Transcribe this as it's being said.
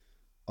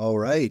All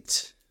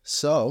right.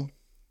 So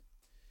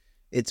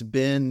it's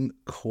been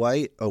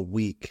quite a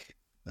week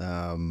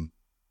in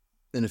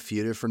a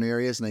few different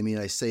areas. And I mean,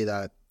 I say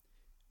that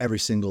every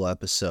single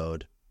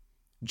episode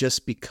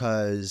just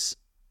because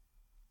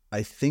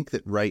I think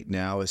that right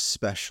now,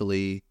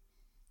 especially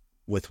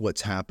with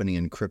what's happening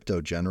in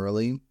crypto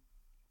generally,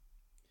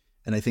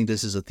 and I think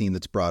this is a theme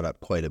that's brought up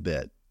quite a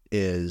bit,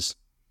 is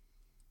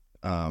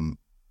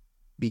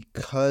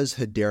because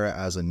Hedera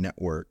as a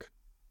network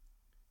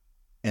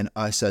and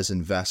us as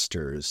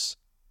investors,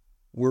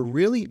 we're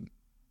really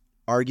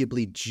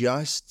arguably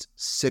just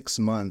 6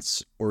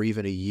 months or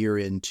even a year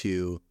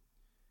into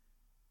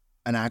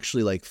an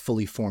actually like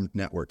fully formed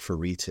network for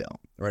retail,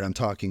 right? I'm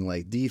talking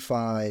like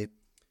DeFi,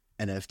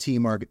 NFT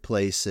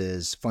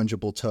marketplaces,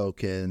 fungible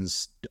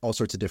tokens, all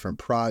sorts of different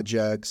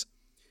projects,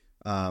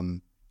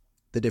 the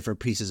different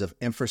pieces of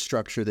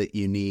infrastructure that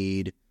you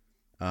need.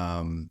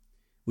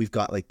 We've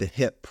got like the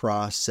HIP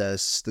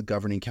process, the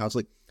governing council,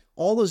 like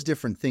all those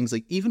different things.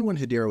 Like even when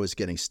Hedera was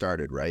getting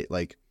started, right?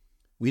 Like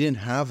we didn't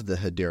have the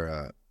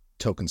Hedera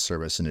token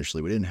service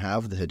initially. We didn't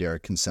have the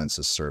Hedera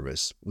consensus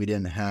service. We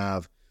didn't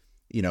have,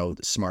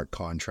 smart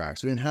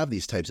contracts. We didn't have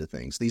these types of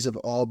things. These have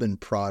all been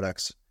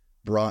products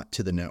brought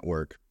to the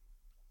network.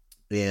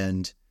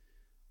 And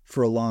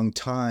for a long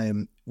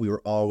time, it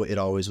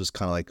always was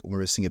kind of like, we're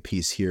missing a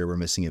piece here, we're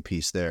missing a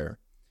piece there.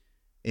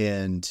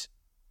 And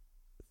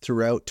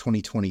throughout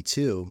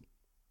 2022,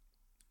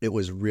 it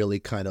was really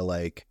kind of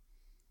like,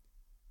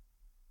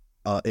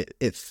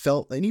 it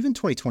felt, and even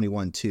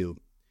 2021 too,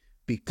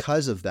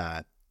 because of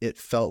that, it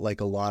felt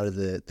like a lot of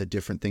the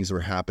different things that were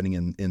happening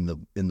in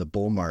the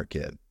bull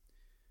market.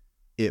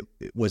 It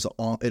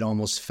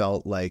almost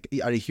felt like,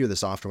 I hear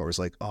this often where it was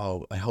like,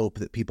 oh, I hope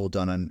that people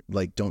don't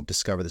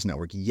discover this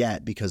network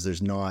yet because we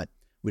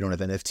don't have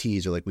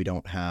NFTs, or like we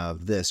don't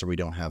have this or we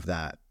don't have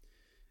that.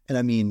 And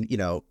I mean,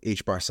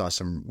 HBAR saw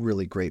some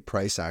really great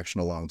price action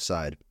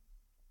alongside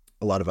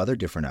a lot of other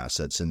different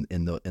assets in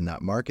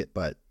that market.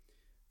 But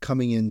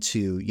coming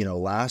into,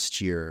 last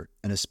year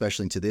and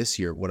especially into this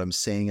year, what I'm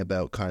saying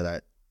about kind of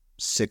that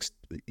 6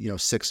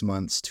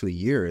 months to a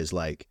year is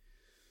like,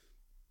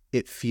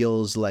 it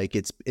feels like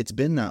it's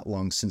been that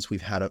long since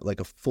we've had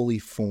a fully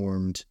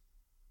formed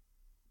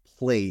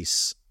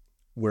place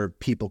where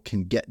people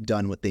can get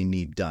done what they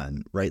need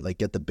done, right? Like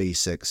get the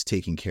basics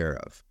taken care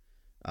of,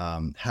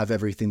 have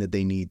everything that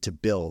they need to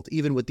build,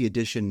 even with the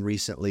addition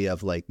recently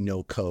of like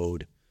no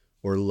code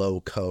or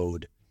low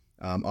code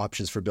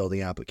options for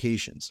building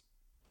applications.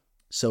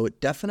 So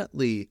it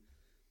definitely,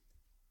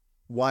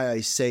 why I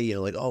say,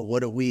 oh,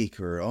 what a week,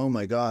 or, oh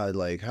my God,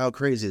 like how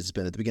crazy it's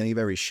been at the beginning of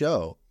every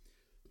show,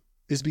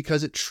 is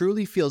because it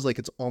truly feels like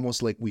it's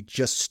almost like we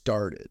just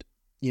started.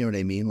 You know what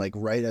I mean? Like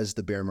right as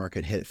the bear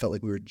market hit, it felt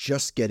like we were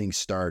just getting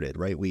started,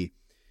 right? We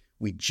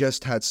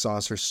just had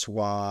Saucer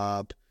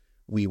Swap.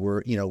 We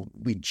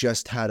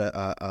just had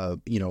a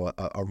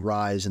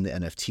rise in the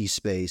NFT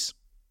space.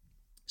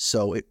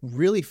 So it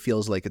really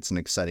feels like it's an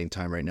exciting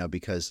time right now,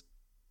 because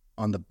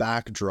on the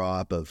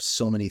backdrop of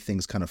so many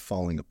things kind of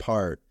falling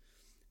apart,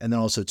 and then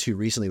also too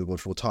recently,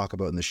 which we'll talk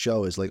about in the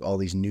show, is like all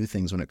these new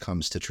things when it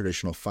comes to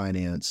traditional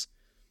finance,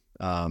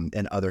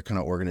 and other kind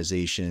of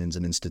organizations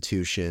and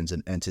institutions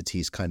and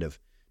entities kind of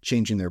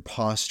changing their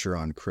posture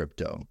on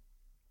crypto.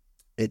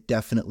 It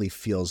definitely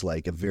feels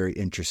like a very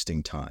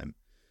interesting time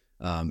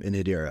in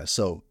Hedera.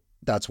 So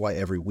that's why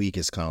every week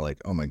is kind of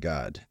like, oh my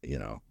God,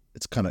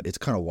 it's kind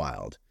of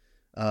wild.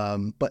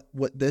 But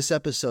what this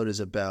episode is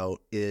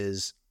about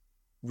is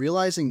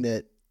realizing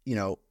that,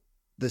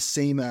 the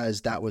same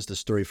as that was the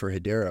story for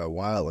Hedera a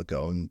while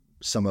ago, and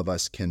some of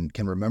us can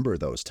remember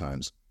those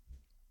times.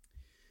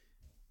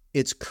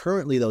 It's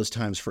currently those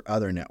times for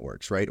other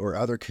networks, right? Or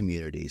other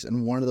communities.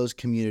 And one of those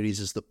communities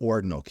is the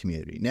ordinal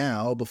community.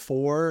 Now,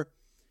 before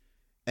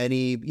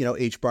any,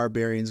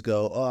 HBARbarians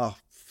go, oh,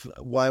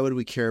 why would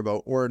we care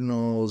about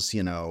ordinals?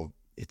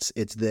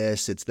 It's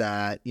this, it's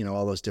that,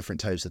 all those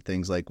different types of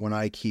things. Like when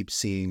I keep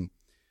seeing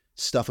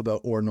stuff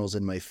about ordinals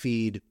in my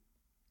feed,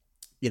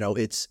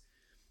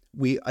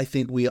 I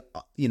think we,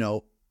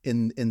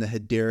 in the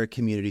Hedera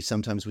community,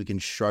 sometimes we can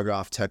shrug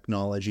off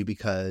technology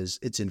because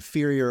it's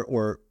inferior,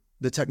 or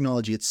the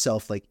technology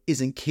itself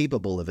isn't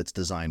capable of its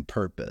design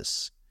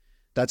purpose.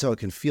 That's how it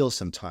can feel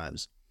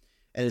sometimes.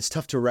 And it's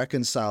tough to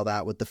reconcile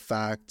that with the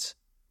fact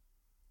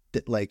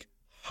that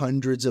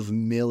hundreds of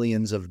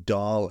millions of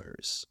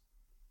dollars,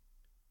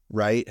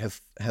 right,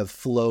 have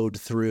flowed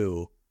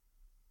through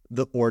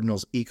the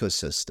ordinals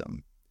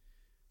ecosystem.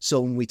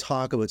 So when we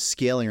talk about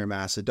scaling or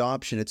mass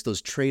adoption, it's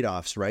those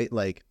trade-offs, right?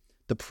 Like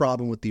the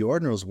problem with the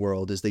ordinals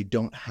world is they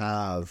don't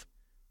have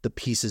the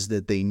pieces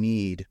that they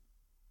need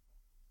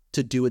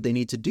to do what they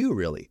need to do,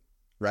 really,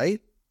 right?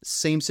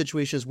 Same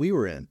situation as we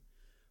were in.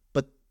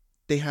 But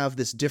they have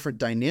this different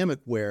dynamic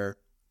where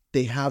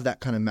they have that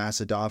kind of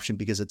mass adoption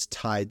because it's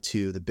tied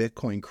to the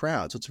Bitcoin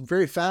crowd. So it's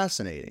very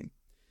fascinating.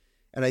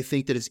 And I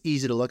think that it's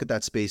easy to look at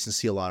that space and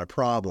see a lot of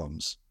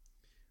problems.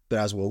 But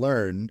as we'll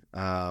learn,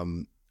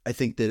 I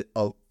think that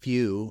a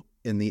few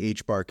in the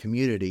HBAR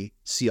community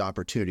see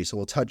opportunity. So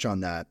we'll touch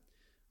on that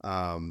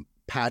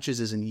Patches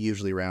isn't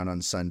usually around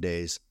on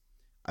Sundays.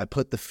 I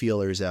put the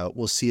feelers out.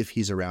 We'll see if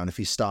he's around. If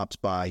he stops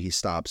by, he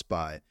stops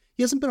by.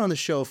 He hasn't been on the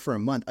show for a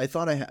month. I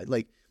thought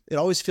it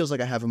always feels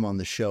like I have him on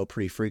the show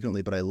pretty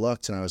frequently, but I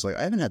looked and I was like,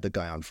 I haven't had the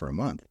guy on for a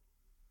month.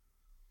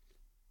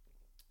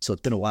 So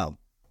it's been a while.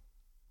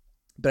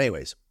 But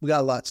anyways, we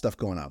got a lot of stuff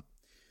going on.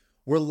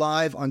 We're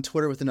live on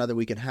Twitter with another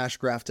week at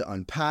Hashgraph to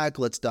unpack.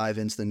 Let's dive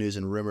into the news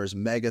and rumors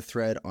mega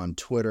thread on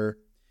Twitter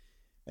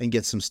and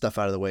get some stuff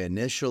out of the way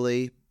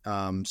initially.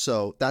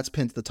 So that's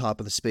pinned to the top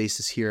of the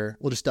spaces here.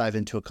 We'll just dive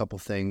into a couple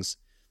things.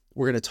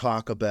 We're going to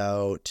talk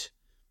about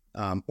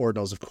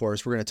Ordinals, of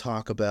course. We're going to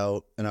talk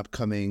about an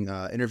upcoming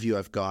interview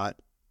I've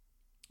got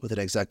with an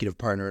executive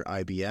partner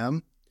at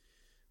IBM.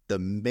 The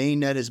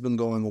mainnet has been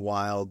going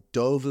wild.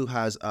 Dovu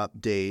has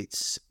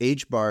updates.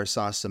 HBAR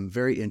saw some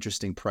very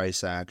interesting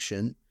price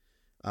action.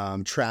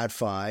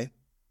 TradFi,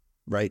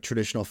 right?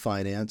 Traditional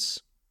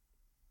finance,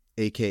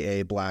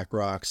 aka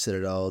BlackRock,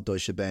 Citadel,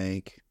 Deutsche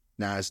Bank,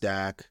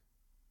 NASDAQ,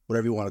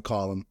 whatever you want to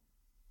call them.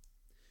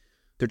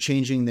 They're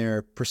changing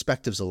their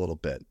perspectives a little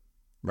bit,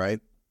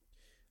 right?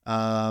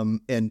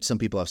 And some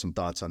people have some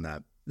thoughts on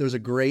that. There was a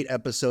great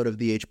episode of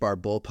the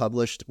HBAR Bull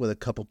published with a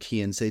couple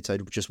key insights I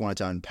just wanted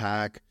to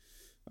unpack.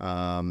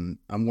 I'm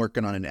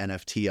working on an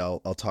NFT.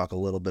 I'll talk a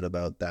little bit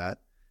about that.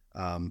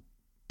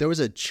 There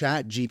was a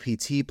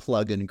ChatGPT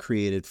plugin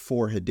created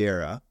for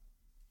Hedera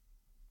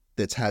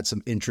that's had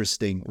some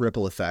interesting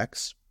ripple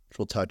effects, which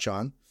we'll touch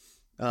on.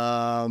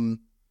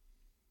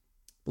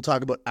 We'll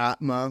talk about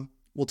Atma.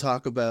 We'll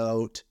talk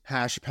about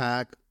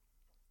Hashpack.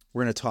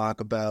 We're going to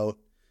talk about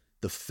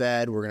the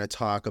Fed. We're going to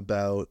talk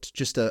about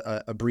just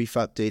a brief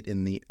update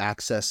in the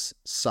Access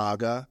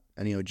saga.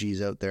 Any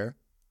OGs out there?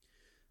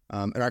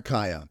 And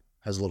Archaea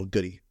has a little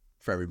goodie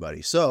for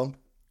everybody. So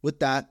with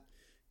that,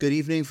 good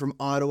evening from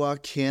Ottawa,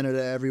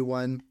 Canada,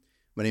 everyone.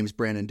 My name is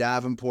Brandon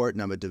Davenport,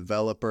 and I'm a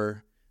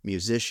developer,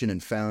 musician,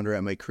 and founder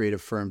at my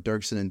creative firm,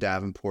 Dirksen &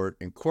 Davenport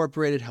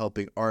Incorporated,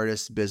 helping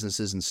artists,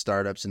 businesses, and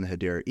startups in the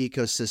Hedera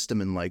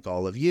ecosystem. And like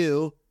all of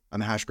you,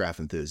 I'm a Hashgraph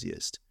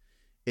enthusiast.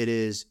 It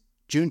is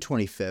June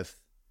 25th,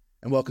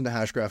 and welcome to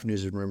Hashgraph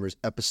News and Rumors,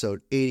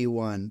 episode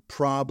 81,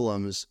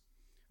 Problems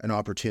and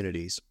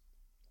Opportunities.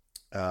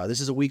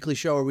 This is a weekly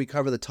show where we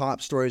cover the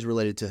top stories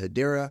related to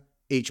Hedera,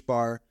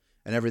 HBAR,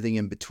 and everything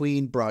in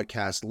between.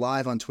 Broadcast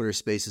live on Twitter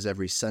Spaces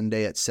every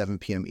Sunday at 7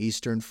 p.m.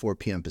 Eastern, 4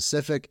 p.m.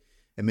 Pacific,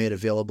 and made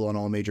available on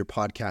all major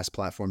podcast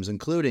platforms,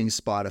 including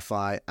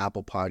Spotify,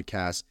 Apple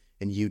Podcasts,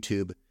 and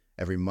YouTube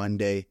every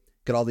Monday.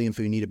 Get all the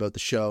info you need about the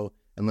show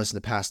and listen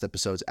to past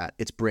episodes at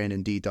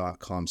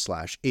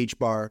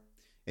itsbrandond.com/HBAR.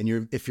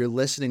 And if you're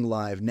listening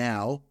live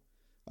now,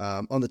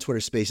 on the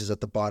Twitter Spaces at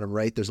the bottom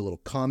right, there's a little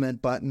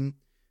comment button.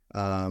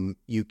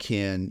 You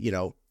can,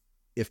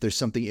 if there's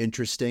something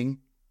interesting,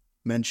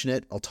 mention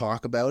it. I'll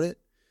talk about it.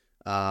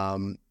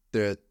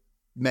 The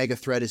mega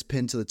thread is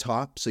pinned to the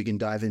top, so you can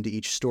dive into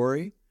each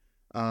story.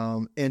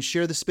 And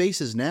share the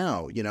spaces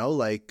now,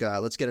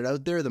 let's get it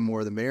out there. The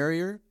more, the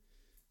merrier.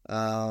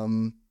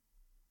 And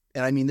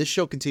I mean, this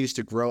show continues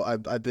to grow.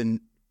 I've been,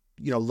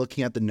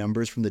 looking at the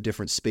numbers from the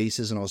different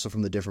spaces and also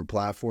from the different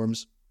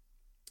platforms.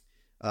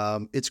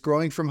 It's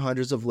growing from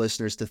hundreds of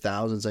listeners to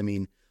thousands. I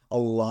mean, a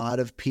lot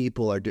of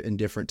people are in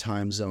different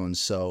time zones.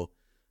 So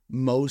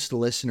most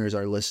listeners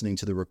are listening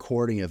to the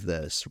recording of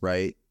this,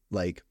 right?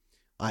 Like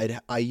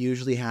I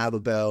usually have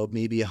about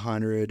maybe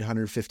 100,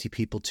 150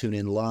 people tune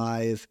in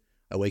live.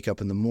 I wake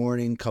up in the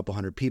morning, a couple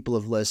hundred people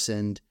have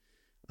listened.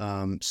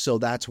 So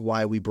that's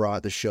why we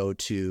brought the show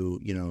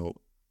to,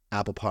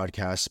 Apple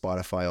Podcasts,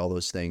 Spotify, all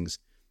those things.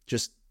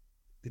 Just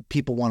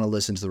people want to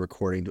listen to the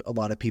recording. A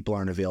lot of people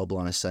aren't available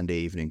on a Sunday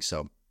evening.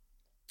 So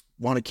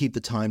want to keep the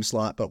time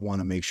slot, but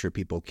want to make sure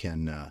people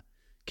can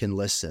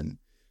listen.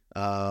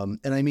 And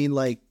I mean,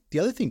 the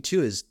other thing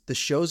too is the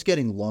show's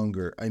getting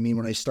longer. I mean,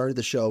 when I started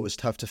the show, it was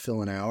tough to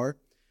fill an hour.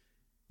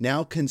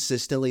 Now,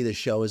 consistently, the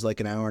show is like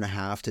an hour and a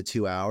half to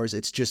 2 hours.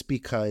 It's just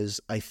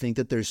because I think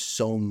that there's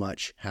so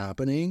much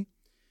happening.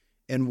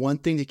 And one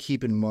thing to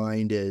keep in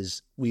mind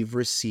is we've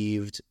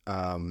received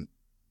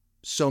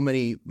so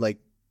many,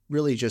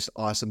 really just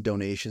awesome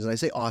donations. And I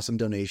say awesome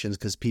donations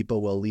because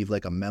people will leave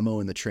a memo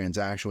in the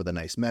transaction with a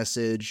nice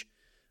message.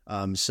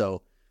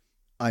 So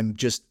I'm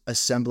just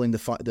assembling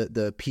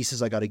the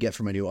pieces I got to get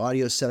for my new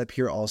audio setup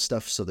here, all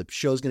stuff. So the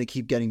show's going to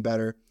keep getting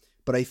better.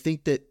 But I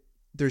think that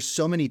there's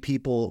so many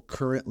people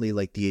currently,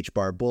 like the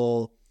HBAR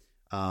Bull,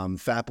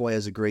 Fatboy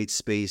has a great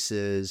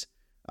spaces,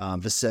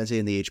 Vicente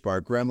and the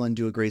HBAR Gremlin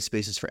do a great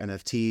spaces for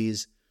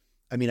NFTs.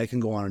 I mean, I can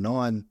go on and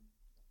on.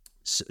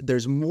 So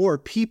there's more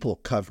people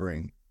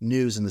covering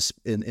news in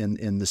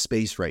the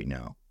space right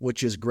now,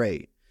 which is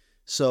great.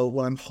 So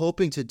what I'm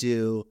hoping to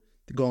do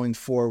going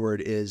forward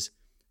is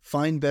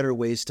find better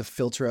ways to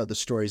filter out the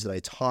stories that I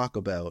talk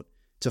about,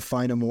 to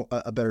find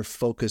a better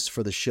focus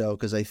for the show,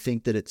 because I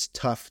think that it's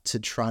tough to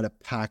try to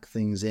pack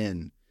things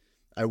in.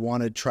 I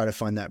want to try to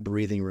find that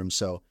breathing room.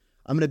 So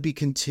I'm going to be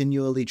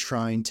continually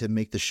trying to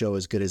make the show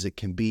as good as it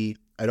can be.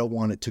 I don't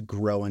want it to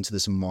grow into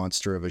this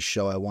monster of a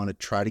show. I want to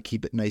try to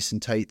keep it nice and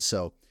tight.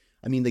 So,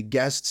 I mean, the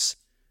guests,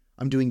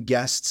 I'm doing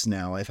guests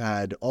now. I've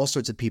had all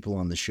sorts of people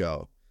on the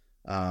show.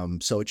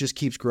 So it just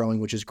keeps growing,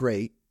 which is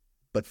great,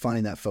 but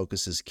finding that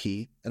focus is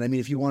key. And I mean,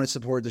 if you want to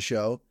support the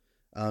show,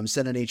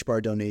 send an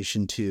HBAR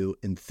donation to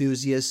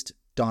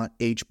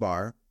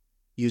enthusiast.hbar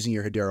using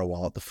your Hedera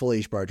wallet. The full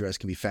HBAR address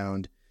can be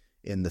found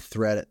in the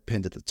thread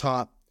pinned at the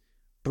top.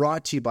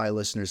 Brought to you by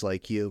listeners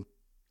like you.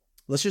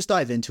 Let's just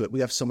dive into it. We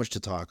have so much to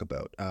talk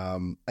about.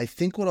 I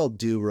think what I'll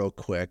do real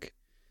quick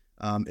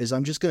is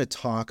I'm just going to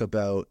talk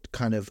about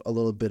kind of a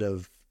little bit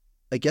of,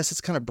 I guess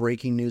it's kind of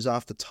breaking news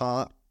off the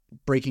top.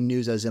 Breaking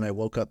news as in I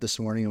woke up this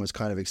morning and was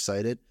kind of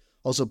excited.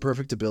 Also,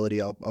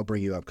 Perfectability, I'll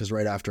bring you up because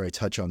right after I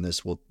touch on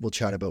this, we'll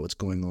chat about what's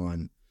going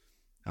on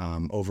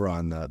over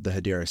on the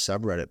Hedera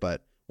subreddit.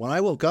 But when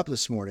I woke up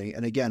this morning,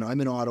 and again, I'm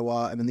in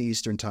Ottawa, I'm in the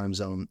Eastern time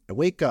zone, I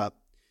wake up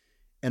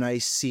and I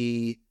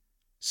see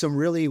some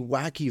really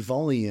wacky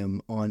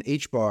volume on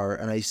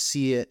HBAR, and I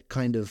see it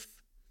kind of,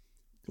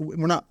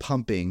 we're not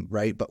pumping,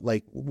 right? But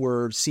like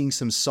we're seeing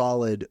some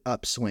solid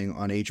upswing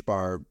on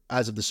HBAR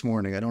as of this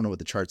morning. I don't know what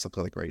the charts look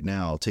like right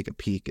now. I'll take a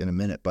peek in a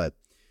minute, but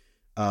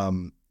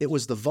it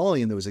was the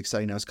volume that was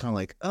exciting. I was kind of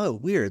like, oh,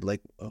 weird.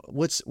 Like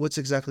what's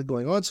exactly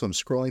going on? So I'm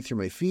scrolling through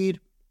my feed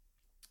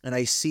and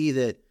I see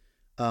that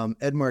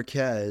Ed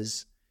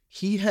Marquez,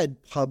 he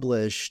had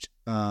published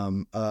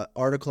an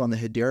article on the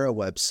Hedera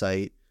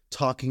website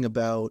talking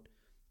about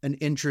an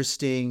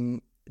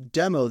interesting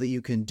demo that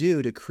you can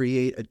do to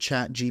create a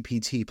Chat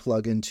GPT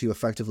plugin to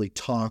effectively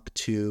talk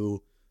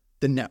to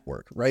the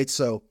network, right?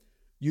 So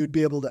you'd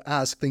be able to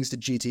ask things to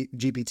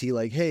GPT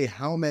like, hey,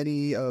 how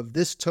many of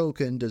this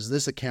token does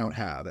this account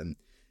have? And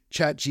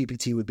Chat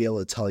GPT would be able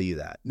to tell you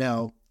that.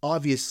 Now,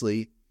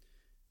 obviously,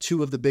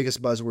 two of the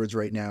biggest buzzwords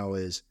right now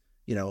is,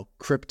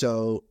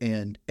 crypto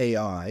and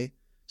AI.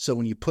 So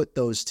when you put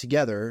those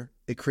together,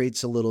 it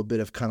creates a little bit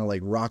of kind of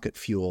like rocket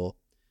fuel.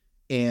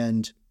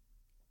 And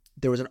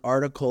there was an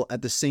article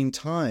at the same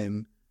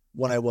time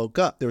when I woke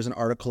up, there was an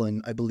article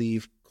in, I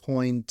believe,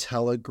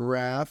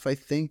 Cointelegraph, I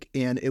think.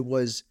 And it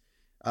was,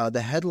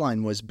 the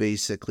headline was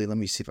basically, let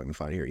me see if I can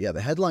find it here. Yeah,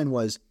 the headline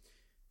was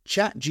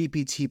Chat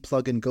GPT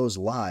plugin goes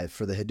live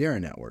for the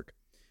Hedera network.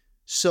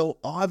 So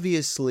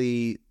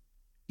obviously,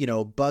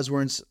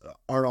 buzzwords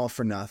aren't all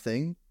for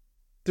nothing.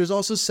 There's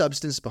also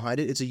substance behind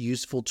it. It's a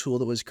useful tool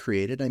that was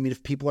created. I mean,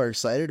 if people are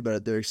excited about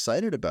it, they're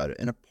excited about it.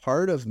 And a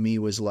part of me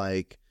was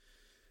like,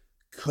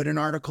 could an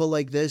article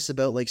like this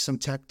about like some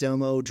tech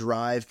demo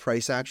drive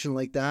price action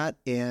like that?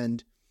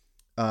 And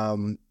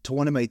to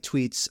one of my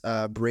tweets,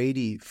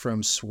 Brady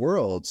from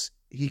Swirlds,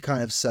 he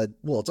kind of said,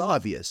 well, it's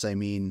obvious. I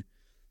mean,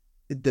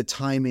 the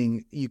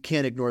timing, you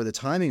can't ignore the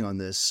timing on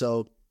this.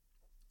 So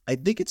I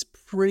think it's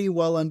pretty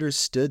well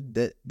understood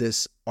that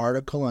this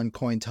article on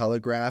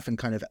Cointelegraph and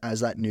kind of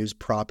as that news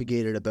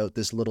propagated about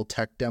this little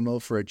tech demo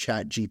for a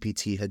Chat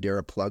GPT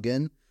Hedera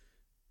plugin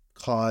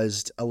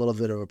caused a little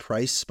bit of a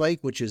price spike,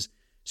 which is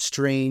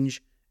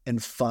strange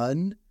and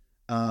fun.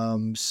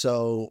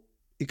 So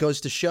it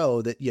goes to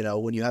show that,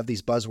 when you have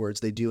these buzzwords,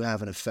 they do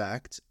have an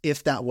effect.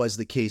 If that was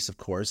the case, of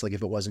course, like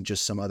if it wasn't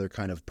just some other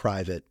kind of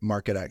private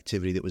market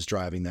activity that was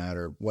driving that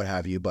or what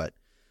have you. But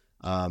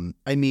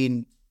I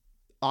mean,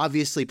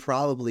 obviously,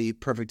 probably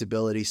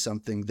Perfectability,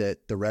 something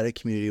that the Reddit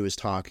community was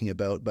talking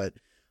about. But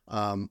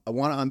I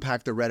want to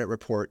unpack the Reddit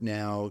report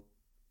now,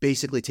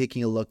 basically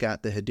taking a look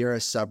at the Hedera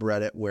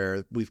subreddit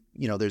where we've,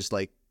 there's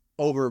like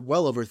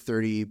well over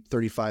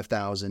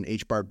 35,000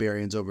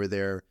 HBARbarians over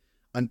there,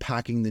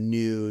 unpacking the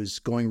news,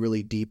 going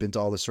really deep into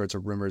all the sorts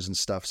of rumors and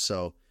stuff.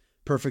 So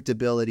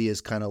Perfectability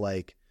is kind of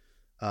like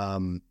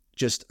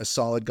just a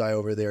solid guy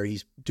over there.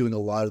 He's doing a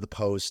lot of the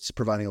posts,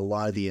 providing a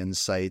lot of the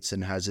insights,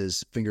 and has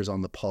his fingers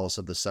on the pulse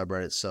of the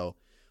subreddit. So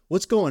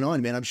what's going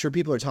on, man? I'm sure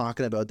people are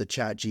talking about the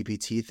Chat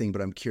GPT thing,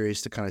 but I'm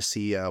curious to kind of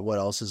see what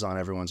else is on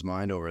everyone's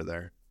mind over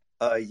there.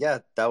 Yeah,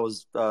 that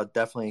was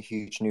definitely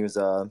huge news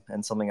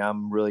and something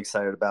I'm really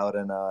excited about,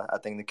 and I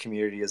think the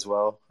community as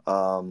well.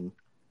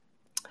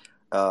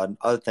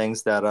 Other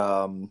things that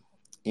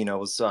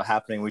was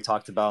happening, we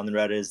talked about on the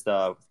Reddit is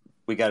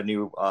we got a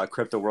new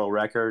crypto world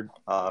record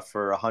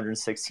for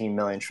 116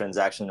 million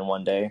transactions in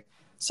one day,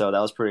 so that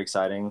was pretty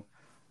exciting.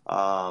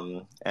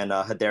 And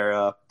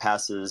Hedera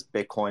passes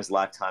Bitcoin's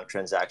lifetime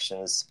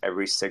transactions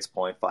every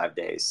 6.5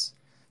 days.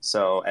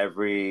 So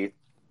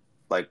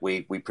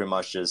we pretty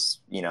much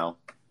just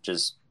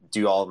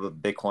do all of the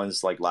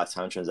Bitcoin's like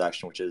lifetime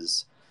transaction, which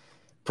is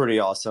pretty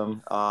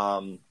awesome.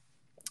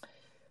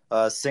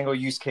 Single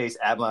use case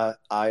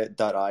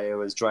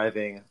Adma.io is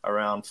driving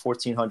around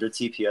 1,400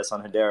 TPS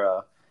on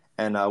Hedera.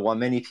 And what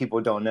many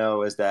people don't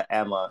know is that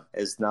Adma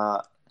is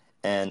not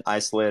an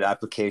isolated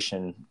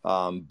application,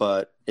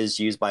 but is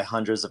used by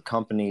hundreds of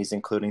companies,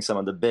 including some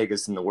of the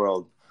biggest in the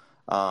world.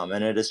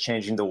 And it is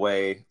changing the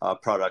way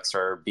products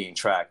are being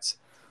tracked.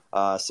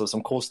 So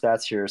some cool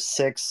stats here.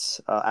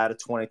 6 out of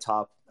 20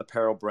 top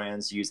apparel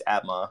brands use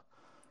Adma.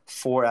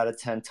 4 out of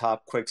 10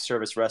 top quick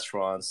service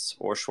restaurants,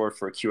 or short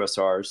for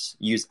QSRs,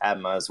 use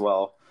Adma as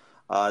well.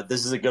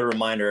 This is a good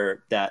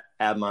reminder that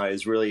Adma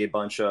is really a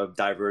bunch of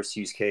diverse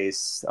use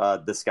case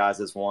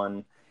disguised as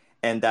one.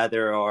 and that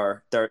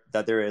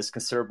there is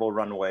considerable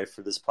runway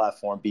for this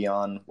platform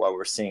beyond what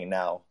we're seeing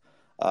now.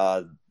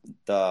 Uh,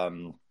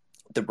 the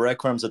the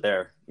breadcrumbs are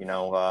there.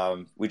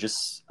 We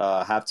just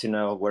have to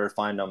know where to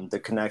find them. The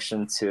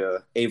connection to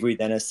Avery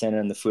Dennison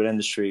and the food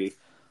industry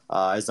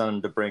is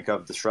on the brink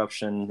of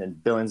disruption,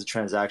 and billions of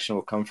transactions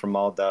will come from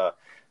all the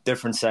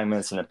different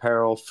segments in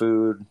apparel,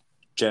 food,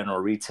 general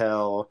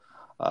retail,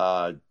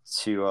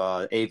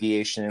 to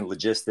aviation and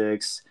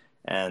logistics.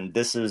 And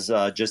this is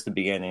just the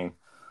beginning.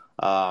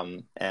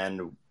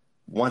 And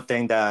one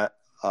thing that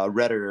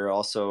Redditor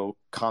also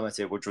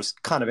commented, which was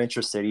kind of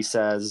interesting, he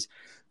says,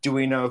 do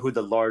we know who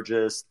the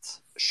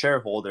largest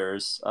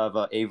shareholders of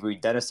Avery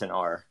Dennison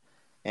are?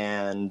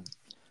 And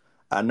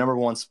at number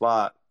one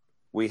spot,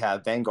 we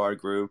have Vanguard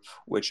Group,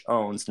 which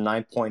owns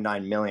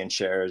 9.9 million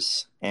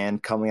shares.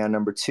 And coming at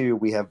number two,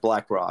 we have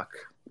BlackRock,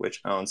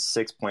 which owns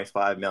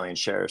 6.5 million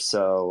shares.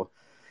 So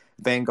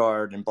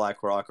Vanguard and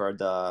BlackRock are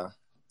the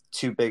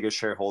two biggest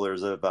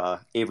shareholders of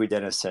Avery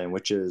Dennison,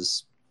 which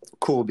is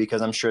cool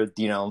because I'm sure,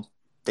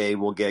 they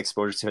will get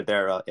exposure to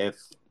Hedera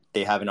if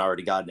they haven't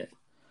already gotten it.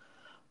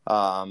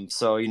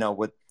 So,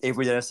 with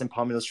Avery Dennison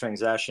Pomulous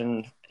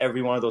transaction,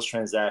 every one of those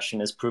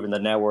transactions is proving the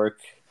network.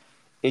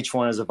 Each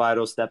one is a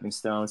vital stepping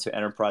stone to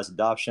enterprise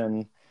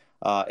adoption.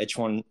 Each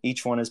one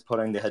is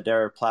putting the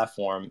Hedera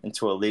platform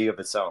into a league of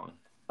its own,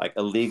 like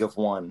a league of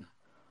one.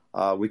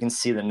 We can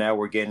see the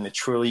network getting a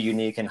truly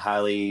unique and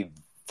highly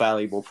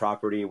valuable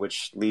property,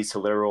 which leads to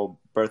literal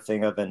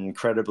birthing of an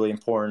incredibly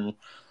important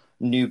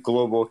new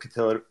global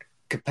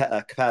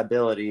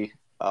compatibility,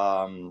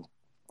 a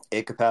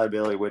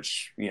compatibility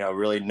which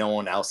really no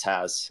one else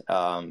has.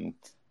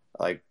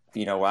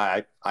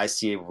 I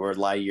see we're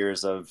light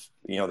years of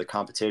the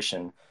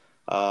competition.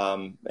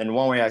 And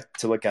one way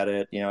to look at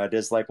it, it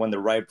is like when the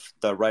Wright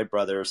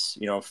brothers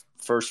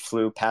first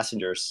flew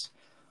passengers.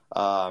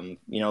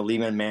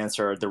 Lehman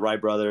Mansard, the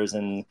Wright brothers,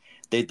 and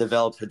they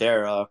developed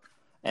Hedera.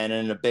 And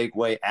in a big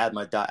way,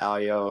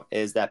 Atma.io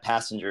is that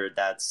passenger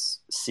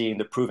that's seeing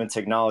the proven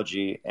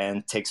technology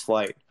and takes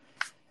flight.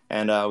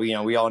 And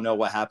we all know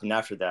what happened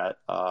after that.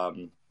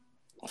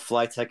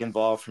 Flight tech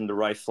evolved from the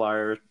Wright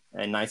Flyer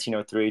in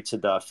 1903 to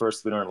the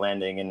first lunar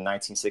landing in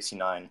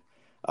 1969.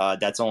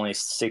 That's only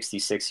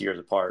 66 years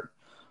apart.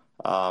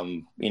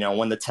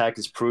 When the tech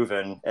is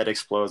proven, it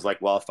explodes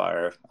like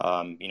wildfire.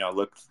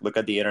 Look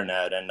at the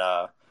internet and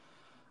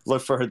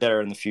look for her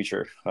there in the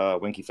future.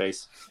 Winky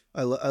face.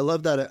 I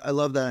love that. I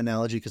love that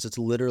analogy because it's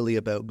literally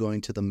about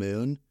going to the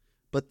moon.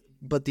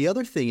 But the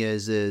other thing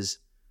is,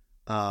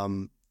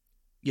 Rob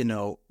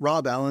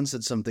Allen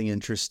said something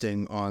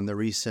interesting on the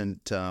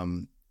recent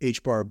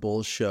HBAR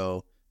Bulls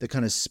show that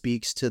kind of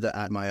speaks to the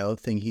Atma.io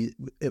thing.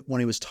 When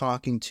he was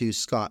talking to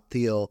Scott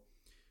Thiel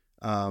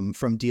from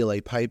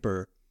DLA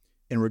Piper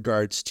in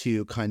regards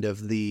to kind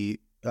of the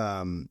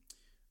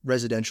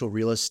residential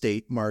real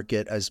estate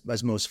market, as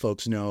most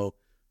folks know,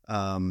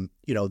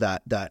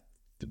 that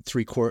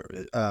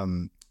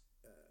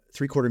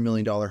 $750,000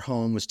 million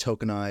home was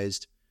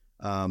tokenized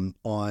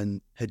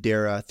on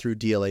Hedera through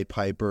DLA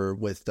Piper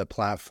with the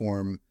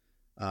platform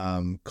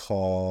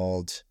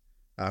called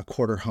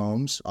Quarter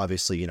Homes,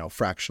 obviously,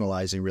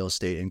 fractionalizing real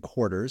estate in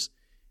quarters.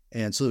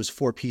 And so there was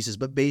 4 pieces,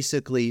 but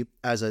basically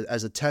as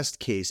a test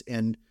case.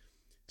 And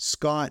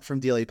Scott from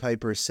DLA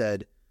Piper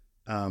said,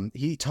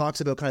 he talks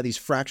about kind of these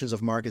fractions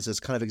of markets as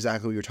kind of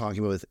exactly what you're talking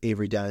about with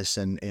Avery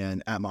Dennison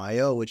and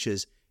Atma.io, which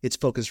is it's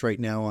focused right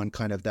now on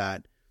kind of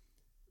that,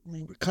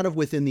 kind of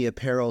within the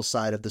apparel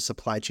side of the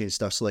supply chain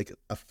stuff. So like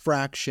a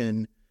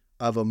fraction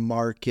of a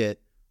market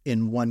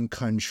in one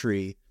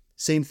country.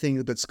 Same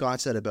thing that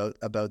Scott said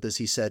about this.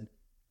 He said,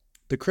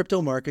 the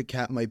crypto market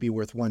cap might be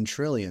worth 1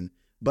 trillion,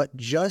 but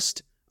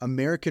just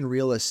American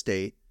real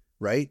estate,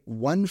 right?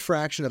 One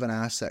fraction of an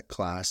asset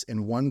class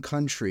in one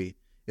country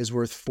is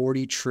worth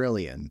 40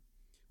 trillion,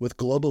 with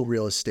global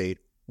real estate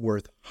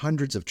worth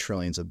hundreds of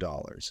trillions of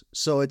dollars.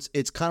 So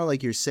it's kind of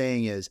like you're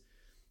saying is,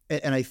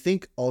 and I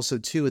think also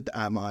too at the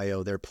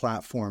Atma.io, their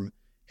platform,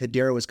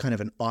 Hedera was kind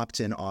of an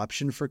opt-in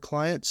option for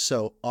clients.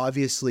 So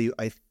obviously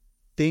I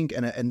think,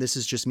 and this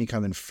is just me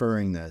kind of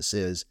inferring this,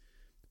 is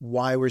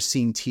why we're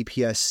seeing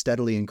TPS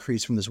steadily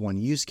increase from this one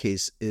use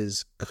case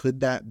is, could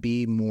that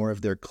be more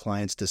of their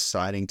clients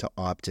deciding to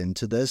opt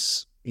into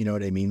this? You know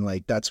what I mean?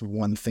 Like that's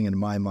one thing in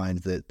my mind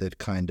that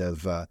kind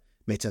of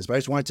made sense. But I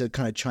just wanted to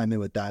kind of chime in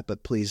with that,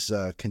 but please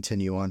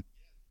continue on.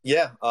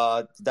 Yeah,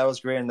 that was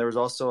great. And there was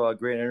also a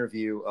great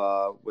interview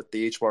with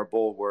the HBAR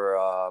Bull where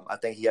I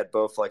think he had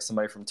both like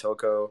somebody from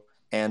Toko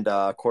and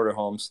Quarter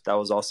Homes. That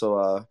was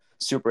also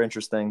super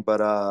interesting.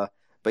 But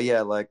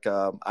yeah, like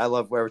I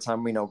love every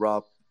time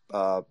Rob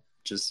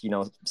just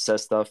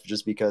says stuff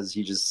just because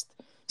he just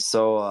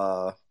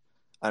so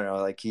I don't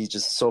know, like he's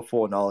just so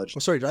full of knowledge. Oh,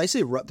 sorry, did I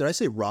say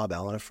Rob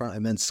Allen up front? I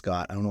meant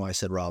Scott. I don't know why I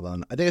said Rob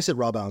Allen. I think I said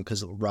Rob Allen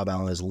because Rob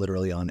Allen is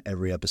literally on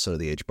every episode of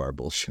the HBAR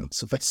Bulls show.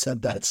 So if I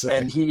said that, sorry.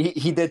 And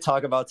he did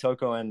talk about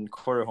Toko and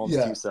Quarter Homes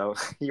too, so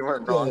you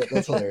weren't wrong. Yeah,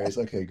 that's hilarious.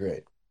 Okay,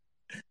 great.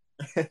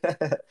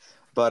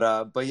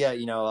 But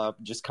yeah,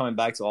 just coming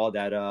back to all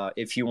that,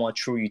 if you want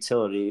true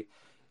utility,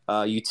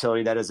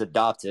 utility that is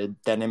adopted,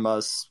 then it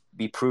must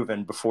be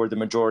proven before the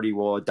majority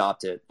will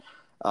adopt it.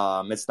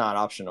 It's not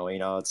optional.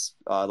 It's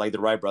like the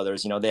Wright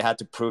brothers. They had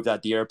to prove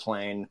that the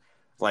airplane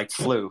like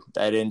flew.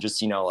 That didn't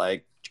just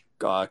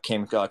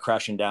came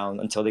crashing down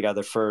until they got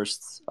their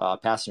first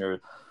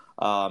passenger.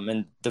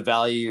 And the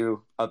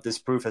value of this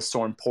proof is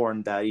so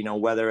important that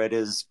whether it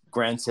is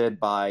granted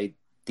by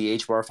the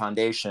H-Bar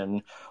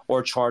Foundation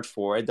or charged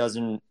for, it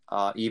doesn't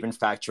even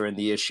factor in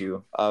the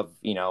issue of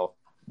the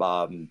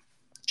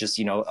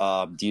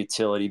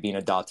utility being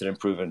adopted and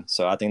proven.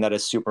 So I think that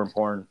is super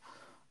important.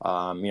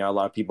 A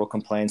lot of people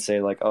complain, say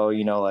like, oh,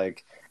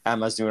 like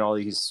Atma's doing all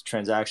these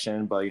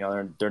transactions, but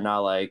they're not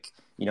like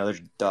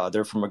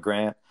they're from a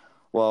grant.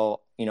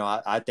 Well,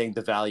 I think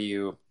the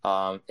value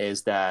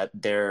is that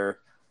they're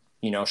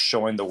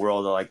showing the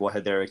world like what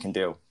Hedera can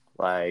do.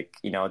 Like,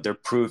 they're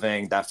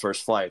proving that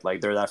first flight, like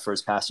they're that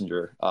first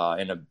passenger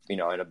in a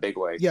big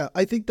way. Yeah,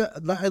 I think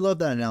that I love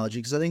that analogy,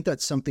 because I think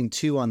that's something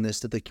too on this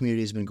that the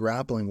community has been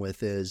grappling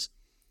with is,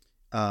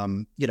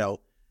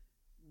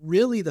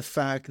 really the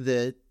fact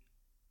that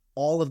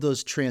all of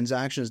those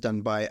transactions done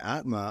by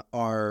Atma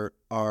are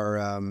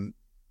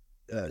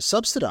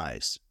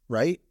subsidized,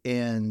 right?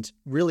 And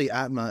really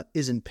Atma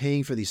isn't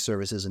paying for these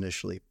services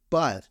initially,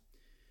 but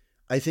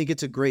I think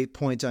it's a great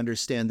point to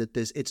understand that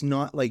it's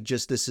not like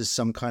just this is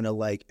some kind of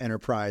like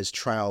enterprise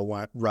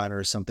trial run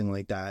or something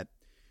like that.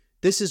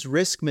 This is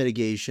risk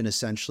mitigation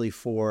essentially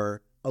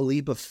for a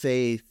leap of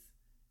faith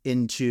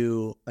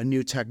into a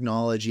new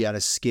technology at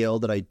a scale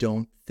that I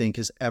don't think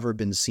has ever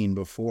been seen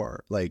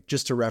before. Like,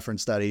 just to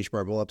reference that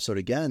H-Bar Bull episode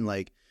again,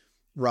 like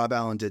Rob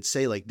Allen did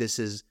say, like, this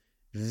is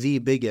the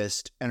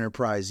biggest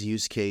enterprise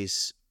use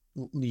case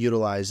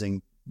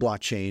utilizing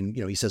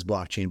blockchain. He says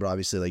blockchain, but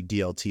obviously like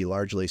DLT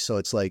largely. So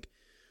it's like,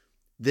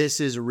 this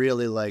is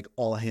really like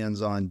all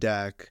hands on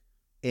deck.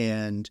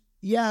 And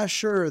yeah,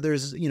 sure,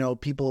 there's,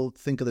 people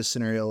think of the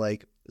scenario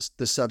like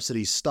the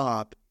subsidies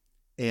stop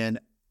and,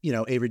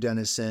 Avery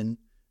Dennison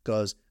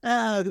goes,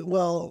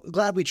 well,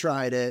 glad we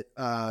tried it.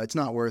 It's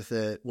not worth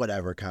it,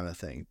 whatever kind of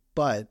thing.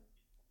 But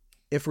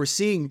if we're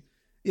seeing,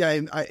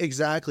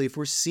 exactly. If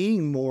we're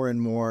seeing more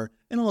and more,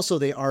 and also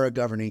they are a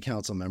governing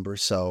council member,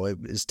 so it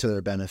is to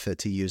their benefit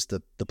to use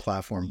the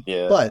platform.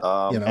 Yeah. But,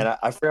 and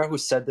I forgot who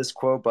said this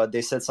quote, but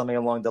they said something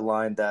along the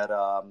line that,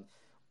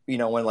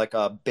 when like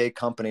a big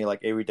company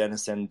like Avery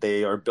Dennison,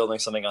 they are building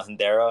something on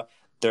Hedera,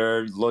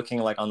 they're looking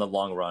like on the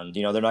long run.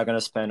 They're not going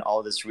to spend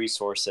all this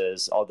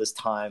resources, all this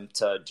time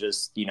to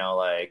just,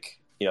 like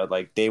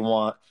they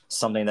want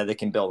something that they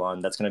can build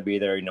on that's going to be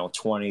there,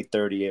 20,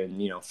 30,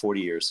 and,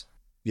 40 years.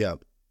 Yeah.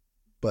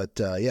 But,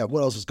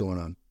 what else is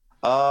going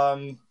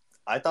on?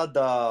 I thought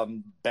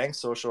the Bank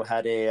Social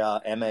had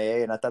a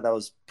MAA, and I thought that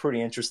was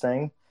pretty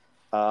interesting.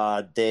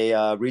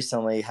 They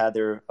recently had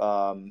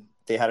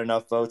they had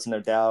enough votes in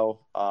their DAO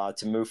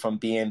to move from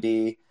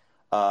BNB,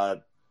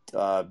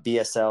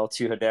 BSL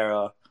to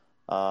Hedera.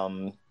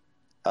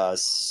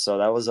 So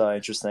that was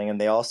interesting.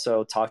 And they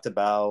also talked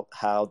about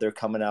how they're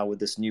coming out with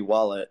this new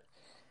wallet,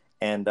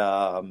 and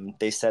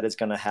they said it's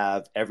going to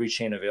have every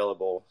chain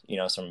available,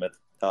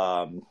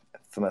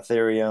 from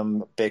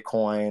Ethereum,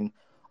 Bitcoin,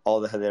 all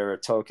the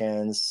Hedera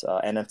tokens,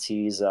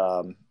 NFTs,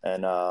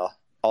 and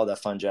all that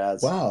fun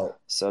jazz. Wow.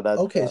 So that's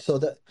okay. So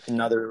that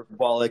another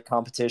wallet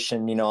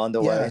competition, on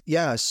the way.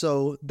 Yeah.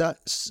 So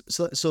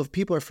if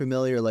people are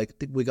familiar, like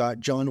we got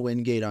John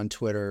Wingate on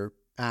Twitter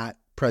at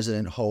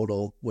President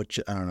Hodl, which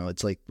I don't know,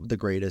 it's like the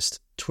greatest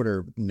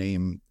Twitter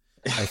name,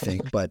 I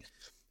think, but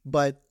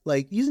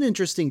like he's an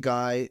interesting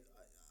guy.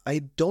 I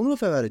don't know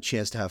if I've had a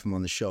chance to have him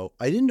on the show.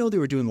 I didn't know they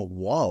were doing a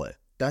wallet.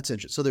 That's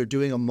interesting. So they're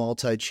doing a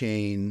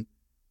multi-chain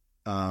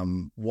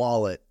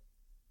wallet.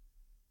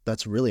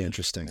 That's really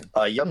interesting.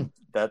 Yep,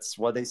 that's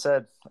what they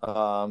said.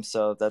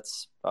 So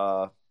that's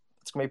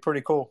it's gonna be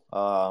pretty cool.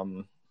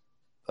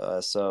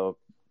 So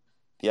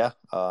yeah,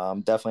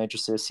 I'm definitely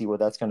interested to see what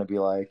that's gonna be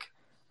like.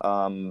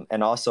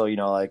 And also,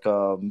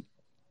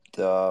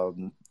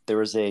 there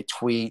was a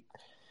tweet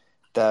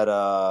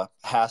that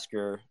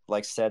Hasker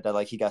like said that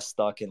like he got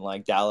stuck in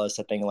like Dallas,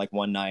 I think, like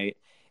one night,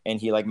 and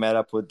he like met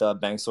up with the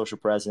Bank Social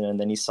president, and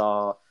then he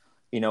saw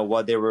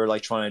what they were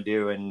like trying to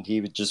do, and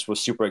he just was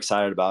super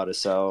excited about it.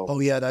 So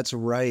yeah, that's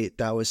right.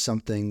 That was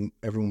something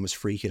everyone was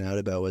freaking out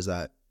about, was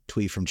that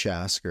tweet from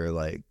Chasker,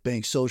 like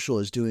Bank Social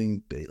is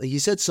doing, like he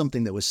said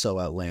something that was so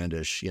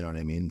outlandish, you know what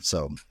I mean?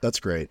 So that's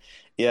great.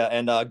 Yeah.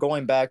 And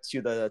going back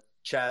to the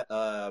chat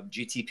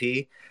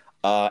GTP,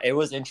 it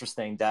was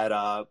interesting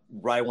that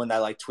right when that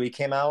like tweet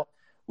came out,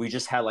 we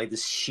just had like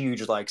this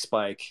huge like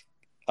spike,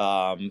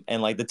 and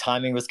like the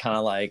timing was kind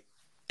of like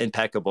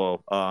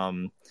impeccable.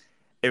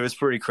 It was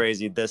pretty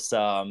crazy. This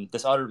other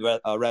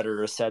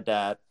Redditor said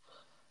that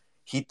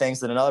he thinks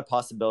that another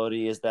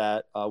possibility is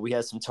that we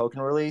had some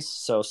token release.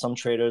 So some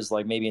traders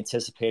like maybe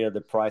anticipated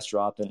the price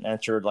drop and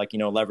entered like,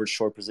 leveraged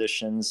short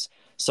positions,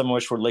 some of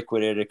which were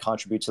liquidated to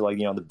contribute to like,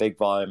 the big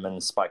volume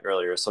and spike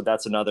earlier. So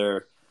that's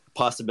another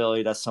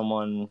possibility that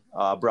someone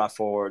brought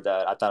forward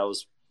that I thought it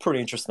was pretty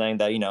interesting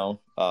that,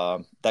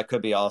 that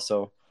could be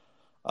also.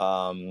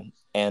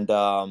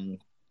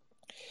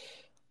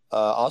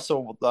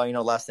 Also,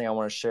 last thing I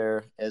want to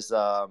share is,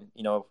 it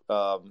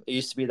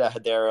used to be that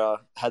Hedera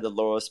had the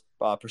lowest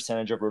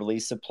percentage of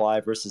release supply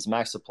versus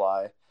max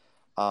supply.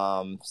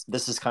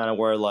 This is kind of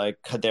where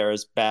like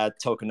Hedera's bad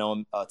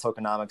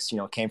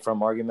tokenomics, came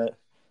from argument,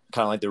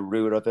 kind of like the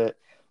root of it.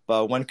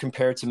 But when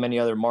compared to many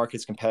other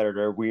markets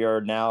competitor, we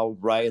are now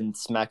right in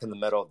smack in the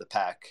middle of the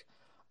pack,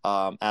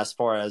 as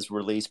far as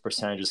release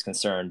percentage is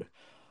concerned.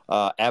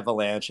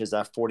 Avalanche is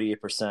at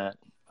 48%.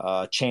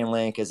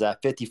 Chainlink is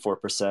at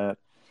 54%.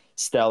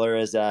 Stellar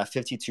is at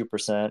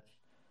 52%.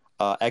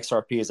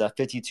 XRP is at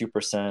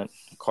 52%.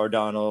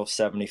 Cardano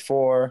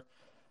 74.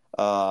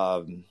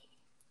 Algorand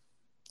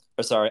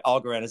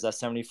is at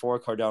 74.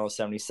 Cardano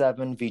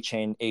 77.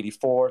 VeChain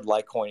 84.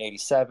 Litecoin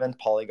 87.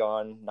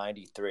 Polygon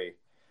 93.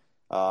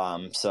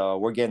 So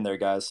we're getting there,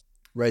 guys.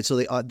 Right. So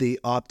the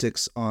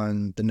optics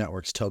on the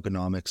network's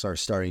tokenomics are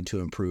starting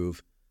to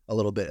improve a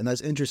little bit. And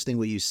that's interesting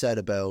what you said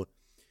about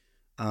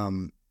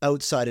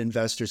outside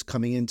investors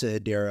coming into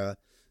Hedera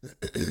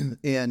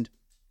and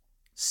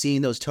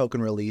seeing those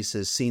token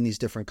releases, seeing these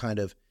different kind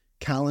of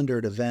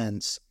calendared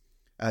events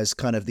as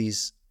kind of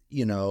these,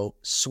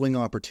 swing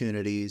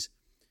opportunities.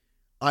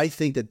 I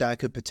think that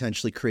could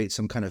potentially create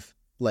some kind of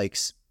like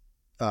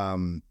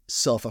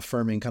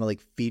self-affirming kind of like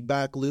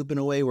feedback loop in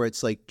a way where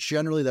it's like,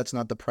 generally that's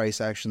not the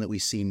price action that we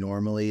see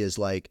normally. Is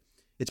like,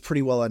 it's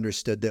pretty well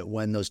understood that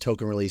when those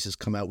token releases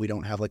come out, we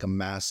don't have like a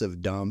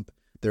massive dump.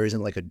 There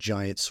isn't like a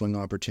giant swing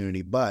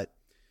opportunity. But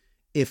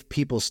if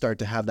people start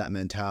to have that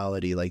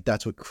mentality, like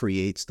that's what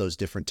creates those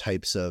different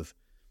types of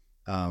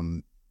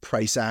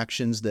price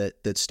actions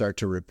that start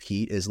to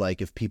repeat. Is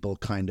like, if people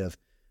kind of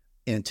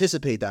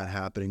anticipate that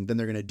happening, then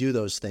they're going to do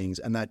those things,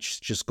 and that's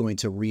just going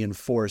to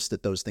reinforce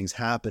that those things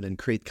happen and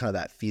create kind of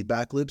that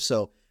feedback loop.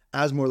 So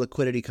as more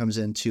liquidity comes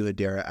into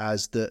Hedera,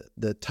 as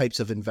the types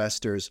of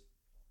investors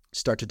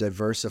start to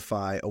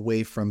diversify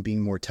away from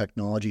being more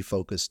technology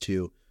focused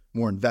to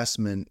more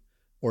investment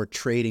or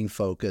trading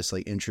focused,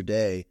 like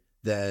intraday,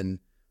 then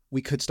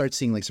we could start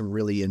seeing like some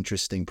really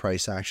interesting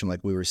price action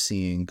like we were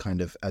seeing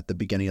kind of at the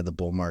beginning of the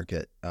bull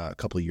market a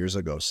couple of years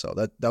ago. So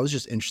that was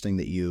just interesting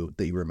that you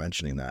were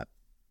mentioning that.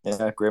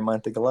 Yeah, great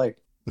mind think alike.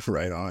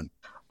 Right on.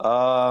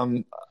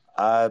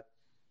 I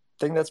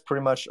think that's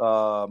pretty much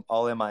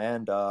all in my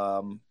end.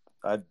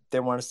 I did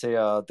want to say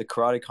the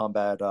Karate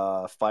Combat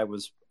fight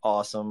was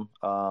awesome.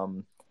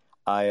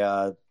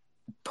 I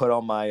put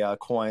all my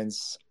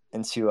coins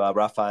into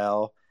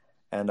Raphael,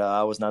 and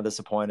I was not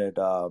disappointed.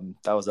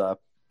 That was a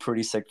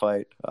pretty sick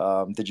fight.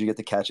 Did you get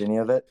to catch any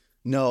of it?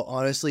 No,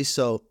 honestly.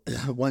 So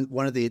one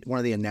of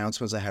the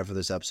announcements I have for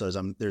this episode is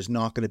there's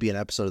not going to be an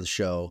episode of the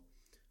show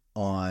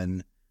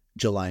on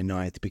July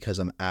 9th because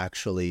I'm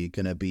actually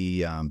going to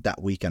be,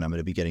 that weekend, I'm going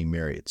to be getting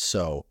married.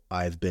 So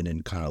I've been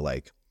in kind of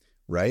like,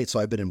 right. So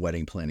I've been in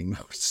wedding planning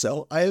mode.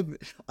 So I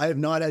have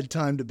not had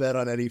time to bet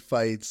on any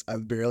fights.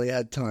 I've barely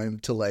had time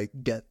to like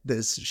get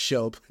this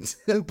show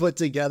put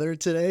together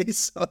today.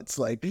 So it's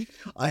like,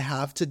 I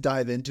have to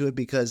dive into it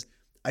because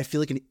I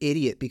feel like an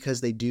idiot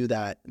because they do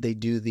that. They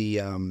do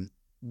the,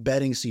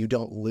 betting so you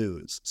don't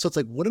lose. So it's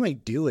like, what am I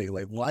doing?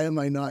 Like, why am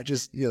I not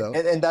just,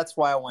 And that's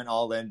why I went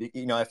all in.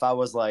 If I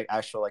was like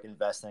actually like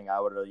investing, I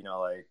would have,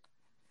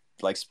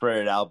 like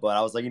spread it out. But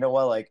I was like, you know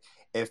what? Like,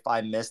 if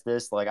I miss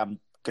this, like I'm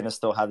gonna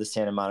still have the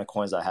same amount of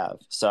coins I have.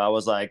 So I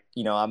was like,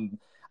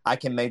 I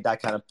can make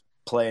that kind of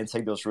play and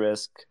take those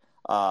risks.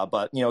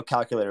 But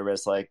calculated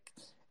risk. Like,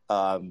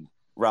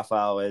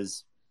 Rafael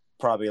is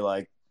probably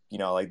like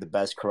the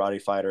best karate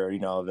fighter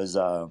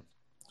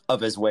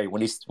of his weight.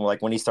 When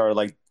he started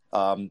like.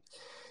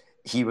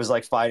 He was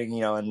like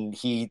fighting, and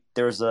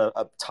there was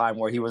a time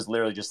where he was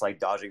literally just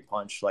like dodging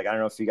punch. Like, I don't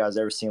know if you guys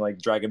ever seen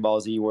like Dragon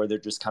Ball Z where they're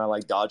just kind of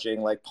like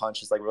dodging like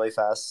punches like really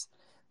fast.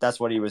 That's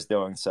what he was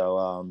doing.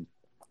 So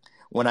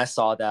when I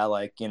saw that,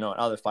 like, in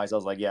other fights, I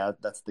was like, yeah,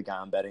 that's the guy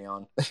I'm betting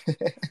on.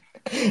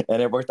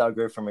 And it worked out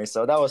good for me.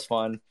 So that was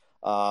fun.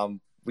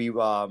 We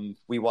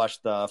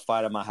watched the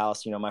fight at my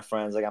house, my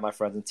friends. I got my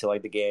friends into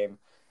like the game,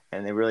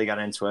 and they really got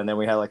into it. And then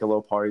we had like a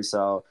little party.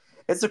 So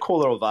it's a cool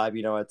little vibe,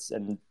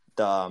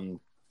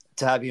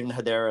 to have even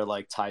Hedera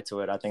like tied to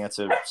it, I think that's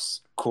a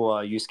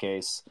cool use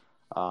case.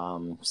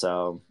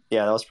 So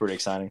yeah, that was pretty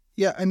exciting.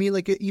 Yeah, I mean,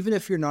 like, even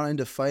if you're not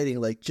into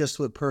fighting, like, just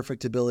what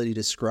Perfect Ability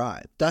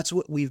described, that's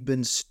what we've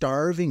been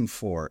starving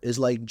for, is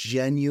like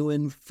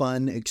genuine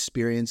fun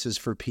experiences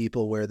for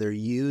people where they're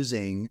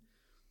using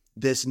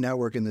this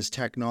network and this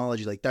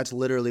technology. Like, that's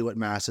literally what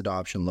mass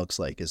adoption looks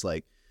like, is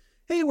like,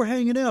 hey, we're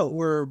hanging out,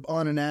 we're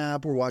on an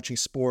app, we're watching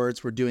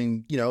sports, we're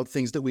doing,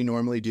 things that we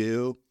normally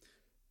do.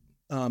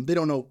 They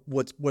don't know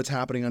what's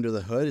happening under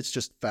the hood. It's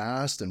just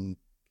fast and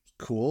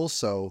cool.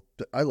 So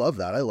I love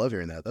that. I love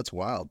hearing that. That's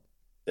wild.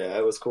 Yeah,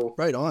 it was cool.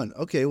 Right on.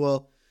 Okay,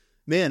 well,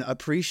 man,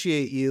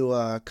 appreciate you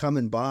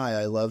coming by.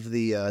 I love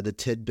the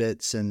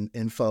tidbits and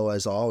info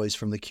as always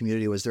from the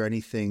community. Was there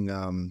anything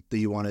that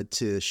you wanted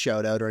to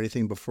shout out or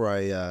anything before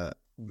I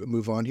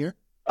move on here?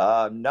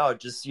 No,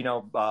 just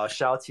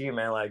shout out to you,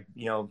 man. Like,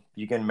 you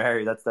getting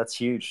married. That's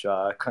huge.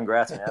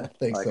 Congrats, man.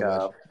 Thanks Like,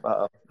 so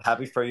much.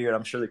 happy for you, and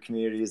I'm sure the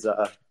community is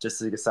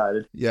just as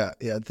excited. Yeah,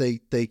 yeah.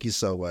 Thank you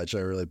so much. I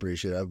really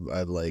appreciate it.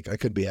 I'm like, I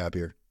could be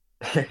happier.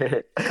 All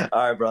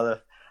right,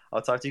 brother.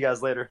 I'll talk to you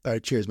guys later. All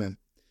right, cheers, man.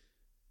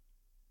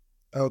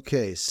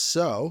 Okay,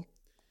 so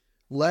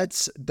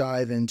let's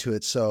dive into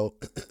it. So,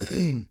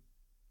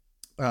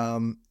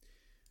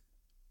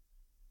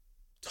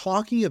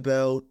 talking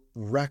about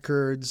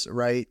records,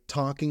 right?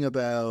 Talking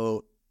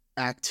about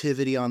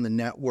activity on the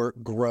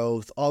network,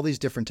 growth, all these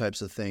different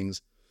types of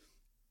things.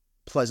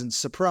 Pleasant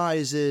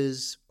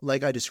surprises,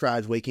 like I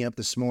described, waking up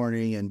this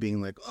morning and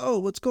being like, oh,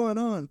 what's going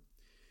on?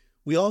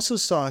 We also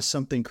saw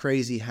something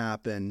crazy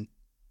happen,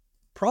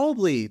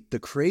 probably the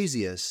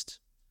craziest.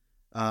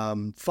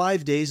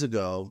 5 days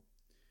ago,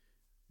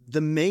 the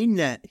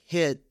mainnet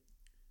hit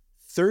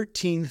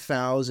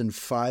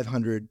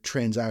 13,500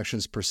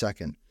 transactions per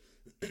second.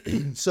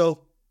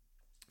 So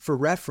for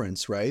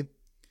reference, right?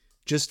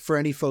 Just for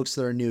any folks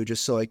that are new,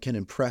 just so I can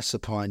impress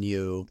upon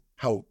you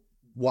how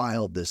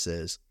wild this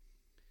is.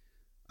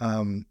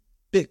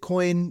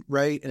 Bitcoin,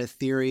 right, and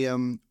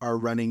Ethereum are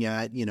running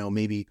at,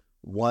 maybe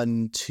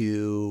 1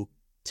 to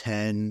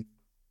 10,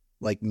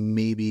 like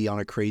maybe on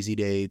a crazy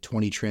day,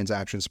 20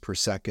 transactions per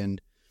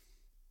second.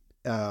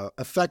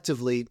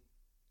 Effectively,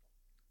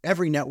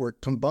 every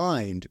network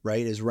combined,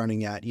 right, is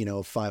running at,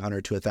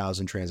 500 to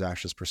 1,000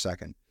 transactions per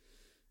second.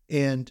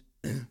 And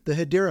the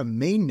Hedera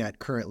mainnet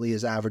currently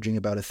is averaging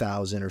about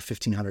 1,000 or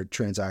 1,500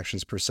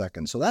 transactions per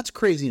second. So that's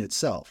crazy in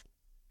itself.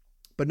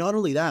 But not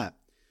only that,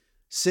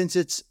 since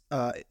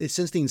the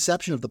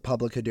inception of the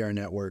public Hedera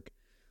network,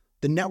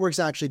 the network's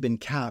actually been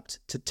capped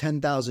to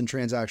 10,000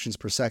 transactions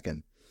per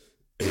second.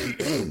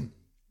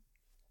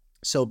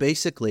 So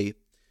basically,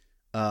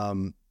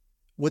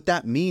 what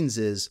that means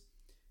is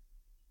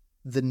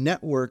the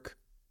network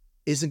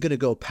isn't going to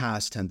go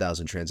past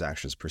 10,000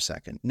 transactions per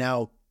second.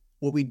 Now,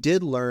 what we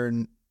did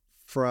learn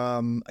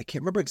from, I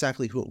can't remember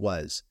exactly who it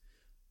was.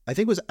 I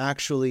think it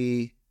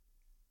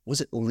was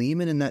it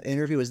Lehman in that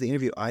interview? Was the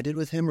interview I did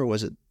with him, or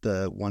was it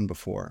the one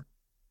before?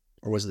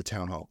 Or was it the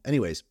town hall?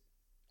 Anyways,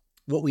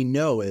 what we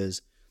know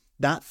is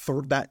that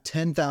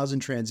 10,000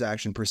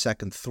 transaction per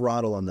second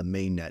throttle on the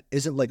mainnet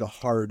isn't like a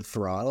hard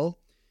throttle.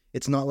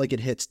 It's not like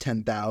it hits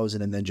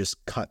 10,000 and then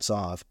just cuts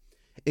off.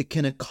 It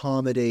can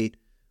accommodate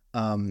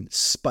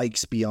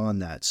spikes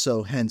beyond that.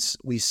 So hence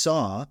we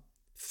saw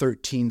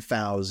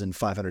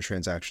 13,500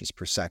 transactions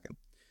per second.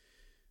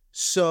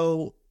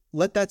 So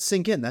let that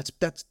sink in.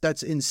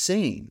 That's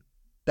insane.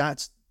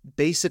 That's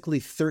basically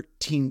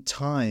 13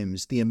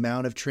 times the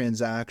amount of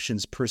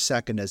transactions per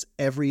second as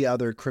every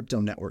other crypto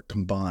network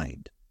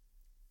combined.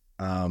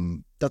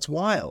 That's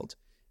wild.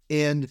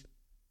 And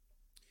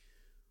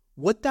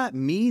what that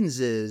means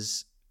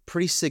is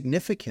pretty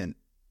significant.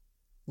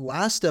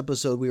 Last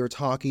episode, we were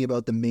talking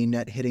about the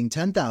mainnet hitting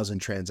 10,000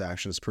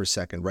 transactions per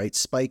second, right?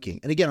 Spiking.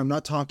 And again, I'm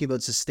not talking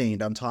about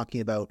sustained. I'm talking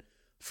about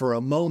for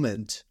a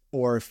moment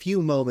or a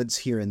few moments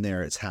here and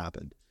there, it's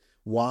happened.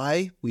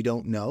 Why? We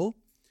don't know.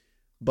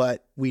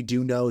 But we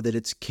do know that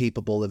it's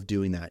capable of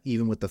doing that,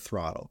 even with the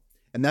throttle.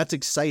 And that's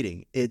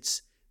exciting.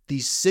 It's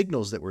these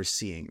signals that we're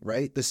seeing,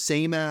 right? The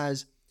same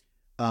as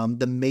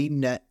the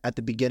mainnet at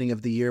the beginning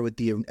of the year with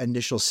the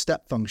initial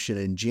step function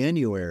in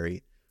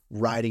January,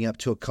 riding up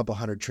to a couple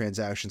hundred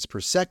transactions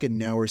per second.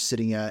 Now we're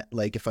sitting at,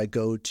 like, if I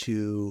go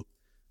to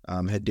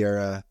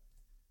Hedera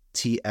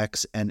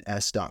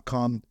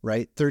txns.com,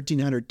 right?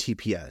 1,300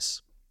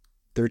 TPS,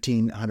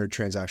 1,300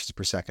 transactions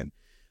per second.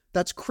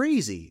 That's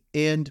crazy.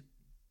 And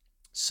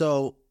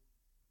so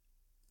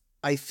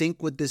I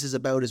think what this is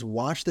about is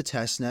watch the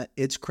testnet.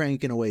 It's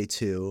cranking away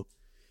too.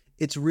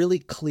 It's really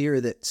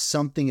clear that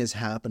something is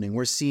happening.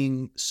 We're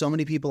seeing so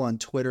many people on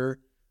Twitter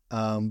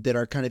that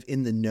are kind of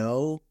in the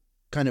know,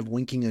 kind of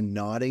winking and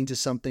nodding to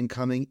something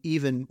coming.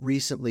 Even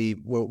recently,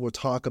 we'll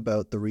talk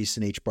about the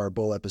recent H-Bar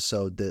Bull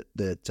episode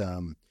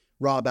that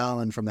Rob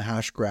Allen from the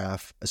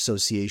Hashgraph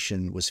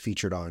Association was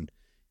featured on.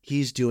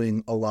 He's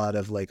doing a lot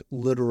of like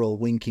literal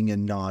winking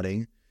and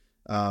nodding.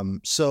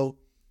 So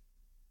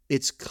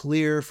it's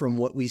clear from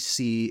what we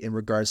see in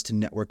regards to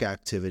network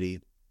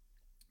activity,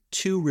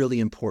 two really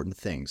important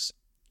things.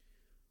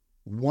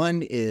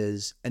 One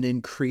is an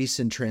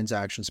increase in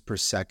transactions per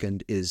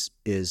second is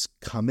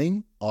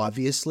coming,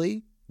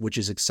 obviously, which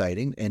is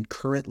exciting and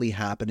currently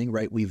happening,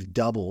 right? We've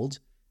doubled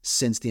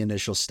since the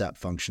initial step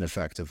function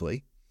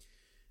effectively.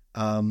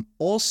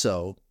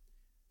 Also,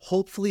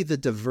 hopefully the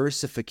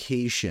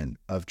diversification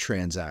of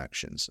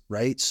transactions,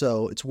 right?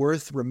 So it's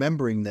worth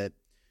remembering that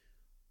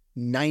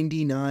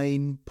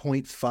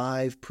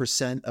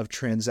 99.5% of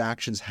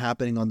transactions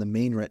happening on the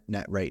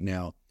mainnet right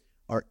now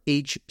are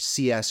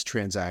HCS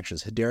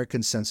transactions, Hedera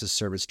Consensus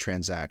Service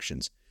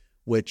transactions,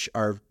 which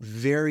are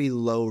very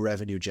low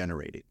revenue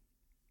generating.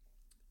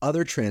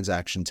 Other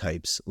transaction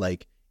types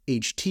like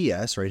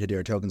HTS, right,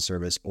 Hedera Token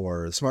Service,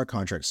 or the Smart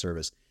Contract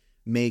Service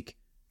make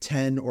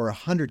 10 or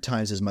 100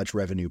 times as much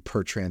revenue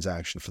per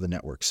transaction for the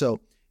network.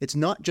 So it's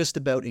not just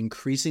about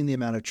increasing the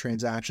amount of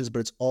transactions, but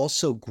it's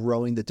also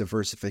growing the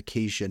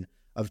diversification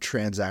of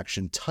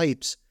transaction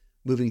types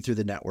moving through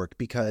the network.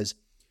 Because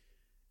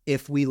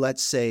if we,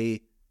 let's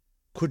say,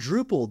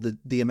 quadruple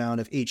the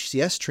amount of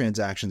HCS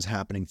transactions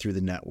happening through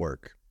the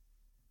network,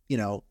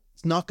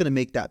 it's not going to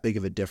make that big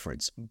of a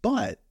difference.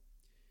 But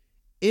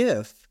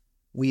if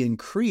we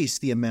increase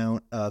the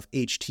amount of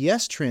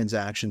HTS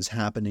transactions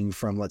happening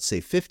from, let's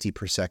say, 50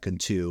 per second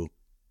to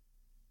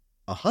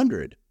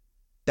 100,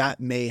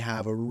 that may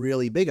have a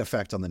really big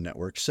effect on the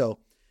network. So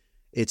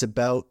it's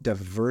about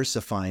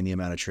diversifying the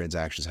amount of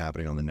transactions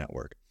happening on the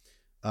network.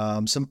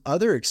 Some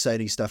other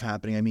exciting stuff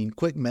happening.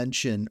 Quick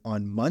mention,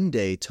 on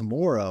Monday,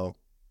 tomorrow,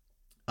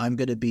 I'm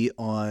going to be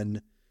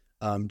on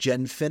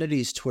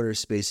Genfinity's Twitter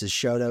Spaces.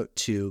 Shout out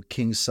to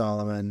King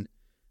Solomon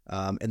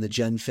and the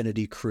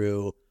Genfinity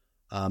crew,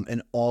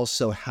 and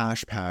also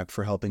Hashpack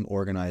for helping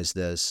organize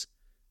this.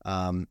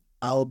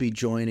 I'll be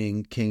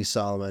joining King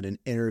Solomon and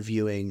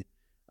interviewing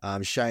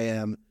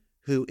Shyam,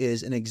 who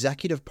is an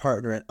executive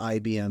partner at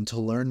IBM, to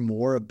learn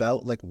more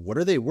about what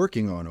are they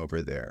working on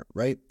over there,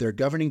 right? They're a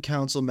governing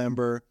council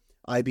member.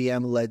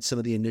 IBM led some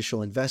of the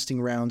initial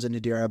investing rounds in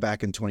Hedera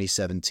back in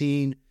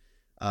 2017.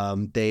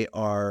 They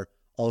are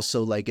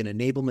also an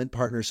enablement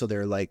partner. So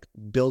they're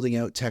building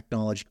out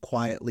technology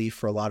quietly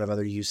for a lot of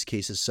other use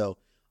cases. So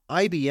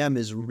IBM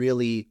is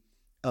really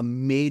a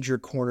major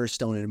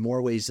cornerstone in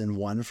more ways than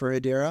one for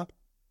Hedera.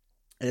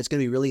 And it's going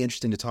to be really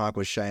interesting to talk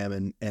with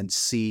Shyam and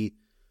see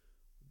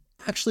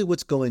actually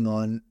what's going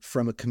on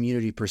from a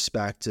community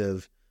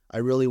perspective. I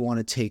really want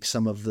to take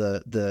some of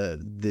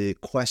the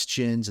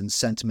questions and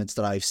sentiments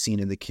that I've seen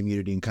in the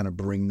community and kind of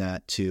bring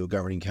that to a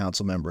governing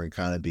council member and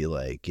kind of be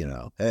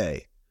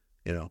hey,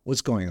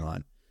 what's going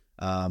on?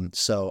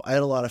 So I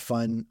had a lot of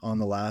fun on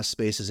the last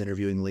Spaces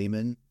interviewing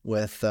Lehman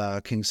with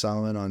King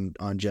Solomon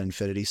on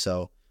Genfinity.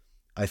 So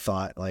I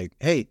thought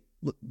hey,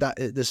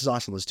 this is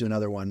awesome. Let's do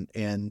another one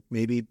and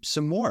maybe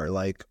some more.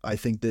 I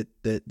think that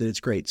it's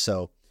great.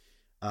 So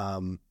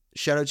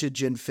shout out to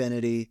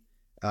Genfinity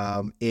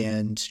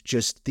and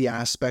just the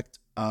aspect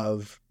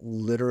of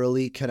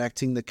literally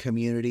connecting the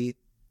community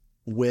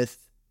with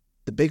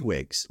the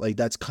bigwigs.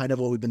 That's kind of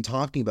what we've been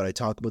talking about. I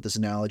talk about this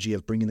analogy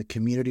of bringing the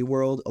community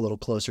world a little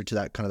closer to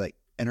that kind of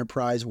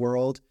enterprise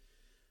world.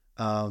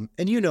 And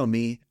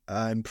me,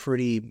 I'm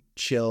pretty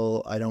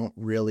chill. I don't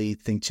really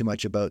think too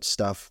much about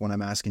stuff when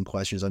I'm asking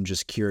questions. I'm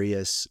just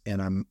curious,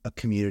 and I'm a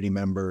community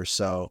member.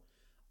 So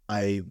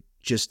I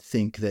just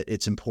think that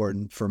it's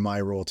important for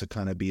my role to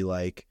kind of be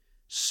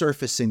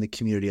surfacing the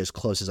community as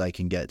close as I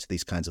can get to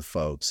these kinds of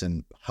folks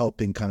and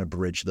helping kind of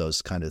bridge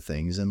those kind of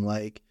things. And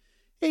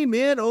hey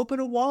man, open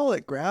a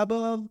wallet, grab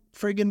a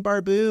friggin'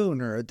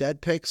 Barboon or a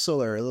Dead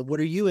Pixel, or what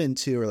are you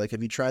into? Or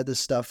have you tried this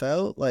stuff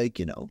out?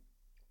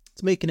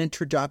 Let's make an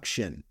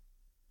introduction,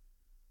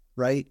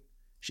 right?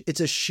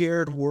 It's a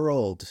shared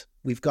world.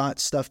 We've got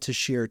stuff to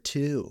share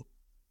too,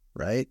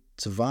 right?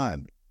 It's a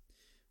vibe.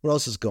 What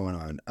else is going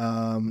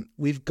on?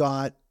 We've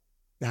got,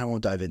 I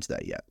won't dive into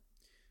that yet.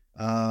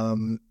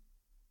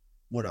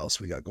 What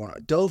else we got going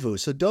on? Dovu.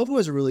 So Dovu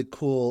has a really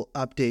cool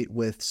update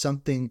with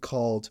something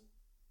called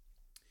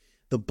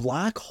the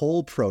Black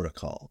Hole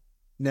Protocol.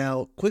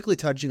 Now, quickly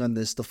touching on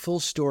this, the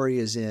full story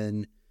is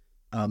in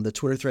the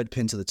Twitter thread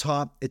pinned to the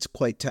top. It's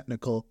quite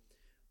technical,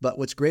 but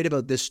what's great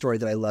about this story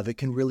that I love, it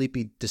can really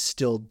be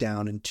distilled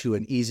down into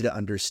an easy to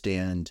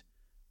understand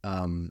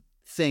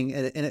thing.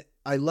 And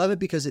I love it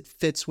because it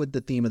fits with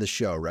the theme of the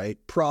show, right?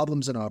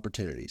 Problems and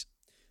opportunities.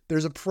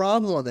 There's a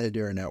problem on the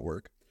Hedera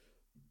network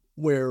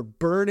where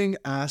burning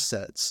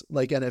assets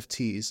like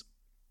NFTs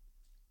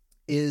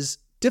is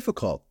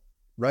difficult,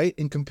 right?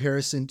 In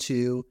comparison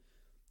to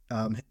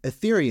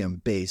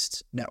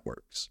Ethereum-based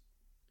networks.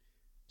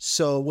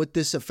 So what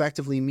this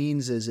effectively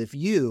means is if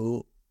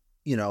you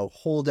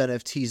hold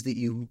NFTs that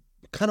you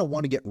kind of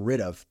want to get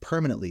rid of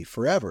permanently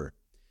forever,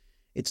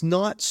 it's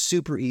not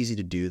super easy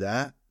to do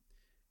that.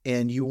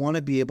 And you want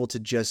to be able to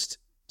just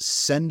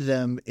send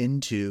them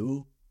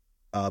into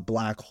a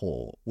black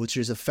hole, which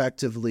is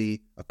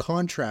effectively a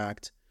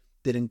contract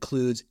that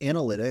includes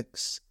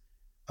analytics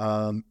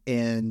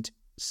and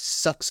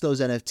sucks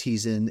those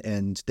NFTs in,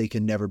 and they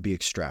can never be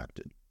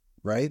extracted,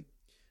 right?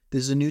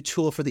 This is a new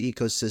tool for the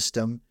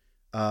ecosystem,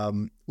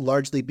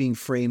 largely being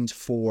framed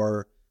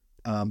for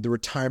the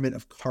retirement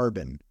of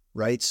carbon,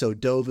 right? So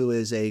Dovu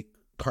is a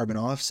carbon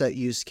offset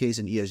use case,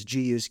 an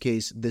ESG use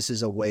case. This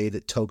is a way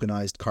that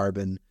tokenized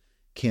carbon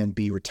can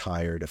be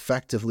retired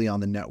effectively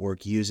on the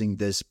network using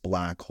this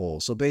black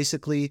hole. So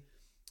basically,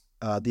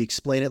 the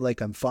explain it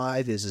like I'm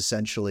five is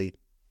essentially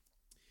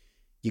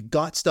you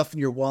got stuff in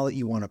your wallet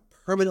you want to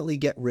permanently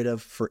get rid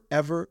of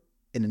forever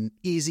in an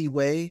easy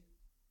way.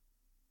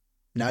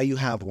 Now you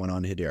have one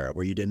on Hedera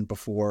where you didn't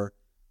before.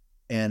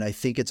 And I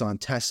think it's on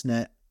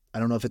testnet. I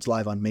don't know if it's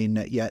live on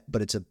mainnet yet,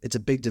 but it's a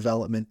big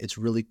development. It's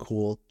really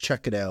cool.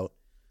 Check it out.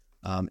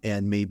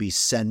 And maybe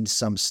send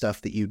some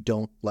stuff that you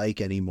don't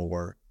like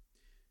anymore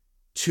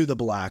to the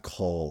black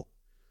hole.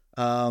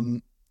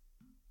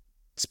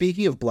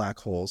 Speaking of black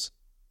holes,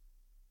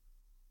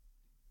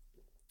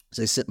 as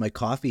I sip my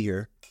coffee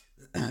here,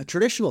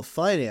 traditional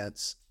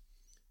finance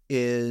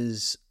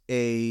is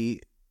a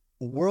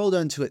world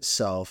unto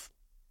itself.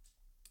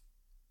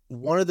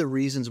 One of the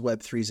reasons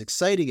Web3 is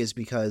exciting is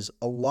because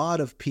a lot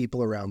of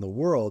people around the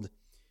world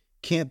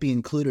can't be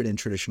included in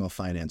traditional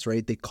finance,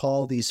 right? They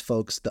call these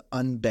folks the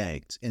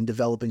unbanked. In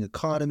developing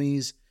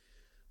economies,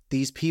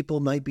 these people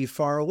might be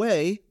far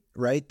away,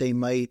 right? They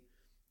might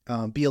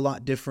be a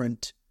lot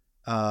different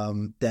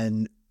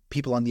than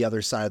people on the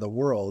other side of the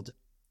world,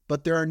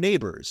 but they're our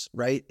neighbors,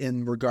 right?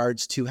 In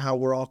regards to how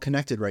we're all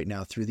connected right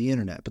now through the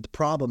internet. But the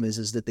problem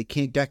is that they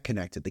can't get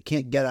connected. They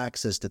can't get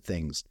access to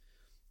things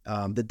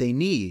that they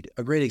need.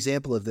 A great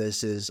example of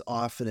this is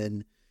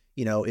often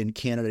in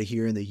Canada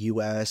here, in the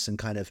US, and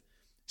kind of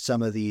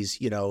some of these,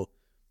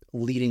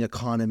 leading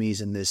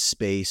economies in this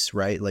space,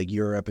 right? Like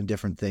Europe and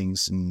different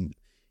things, and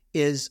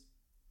is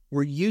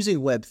we're using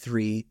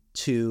Web3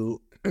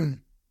 to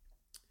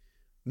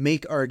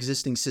make our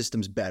existing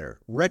systems better,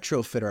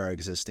 retrofit our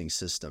existing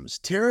systems,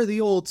 tear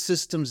the old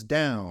systems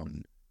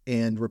down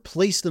and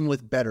replace them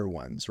with better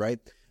ones, right?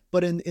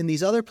 But in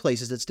these other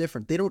places, it's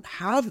different. They don't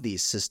have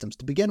these systems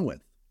to begin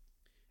with.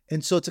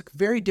 And so it's a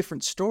very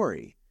different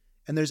story.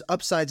 And there's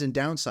upsides and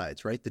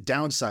downsides, right? The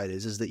downside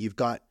is that you've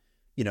got,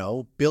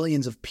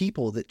 billions of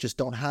people that just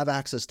don't have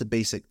access to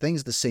basic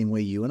things the same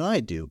way you and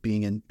I do,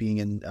 being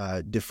in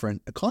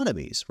different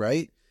economies,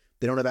 right?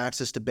 They don't have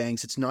access to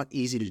banks. It's not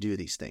easy to do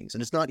these things.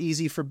 And it's not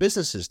easy for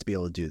businesses to be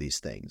able to do these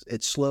things.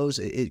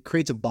 It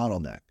creates a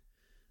bottleneck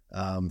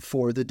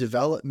for the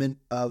development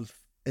of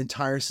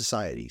entire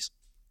societies.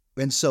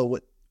 And so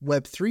what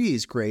Web3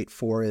 is great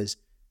for is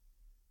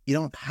you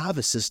don't have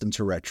a system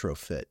to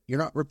retrofit. You're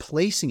not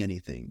replacing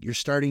anything. You're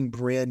starting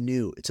brand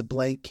new. It's a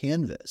blank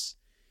canvas.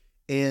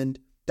 And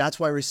that's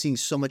why we're seeing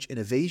so much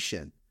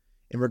innovation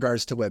in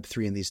regards to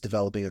Web3 in these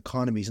developing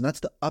economies. And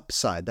that's the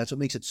upside. That's what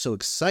makes it so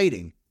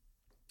exciting.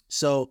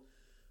 So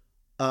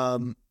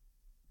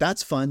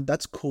that's fun.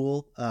 That's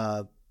cool.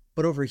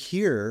 But over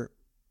here,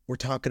 we're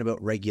talking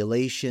about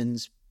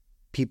regulations.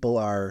 People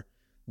are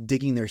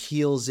digging their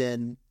heels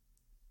in.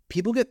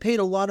 People get paid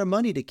a lot of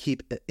money to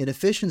keep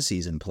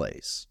inefficiencies in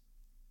place.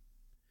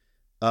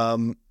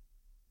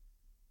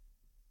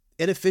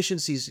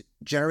 Inefficiencies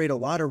generate a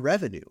lot of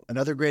revenue.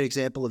 Another great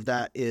example of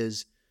that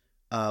is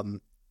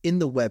in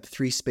the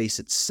Web3 space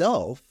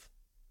itself,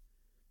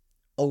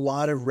 a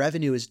lot of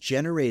revenue is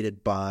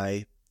generated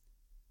by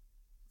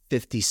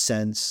 50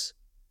 cents,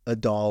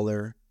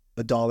 $1,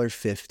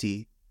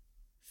 $1.50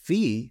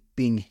 fee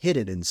being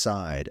hidden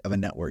inside of a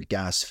network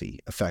gas fee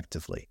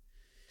effectively.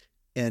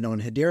 And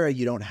on Hedera,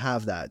 you don't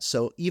have that.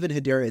 So even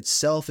Hedera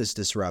itself is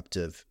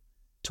disruptive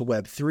to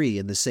Web3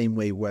 in the same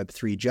way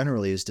Web3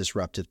 generally is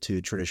disruptive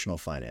to traditional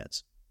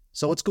finance.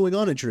 So what's going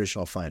on in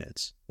traditional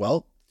finance?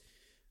 Well,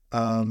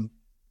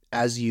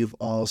 as you've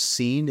all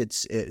seen,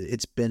 it's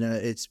been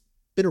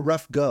a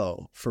rough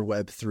go for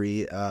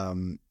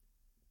Web3.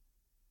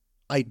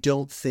 I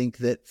don't think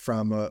that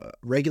from a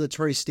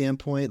regulatory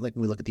standpoint, like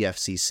when we look at the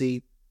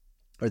FCC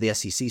or the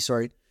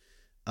SEC,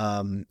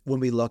 when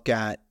we look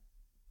at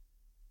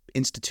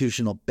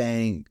institutional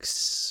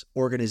banks,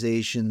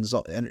 organizations,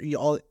 and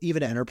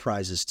even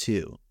enterprises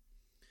too,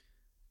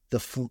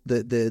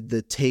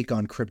 the take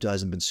on crypto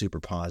hasn't been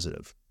super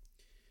positive.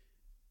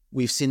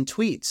 We've seen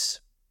tweets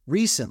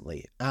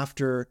recently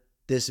after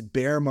this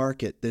bear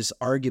market, this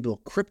arguable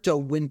crypto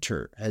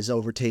winter has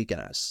overtaken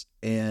us,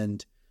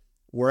 and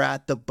we're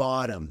at the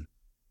bottom,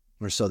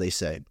 or so they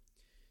say.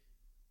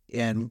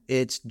 And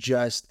it's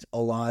just a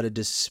lot of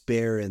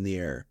despair in the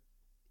air.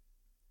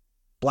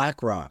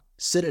 BlackRock,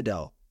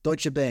 Citadel,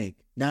 Deutsche Bank,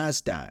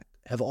 NASDAQ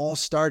have all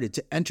started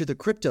to enter the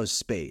crypto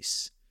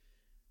space.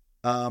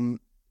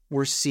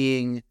 We're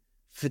seeing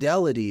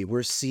Fidelity.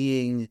 We're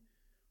seeing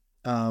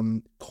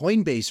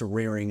Coinbase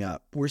rearing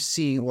up. We're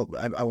seeing, well,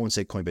 I won't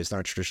say Coinbase, they're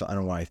not traditional. I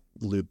don't know why I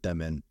looped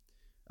them in.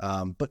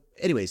 But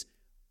anyways,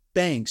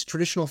 banks,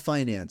 traditional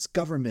finance,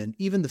 government,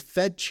 even the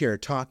Fed chair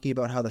talking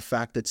about how the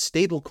fact that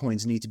stable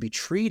coins need to be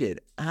treated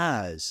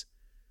as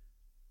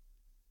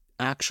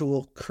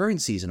actual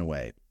currencies in a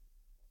way.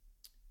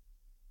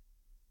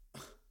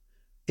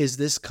 Is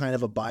this kind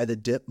of a buy the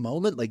dip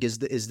moment? Like, is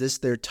this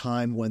their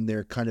time when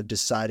they're kind of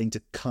deciding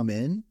to come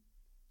in,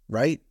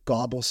 right?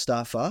 Gobble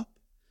stuff up.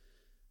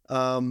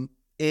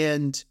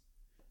 And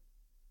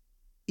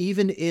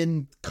even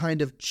in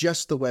kind of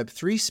just the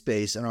Web3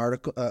 space, an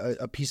article,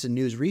 a piece of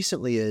news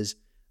recently is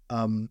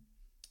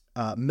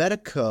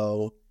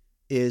Medico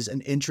is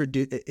an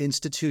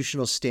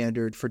institutional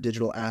standard for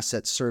digital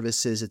asset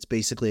services. It's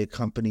basically a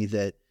company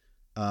that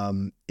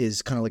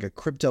is kind of like a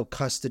crypto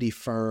custody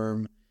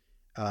firm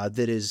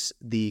that is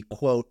the,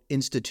 quote,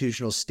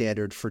 institutional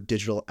standard for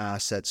digital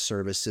asset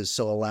services.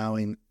 So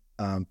allowing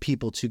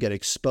people to get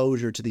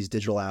exposure to these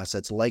digital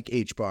assets like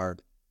HBAR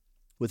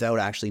without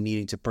actually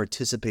needing to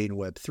participate in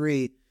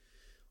Web3.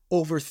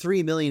 Over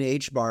 3 million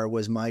HBAR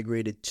was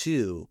migrated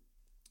to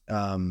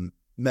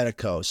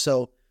Medico.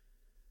 So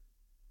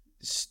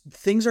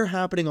things are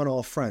happening on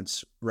all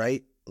fronts,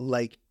 right?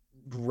 Like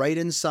right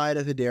inside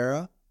of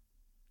Hedera,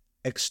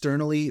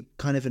 externally,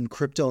 kind of in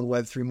crypto and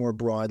Web3 more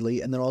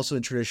broadly, and then also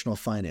in traditional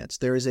finance.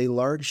 There is a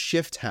large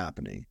shift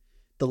happening,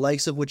 the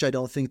likes of which I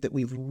don't think that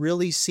we've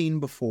really seen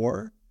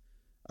before.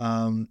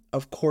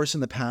 Of course,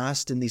 in the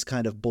past, in these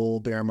kind of bull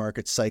bear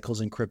market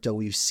cycles in crypto,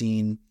 we've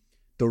seen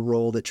the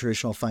role that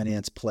traditional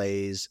finance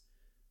plays.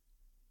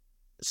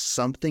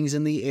 Something's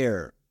in the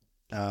air.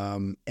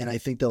 And I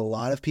think that a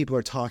lot of people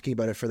are talking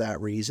about it for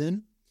that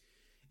reason.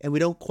 And we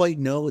don't quite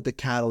know what the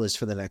catalyst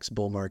for the next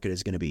bull market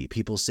is going to be.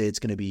 People say it's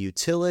going to be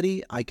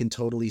utility. I can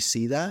totally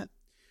see that.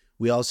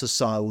 We also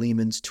saw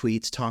Lehman's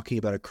tweets talking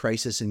about a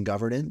crisis in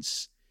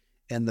governance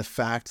and the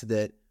fact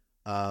that,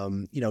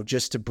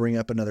 just to bring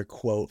up another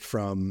quote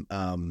from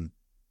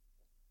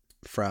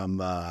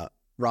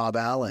Rob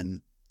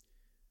Allen.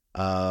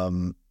 Let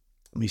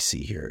me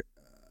see here.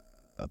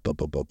 I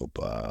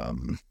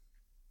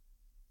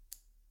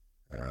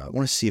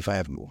want to see if I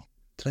have.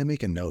 Did I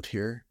make a note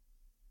here?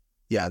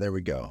 Yeah, there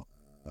we go.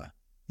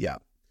 Yeah.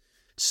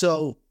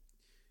 So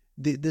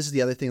this is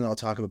the other thing that I'll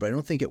talk about, but I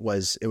don't think it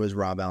was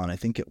Rob Allen. I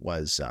think it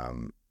was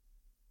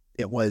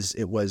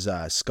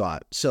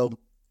Scott. So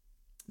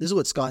this is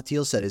what Scott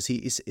Thiel said.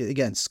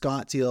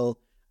 Scott Thiel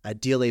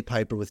at DLA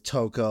Piper with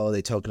Toko.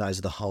 They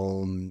tokenized the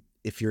home.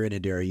 If you're in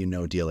Hedera, you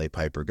know DLA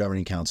Piper,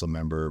 governing council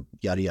member,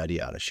 yada, yada,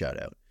 yada, shout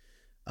out.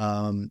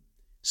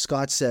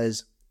 Scott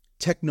says,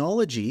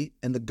 technology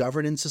and the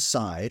governance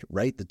aside,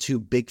 right, the two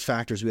big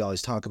factors we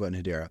always talk about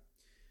in Hedera,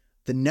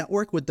 the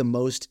network with the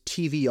most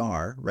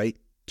TVR, right,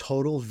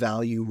 total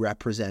value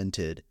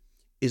represented,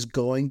 is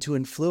going to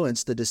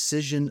influence the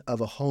decision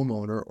of a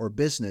homeowner or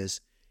business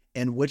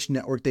and which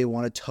network they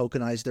want to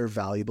tokenize their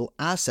valuable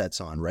assets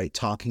on, right?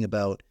 Talking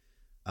about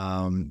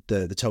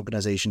the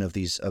tokenization of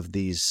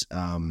these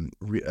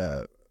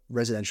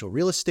residential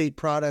real estate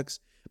products,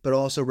 but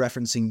also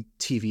referencing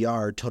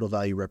TVR, total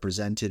value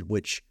represented,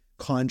 which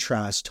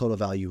contrasts total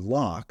value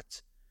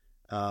locked.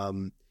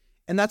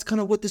 And that's kind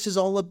of what this is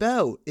all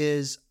about,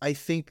 is I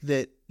think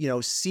that,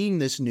 seeing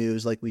this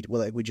news like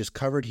we just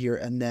covered here,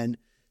 and then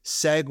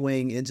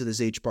segueing into this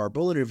HBAR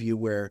Bull interview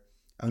where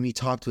he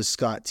talked with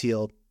Scott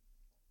Thiel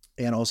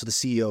and also the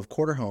CEO of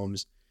Quarter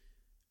Homes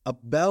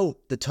about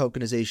the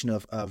tokenization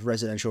of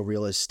residential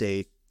real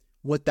estate,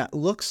 what that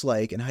looks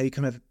like, and how you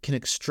kind of can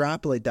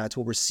extrapolate that to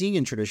what we're seeing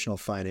in traditional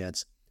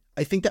finance.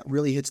 I think that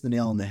really hits the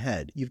nail on the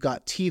head. You've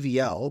got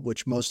TVL,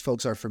 which most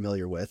folks are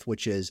familiar with,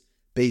 which is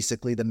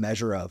basically the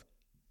measure of,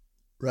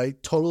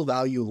 right, total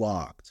value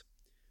locked.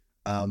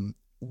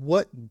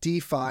 What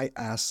DeFi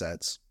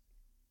assets,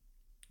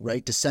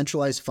 right,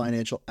 decentralized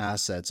financial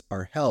assets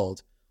are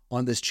held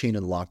on this chain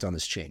and locked on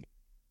this chain.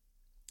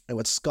 And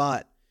what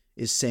Scott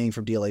is saying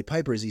from DLA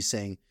Piper is he's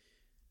saying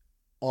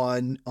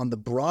on the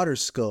broader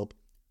scope,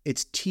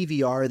 it's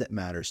TVR that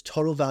matters,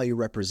 total value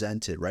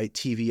represented, right?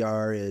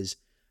 TVR is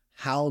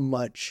how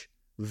much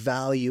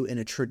value in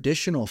a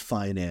traditional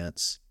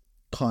finance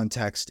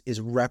context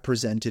is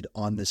represented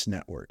on this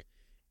network.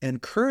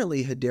 And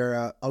currently,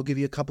 Hedera, I'll give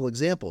you a couple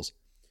examples.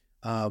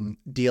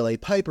 DLA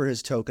Piper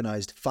has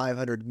tokenized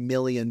 $500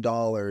 million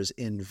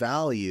in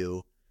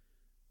value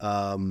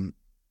on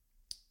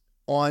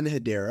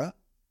Hedera.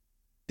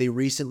 They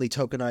recently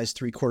tokenized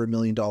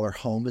 $750,000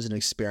 home as an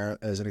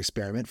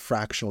experiment,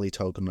 fractionally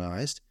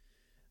tokenized.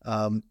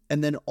 And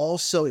then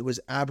also it was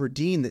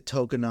Aberdeen that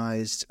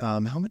tokenized.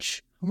 How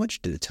much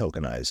did it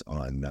tokenize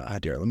on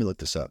Hedera? Let me look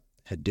this up.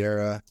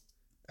 Hedera,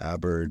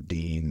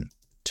 Aberdeen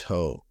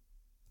tokenized.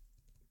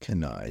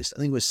 I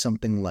think it was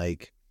something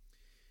like,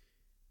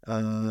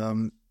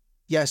 so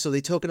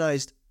they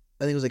tokenized,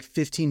 I think it was like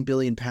 15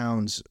 billion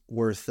pounds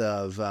worth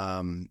of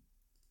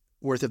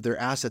their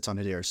assets on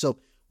Hedera. So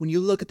when you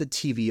look at the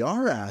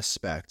TVR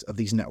aspect of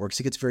these networks,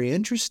 it gets very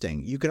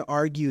interesting. You can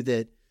argue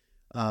that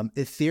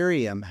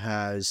Ethereum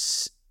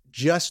has,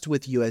 just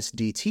with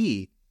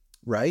USDT,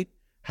 right,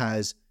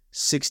 has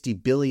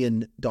 $60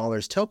 billion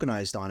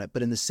tokenized on it.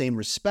 But in the same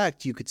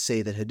respect, you could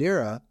say that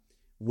Hedera,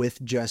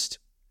 with just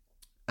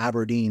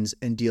Aberdeen's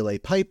and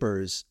DLA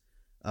Piper's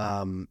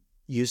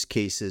use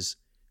cases,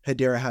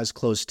 Hedera has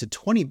close to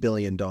 $20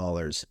 billion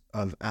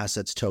of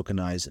assets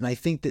tokenized. And I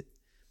think that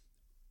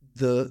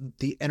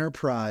the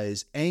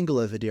enterprise angle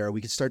of Hedera, we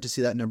could start to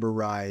see that number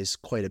rise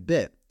quite a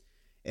bit.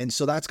 And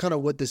so that's kind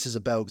of what this is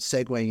about,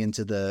 segueing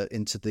into the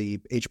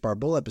HBAR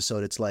Bull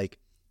episode. It's like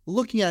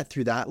looking at it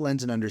through that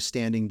lens and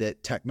understanding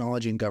that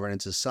technology and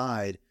governance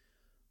aside,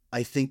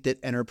 I think that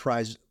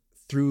enterprise,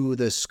 through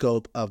the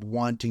scope of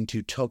wanting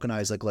to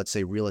tokenize, like let's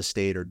say real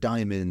estate or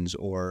diamonds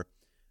or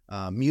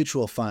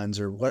mutual funds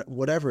or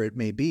whatever it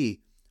may be,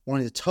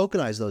 wanting to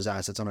tokenize those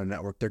assets on a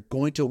network, they're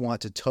going to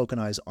want to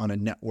tokenize on a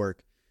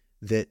network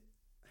that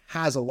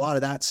has a lot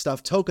of that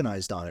stuff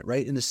tokenized on it,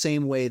 right? In the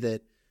same way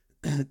that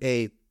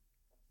a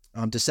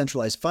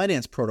decentralized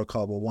finance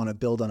protocol will want to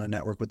build on a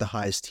network with the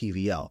highest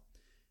TVL.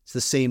 It's the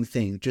same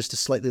thing, just a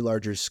slightly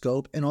larger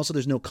scope. And also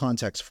there's no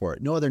context for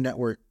it. No other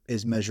network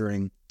is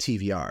measuring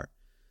TVR.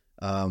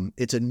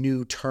 It's a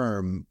new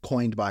term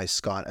coined by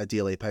Scott at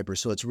DLA Piper.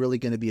 So it's really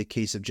going to be a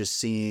case of just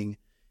seeing,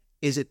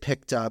 is it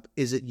picked up?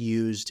 Is it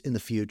used in the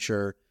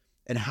future?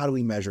 And how do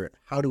we measure it?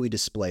 How do we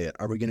display it?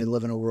 Are we going to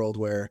live in a world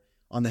where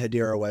on the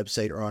Hedera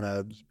website or on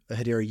a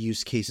Hedera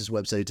use cases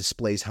website, it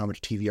displays how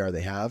much TVR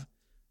they have?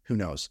 Who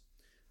knows?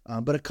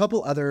 But a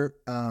couple other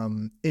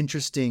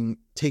interesting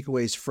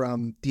takeaways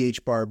from the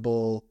H-Bar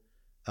Bull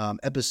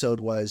episode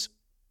was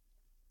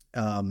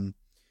the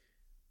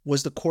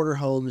Quarter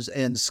Homes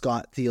and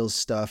Scott Thiel's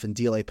stuff and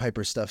DLA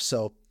Piper stuff.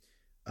 So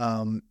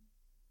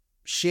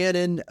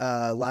Shannon,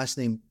 last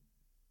name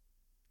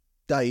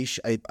Deitsch,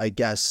 I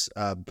guess,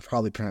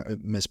 probably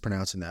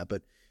mispronouncing that,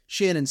 but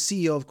Shannon,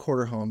 CEO of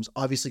Quarter Homes,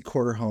 obviously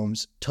Quarter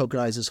Homes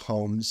tokenizes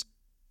homes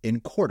in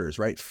quarters,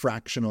 right?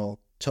 Fractional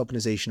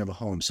tokenization of a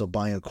home. So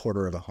buying a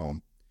quarter of a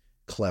home.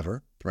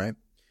 Clever, right?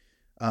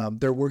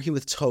 They're working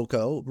with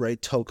Toko, right?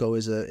 Toko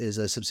is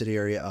a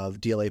subsidiary of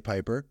DLA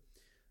Piper.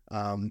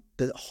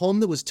 The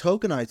home that was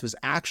tokenized was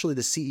actually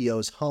the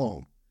CEO's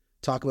home.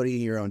 Talk about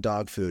eating your own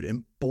dog food.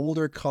 In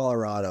Boulder,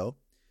 Colorado,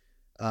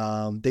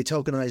 they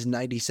tokenized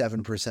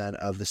 97%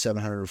 of the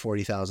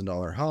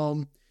 $740,000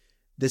 home.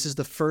 This is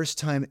the first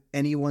time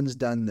anyone's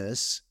done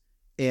this.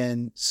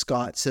 And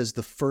Scott says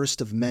the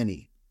first of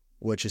many,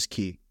 which is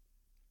key.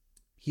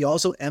 He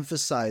also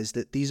emphasized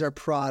that these are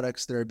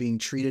products that are being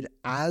treated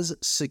as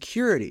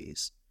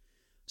securities.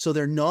 So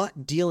they're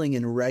not dealing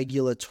in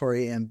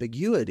regulatory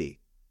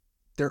ambiguity.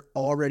 They're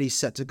already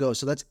set to go.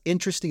 So that's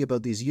interesting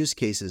about these use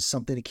cases.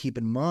 Something to keep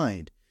in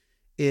mind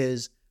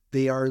is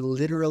they are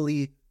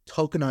literally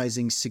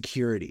tokenizing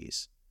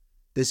securities.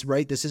 This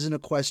isn't a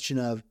question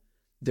of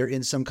they're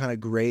in some kind of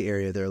gray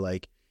area. They're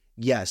like,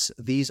 yes,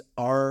 these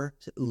are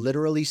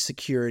literally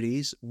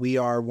securities. We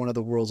are one of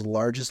the world's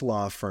largest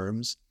law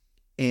firms,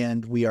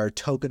 and we are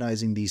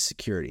tokenizing these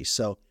securities.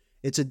 So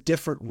it's a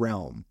different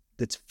realm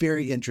that's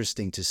very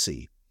interesting to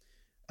see.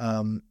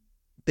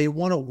 They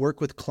want to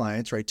work with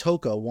clients, right?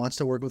 Toko wants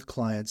to work with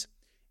clients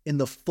in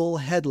the full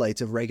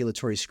headlights of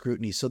regulatory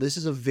scrutiny. So this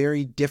is a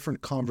very different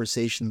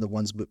conversation than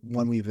the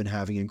one we've been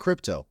having in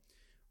crypto,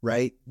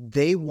 right?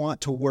 They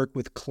want to work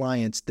with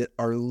clients that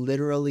are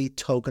literally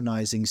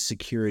tokenizing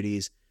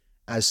securities,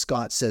 as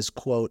Scott says,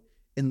 quote,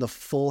 in the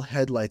full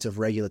headlights of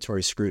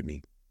regulatory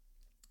scrutiny.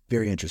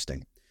 Very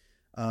interesting.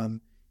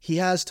 He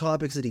has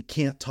topics that he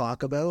can't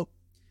talk about.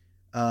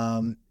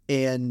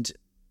 And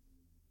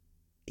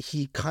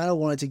he kind of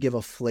wanted to give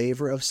a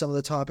flavor of some of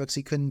the topics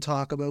he couldn't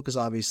talk about because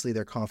obviously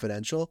they're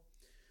confidential.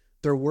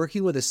 They're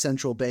working with a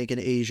central bank in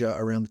Asia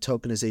around the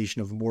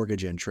tokenization of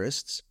mortgage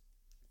interests.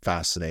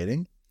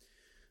 Fascinating.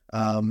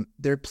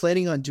 They're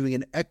planning on doing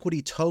an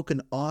equity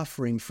token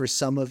offering for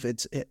some of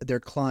their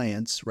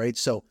clients, right?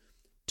 So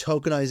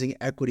tokenizing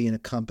equity in a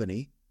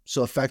company.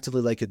 So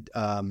effectively like a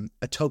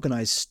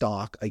tokenized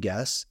stock, I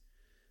guess.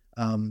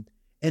 And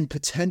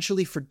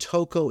potentially for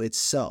Toko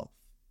itself.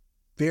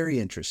 Very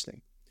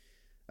interesting.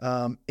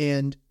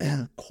 And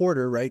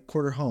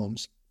Quarter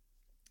Homes,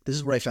 this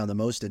is where I found the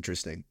most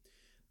interesting.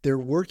 They're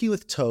working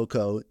with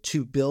Toko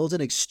to build an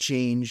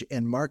exchange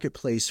and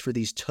marketplace for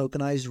these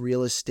tokenized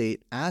real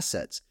estate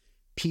assets.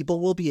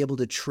 People will be able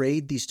to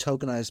trade these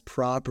tokenized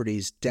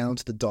properties down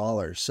to the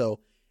dollar.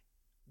 So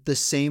the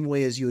same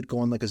way as you would go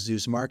on like a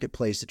Zeus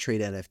marketplace to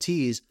trade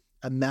NFTs,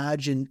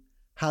 imagine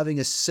having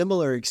a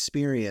similar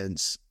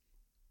experience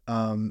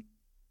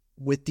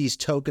with these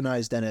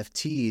tokenized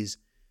NFTs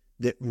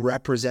that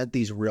represent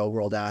these real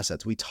world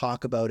assets. We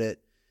talk about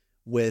it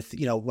with,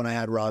 when I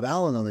had Rob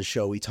Allen on the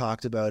show, we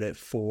talked about it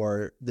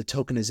for the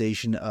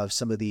tokenization of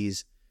some of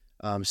these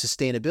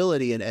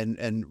sustainability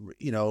and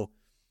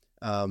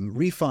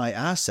refi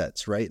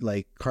assets, right?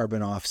 Like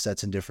carbon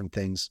offsets and different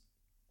things.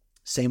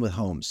 Same with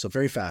homes. So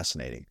very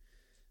fascinating.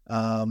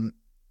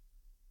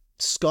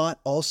 Scott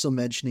also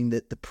mentioning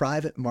that the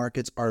private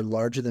markets are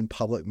larger than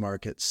public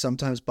markets,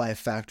 sometimes by a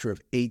factor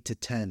of 8 to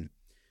 10.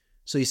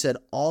 So he said,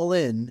 all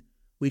in,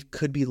 we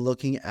could be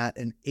looking at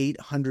an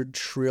 $800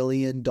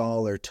 trillion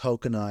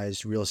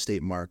tokenized real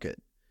estate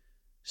market.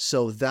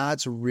 So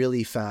that's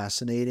really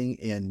fascinating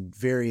and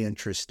very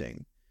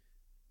interesting.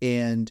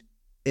 And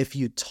if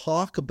you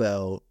talk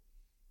about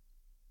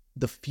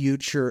the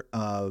future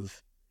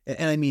of,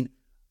 and I mean,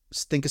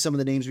 think of some of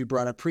the names we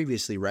brought up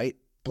previously, right?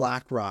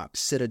 BlackRock,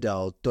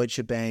 Citadel,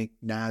 Deutsche Bank,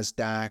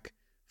 NASDAQ,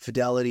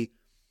 Fidelity,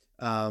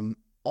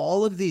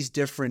 all of these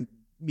different,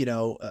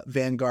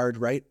 Vanguard,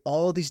 right?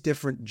 All of these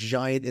different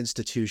giant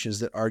institutions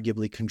that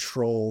arguably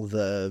control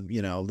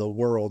the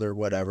world or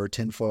whatever,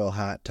 tinfoil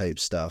hat type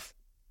stuff,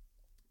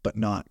 but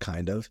not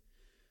kind of.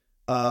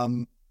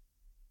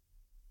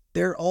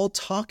 They're all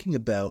talking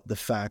about the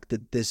fact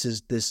that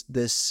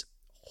this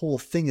whole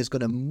thing is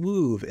going to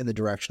move in the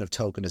direction of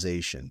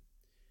tokenization.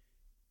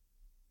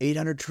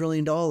 $800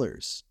 trillion.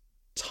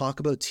 Talk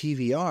about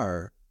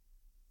TVR.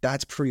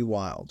 That's pretty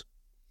wild.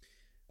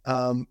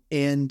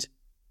 And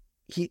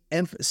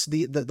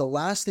the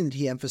last thing that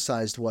he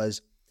emphasized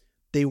was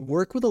they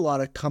work with a lot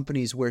of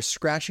companies where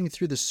scratching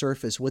through the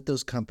surface with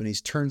those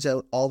companies turns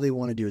out all they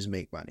want to do is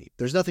make money.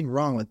 There's nothing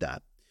wrong with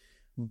that.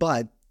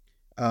 But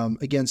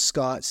again,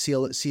 Scott,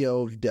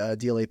 CEO of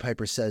DLA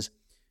Piper, says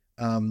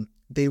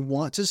they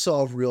want to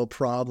solve real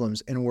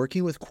problems, and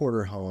working with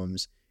Quarter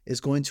Homes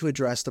is going to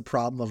address the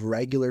problem of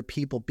regular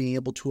people being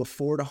able to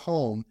afford a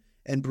home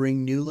and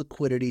bring new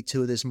liquidity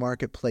to this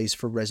marketplace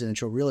for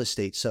residential real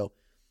estate. So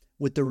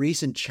with the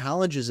recent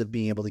challenges of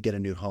being able to get a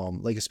new home,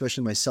 like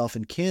especially myself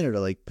in Canada,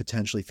 like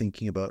potentially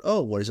thinking about,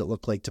 oh, what does it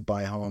look like to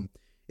buy a home?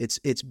 It's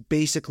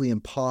basically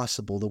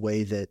impossible the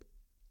way that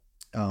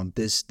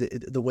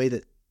the way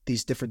that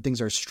these different things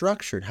are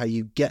structured, how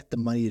you get the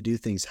money to do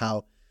things,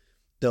 how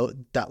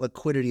that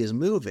liquidity is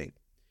moving.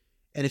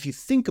 And if you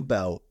think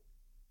about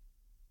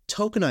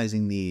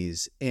tokenizing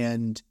these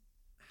and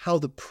how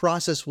the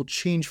process will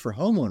change for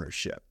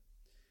homeownership,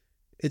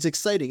 it's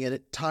exciting. And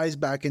it ties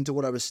back into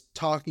what I was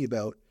talking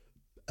about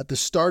at the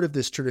start of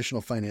this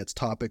traditional finance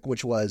topic,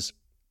 which was,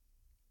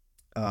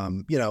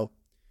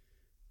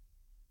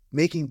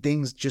 making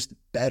things just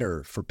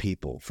better for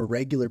people, for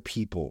regular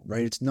people,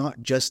 right? It's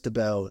not just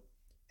about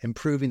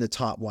improving the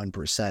top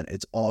 1%.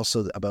 It's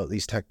also about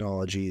these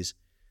technologies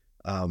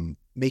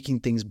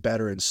making things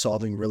better and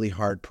solving really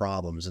hard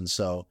problems. And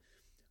so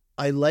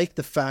I like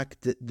the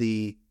fact that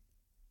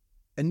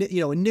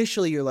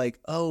initially you're like,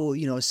 oh, a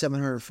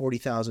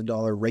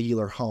 $740,000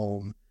 regular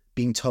home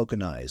being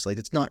tokenized. Like,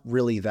 it's not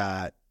really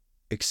that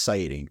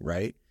exciting,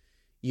 right?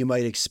 You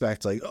might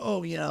expect like, oh,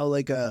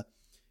 like a,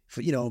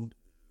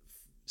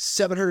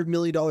 $700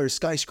 million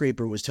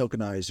skyscraper was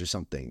tokenized or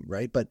something,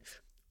 right? But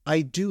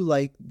I do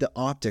like the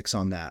optics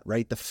on that,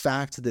 right? The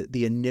fact that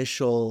the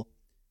initial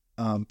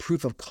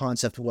proof of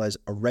concept was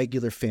a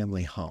regular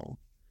family home,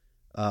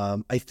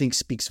 I think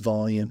speaks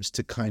volumes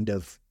to kind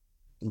of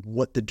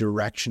what the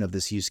direction of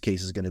this use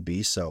case is going to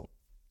be. So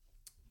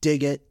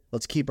dig it.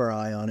 Let's keep our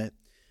eye on it.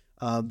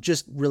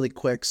 Just really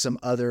quick, some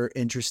other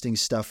interesting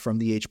stuff from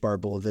the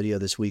HBAR Bull video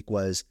this week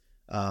was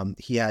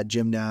he had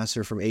Jim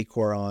Nasser from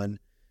Acor on,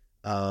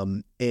 or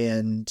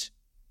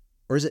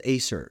is it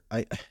Acer?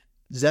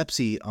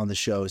 Zepsi on the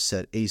show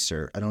said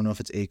Acer. I don't know if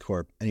it's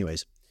Acor.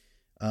 Anyways,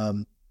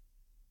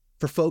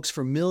 for folks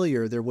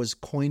familiar, there was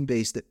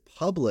Coinbase that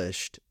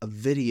published a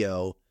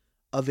video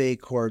of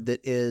Acor that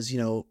is,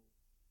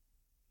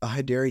 a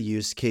Hedera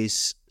use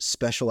case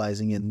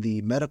specializing in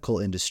the medical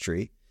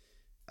industry,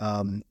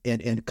 and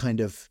kind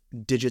of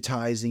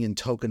digitizing and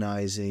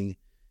tokenizing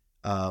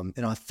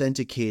and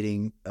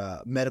authenticating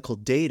medical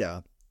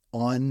data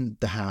on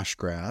the hash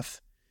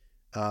graph.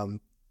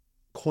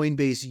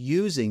 Coinbase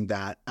using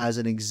that as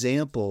an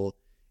example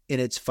in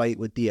its fight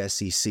with the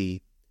SEC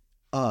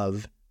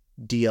of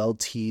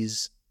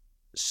DLTs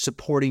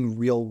supporting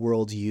real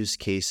world use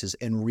cases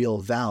and real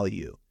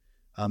value,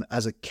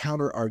 as a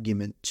counter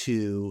argument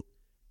to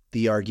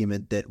the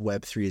argument that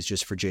Web3 is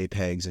just for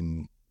JPEGs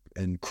and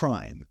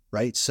crime,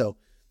 right? So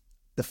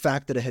the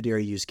fact that a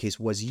Hedera use case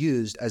was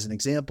used as an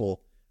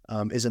example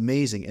is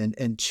amazing.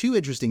 And two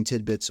interesting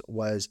tidbits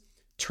was,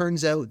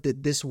 turns out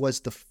that this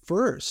was the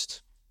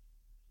first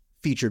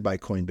featured by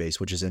Coinbase,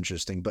 which is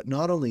interesting. But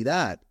not only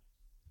that,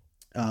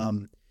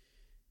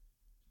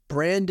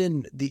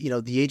 Brandon, the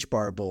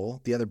HBAR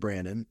Bull, the other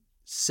Brandon,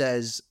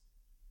 says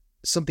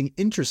something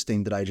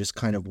interesting that I just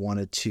kind of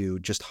wanted to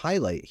just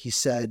highlight. He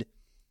said,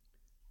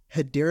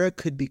 Hedera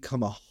could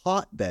become a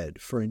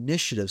hotbed for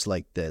initiatives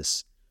like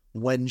this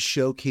when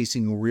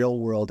showcasing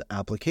real-world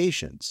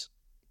applications,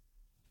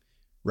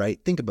 right?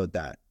 Think about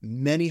that.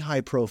 Many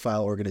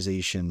high-profile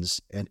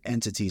organizations and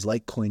entities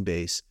like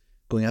Coinbase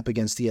going up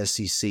against the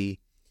SEC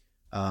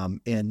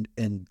and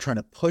trying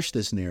to push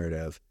this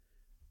narrative.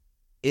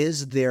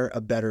 Is there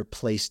a better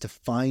place to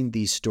find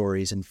these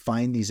stories and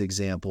find these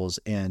examples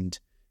and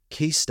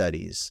case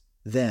studies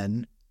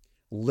than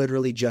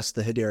literally just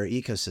the Hedera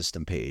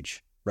ecosystem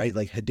page, right?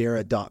 Like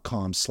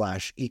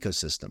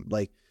hedera.com/ecosystem.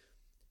 Like,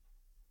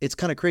 it's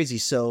kind of crazy.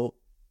 So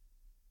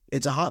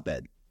it's a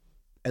hotbed.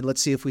 And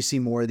let's see if we see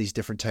more of these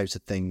different types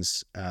of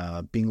things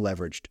being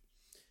leveraged.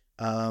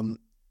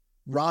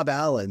 Rob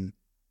Allen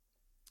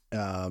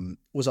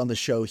was on the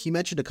show. He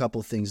mentioned a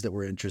couple of things that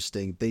were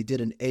interesting. They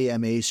did an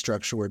AMA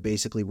structure where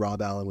basically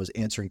Rob Allen was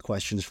answering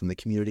questions from the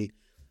community.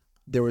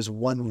 There was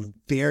one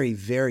very,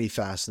 very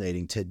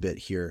fascinating tidbit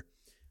here.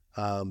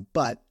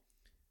 But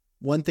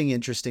one thing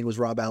interesting was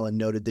Rob Allen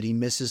noted that he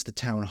misses the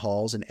town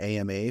halls and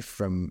AMA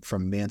from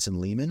Manson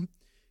Lehman.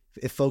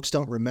 If folks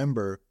don't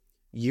remember,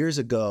 years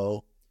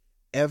ago,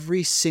 I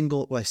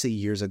say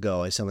years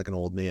ago, I sound like an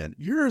old man.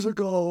 Years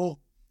ago,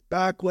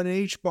 back when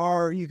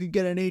HBAR, you could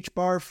get an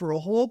HBAR for a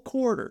whole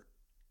quarter.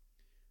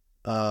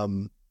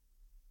 Every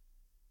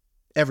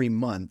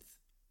month,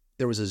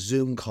 there was a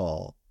Zoom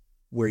call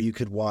where you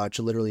could watch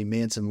literally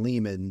Manson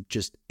Lehman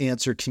just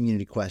answer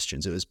community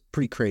questions. It was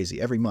pretty crazy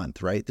every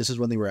month, right? This is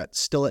when they were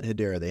still at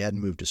Hedera. They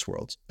hadn't moved to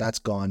Swirlds. That's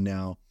gone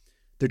now.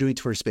 They're doing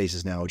Twitter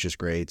Spaces now, which is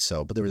great.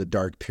 But there was a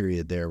dark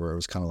period there where it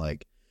was kind of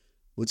like,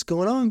 what's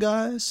going on,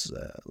 guys?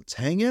 Let's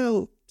hang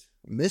out.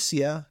 Miss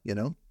ya,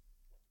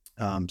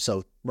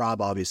 So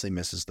Rob obviously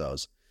misses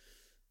those.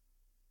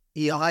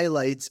 He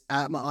highlights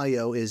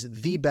Atma.io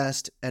is the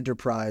best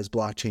enterprise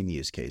blockchain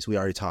use case. We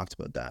already talked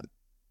about that.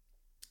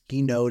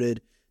 He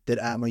noted that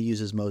Atma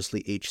uses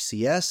mostly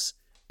HCS,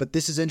 but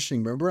this is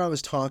interesting. Remember I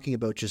was talking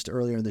about just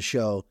earlier in the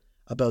show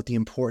about the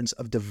importance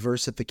of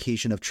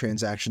diversification of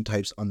transaction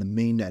types on the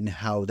mainnet and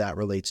how that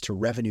relates to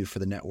revenue for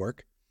the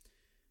network.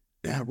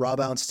 Rob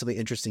Allen said something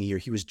interesting here.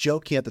 He was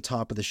joking at the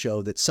top of the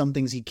show that some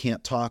things he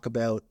can't talk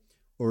about,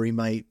 or he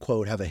might,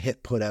 quote, have a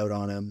hit put out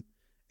on him.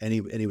 And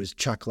he was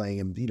chuckling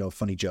and,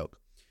 funny joke.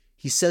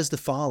 He says the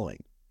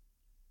following.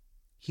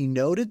 He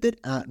noted that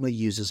Atma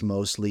uses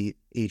mostly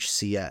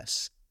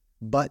HCS,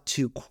 but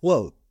to,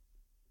 quote,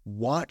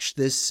 watch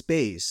this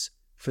space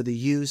for the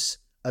use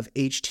of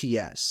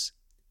HTS.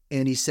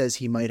 And he says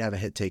he might have a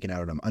hit taken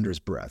out of him under his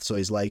breath. So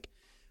he's like,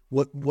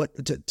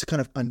 to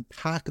kind of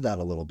unpack that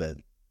a little bit,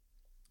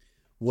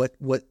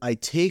 what I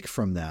take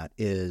from that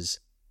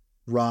is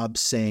Rob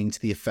saying to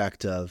the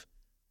effect of,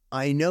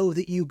 I know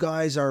that you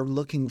guys are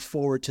looking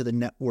forward to the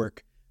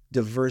network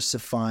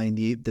diversifying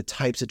the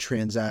types of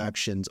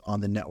transactions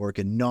on the network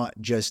and not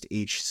just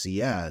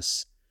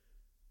HCS.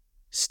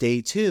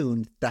 Stay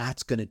tuned.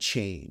 That's going to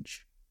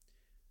change.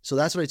 So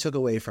that's what I took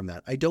away from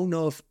that. I don't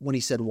know if when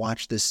he said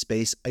watch this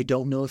space, I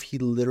don't know if he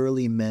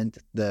literally meant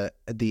the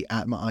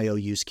Atma IO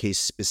use case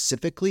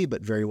specifically,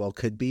 but very well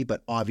could be,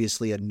 but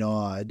obviously a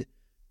nod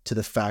to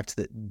the fact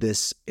that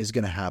this is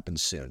going to happen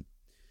soon.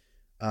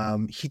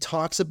 He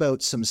talks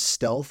about some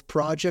stealth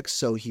projects.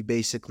 So he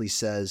basically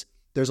says,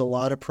 there's a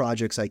lot of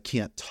projects I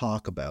can't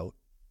talk about,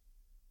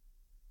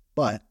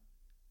 but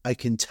I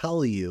can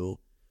tell you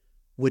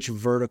which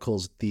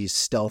verticals these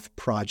stealth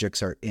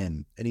projects are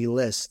in. And he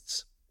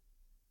lists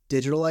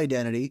digital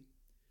identity,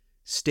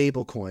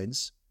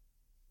 stablecoins,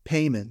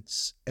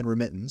 payments and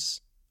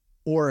remittance,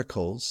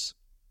 oracles,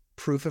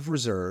 proof of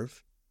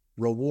reserve,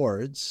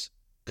 rewards,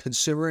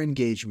 consumer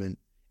engagement,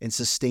 and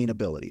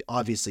sustainability.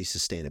 Obviously,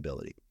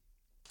 sustainability.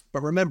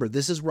 But remember,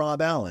 this is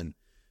Rob Allen.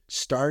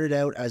 Started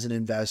out as an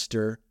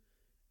investor,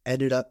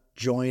 ended up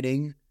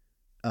joining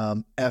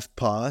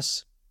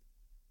FPOS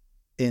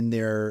in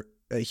their,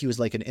 he was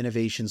like an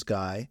innovations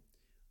guy,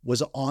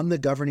 was on the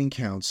governing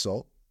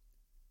council,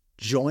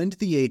 joined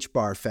the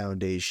HBAR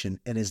Foundation,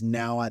 and is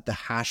now at the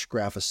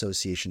Hashgraph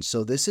Association.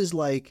 So this is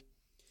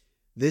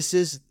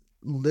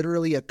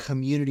literally a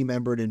community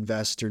member and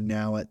investor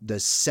now at the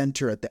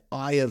center, at the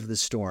eye of the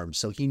storm.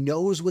 So he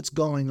knows what's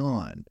going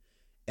on.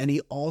 And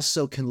he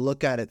also can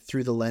look at it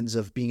through the lens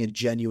of being a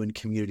genuine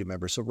community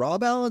member. So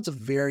Rob Allen's a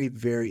very,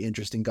 very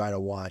interesting guy to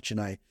watch.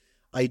 And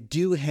I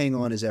do hang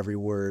on his every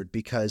word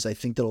because I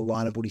think that a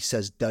lot of what he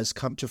says does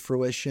come to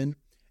fruition.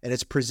 And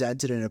it's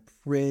presented in a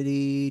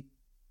pretty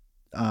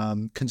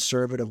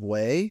conservative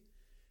way.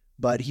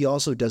 But he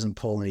also doesn't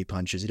pull any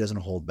punches. He doesn't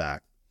hold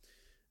back.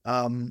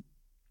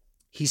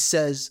 He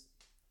says,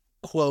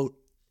 quote,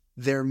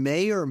 there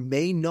may or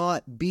may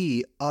not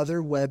be other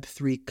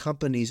Web3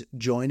 companies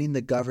joining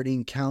the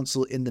governing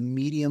council in the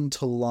medium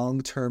to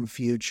long-term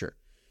future.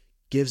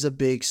 Gives a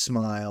big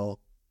smile.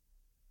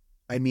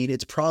 I mean,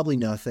 it's probably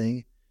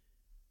nothing.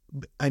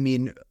 I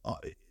mean,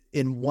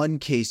 in one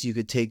case, you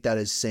could take that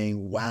as saying,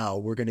 wow,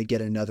 we're going to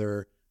get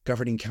another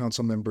governing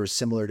council member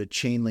similar to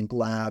Chainlink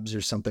Labs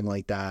or something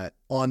like that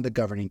on the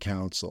governing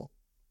council.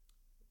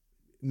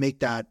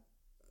 Make of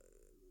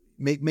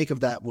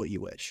that what you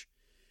wish.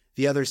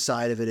 The other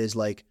side of it is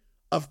like,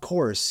 of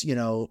course,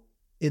 in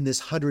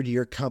this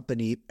 100-year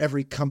company,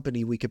 every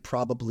company we could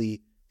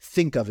probably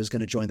think of is going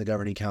to join the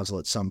governing council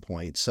at some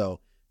point. So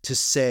to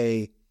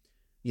say,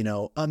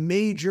 a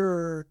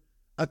major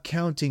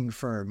accounting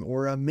firm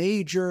or a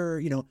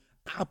major,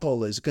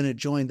 Apple is going to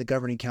join the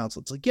governing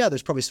council. It's like, yeah,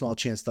 there's probably a small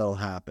chance that'll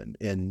happen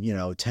in,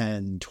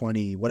 10,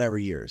 20, whatever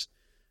years,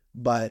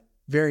 but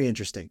very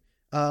interesting.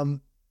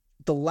 The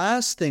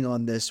last thing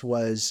on this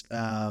was,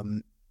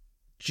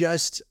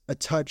 just a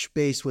touch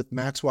base with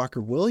Max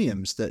Walker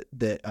Williams that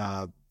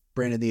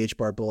Brandon the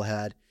HBAR Bull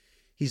had.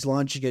 He's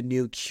launching a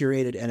new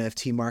curated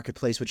NFT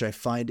marketplace, which I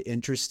find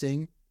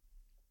interesting.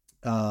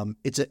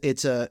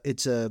 It's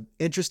a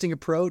interesting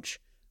approach.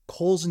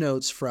 Cole's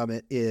notes from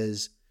it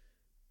is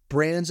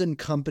brands and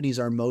companies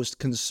are most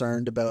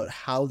concerned about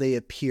how they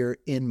appear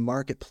in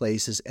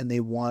marketplaces and they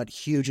want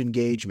huge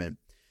engagement.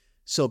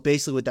 So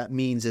basically what that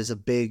means is a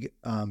big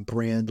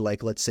brand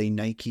like, let's say,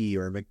 Nike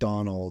or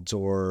McDonald's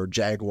or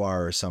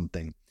Jaguar or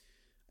something,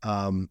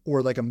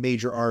 or like a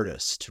major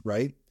artist,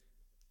 right?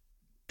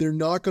 They're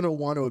not going to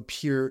want to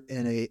appear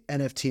in a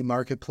NFT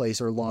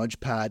marketplace or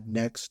launchpad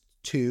next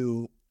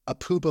to a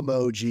poop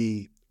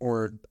emoji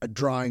or a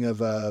drawing of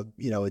a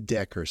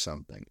dick or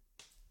something.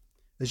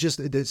 It's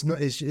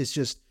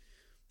just,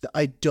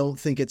 I don't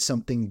think it's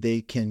something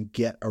they can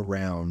get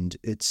around.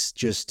 It's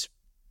just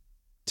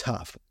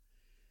tough.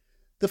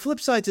 The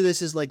flip side to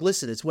this is like,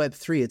 listen, it's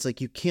Web3. It's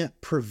like you can't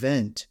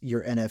prevent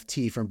your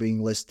NFT from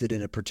being listed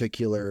in a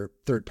particular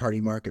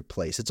third-party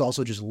marketplace. It's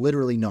also just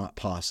literally not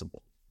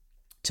possible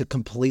to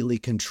completely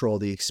control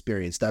the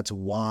experience. That's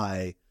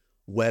why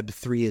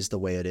Web3 is the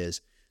way it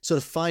is. So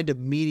to find a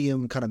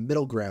medium kind of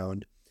middle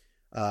ground,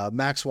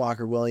 Max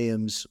Walker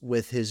Williams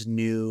with his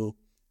new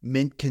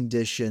mint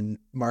condition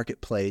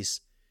marketplace,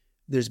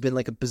 there's been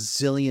like a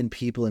bazillion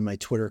people in my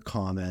Twitter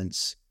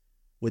comments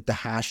with the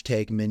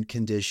hashtag mint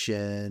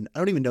condition. I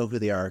don't even know who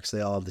they are because they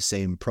all have the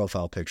same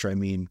profile picture. I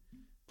mean,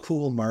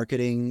 cool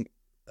marketing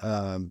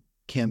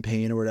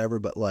campaign or whatever,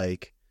 but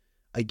like,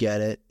 I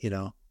get it, you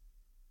know.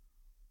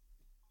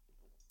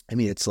 I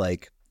mean, it's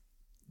like,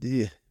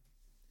 yeah,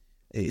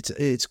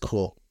 it's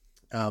cool.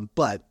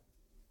 But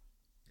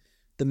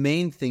the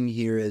main thing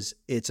here is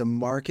it's a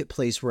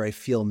marketplace where I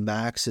feel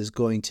Max is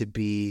going to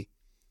be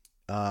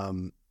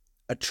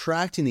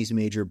attracting these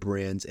major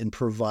brands and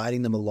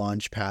providing them a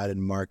launch pad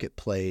and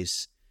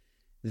marketplace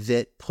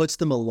that puts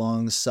them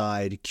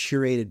alongside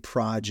curated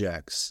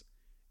projects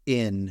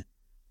in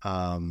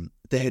the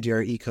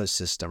Hedera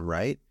ecosystem,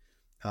 right?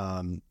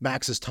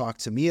 Max has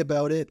talked to me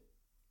about it.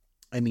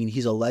 I mean,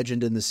 he's a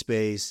legend in the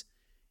space.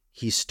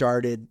 He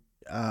started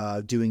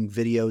doing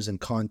videos and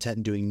content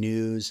and doing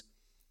news.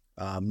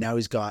 Now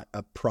he's got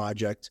a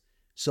project.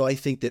 So I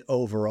think that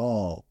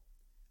overall,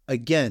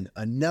 again,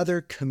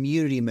 another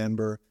community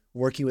member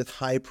working with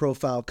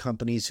high-profile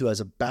companies who has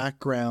a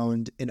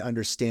background in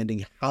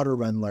understanding how to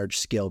run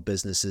large-scale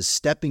businesses,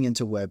 stepping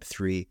into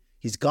Web3.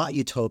 He's got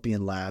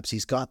Utopian Labs.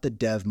 He's got the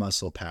dev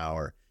muscle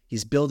power.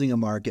 He's building a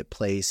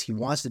marketplace. He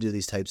wants to do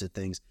these types of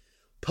things.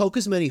 Poke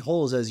as many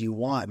holes as you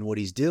want in what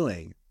he's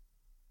doing.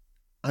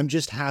 I'm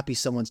just happy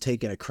someone's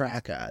taking a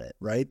crack at it,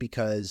 right?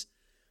 Because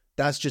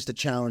that's just a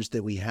challenge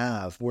that we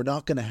have. We're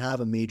not going to have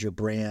a major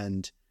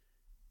brand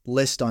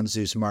list on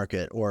Zeus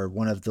Market or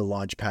one of the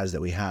launch pads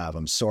that we have.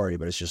 I'm sorry,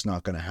 but it's just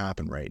not going to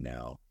happen right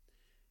now.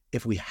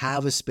 If we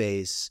have a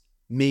space,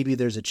 maybe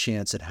there's a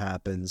chance it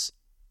happens.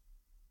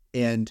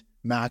 And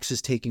Max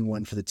is taking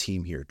one for the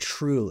team here.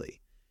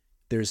 Truly,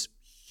 there's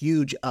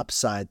huge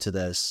upside to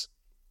this,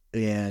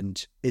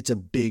 and it's a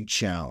big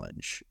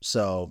challenge.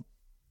 So,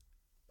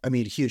 I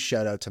mean, huge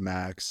shout out to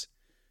Max,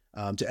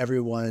 to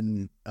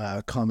everyone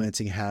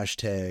commenting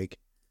hashtag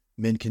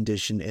mint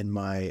condition in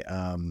my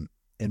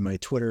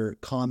Twitter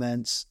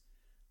comments.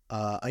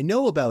 I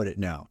know about it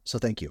now, so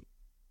thank you.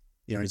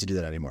 You don't need to do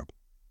that anymore.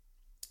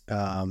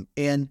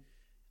 And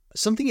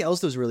something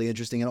else that was really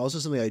interesting, and also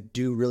something I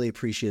do really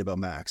appreciate about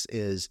Max,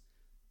 is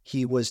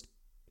he was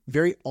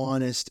very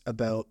honest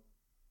about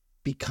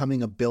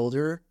becoming a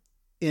builder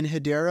in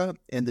Hedera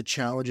and the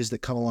challenges that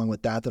come along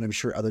with that I'm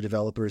sure other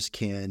developers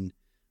can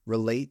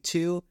relate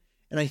to.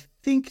 And I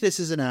think this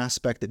is an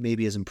aspect that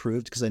maybe has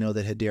improved, because I know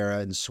that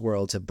Hedera and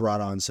Swirlds have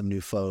brought on some new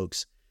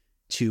folks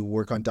to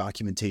work on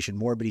documentation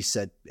more. But he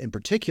said in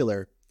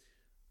particular,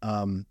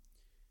 there's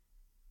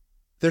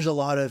a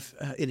lot of,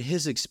 in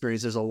his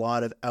experience, there's a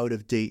lot of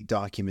out-of-date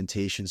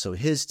documentation. So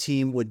his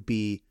team would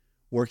be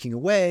working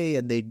away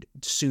and they'd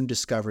soon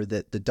discover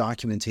that the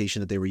documentation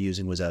that they were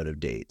using was out of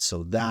date.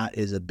 So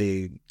that's a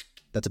big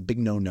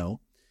no-no.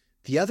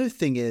 The other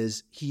thing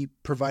is he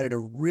provided a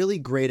really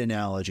great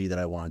analogy that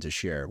I wanted to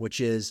share,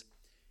 which is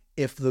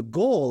if the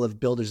goal of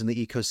builders in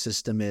the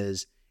ecosystem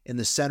is in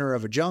the center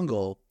of a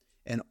jungle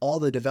and all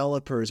the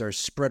developers are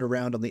spread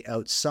around on the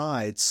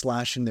outside,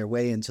 slashing their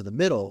way into the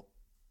middle,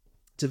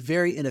 it's a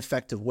very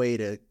ineffective way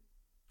to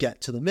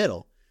get to the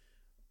middle.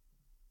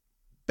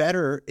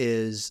 Better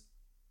is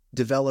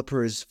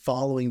developers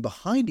following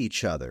behind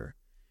each other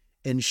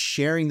and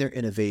sharing their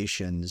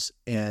innovations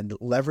and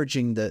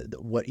leveraging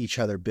what each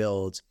other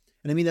builds.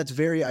 And I mean, that's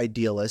very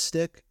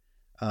idealistic.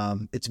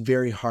 It's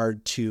very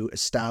hard to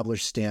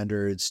establish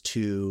standards,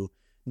 to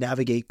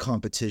navigate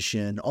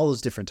competition, all those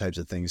different types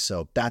of things.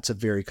 So that's a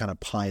very kind of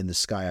pie in the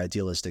sky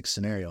idealistic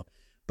scenario.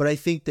 But I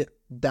think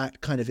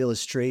that kind of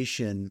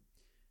illustration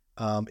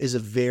is a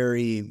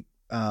very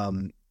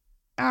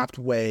apt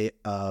way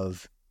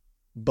of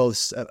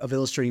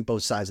illustrating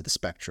both sides of the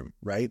spectrum,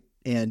 right?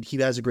 And he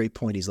has a great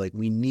point. He's like,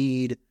 we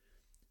need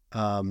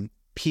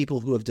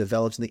people who have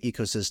developed in the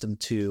ecosystem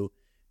to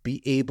be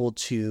able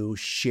to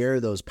share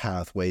those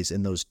pathways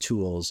and those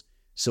tools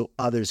so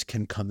others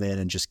can come in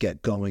and just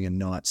get going and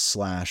not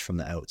slash from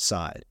the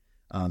outside.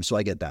 So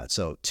I get that.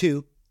 So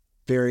 2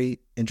 very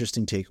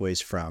interesting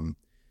takeaways from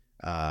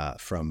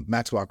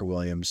Max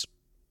Walker-Williams.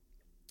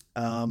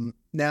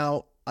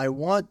 Now I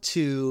want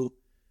to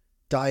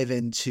dive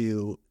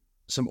into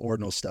some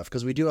ordinal stuff,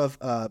 because we do have,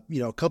 a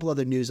couple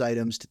other news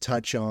items to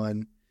touch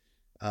on.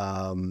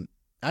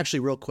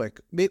 Actually, real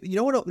quick, maybe, you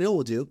know what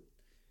we'll do?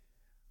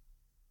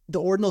 The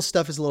ordinal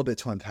stuff is a little bit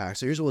to unpack.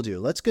 So here's what we'll do.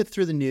 Let's get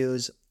through the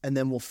news and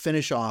then we'll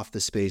finish off the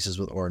spaces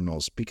with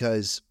ordinals,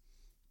 because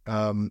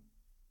I think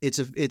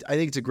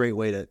it's a great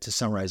way to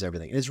summarize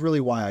everything. And it's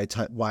really why I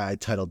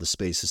titled the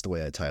spaces the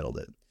way I titled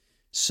it.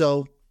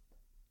 So,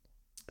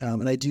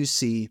 and I do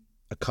see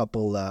a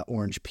couple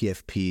orange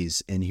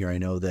PFPs in here. I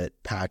know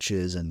that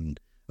Patches and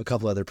a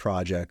couple other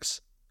projects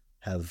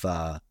have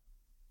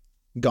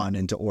gone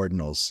into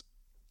ordinals.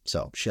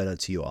 So shout out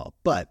to you all.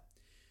 But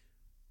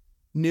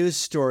news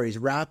stories,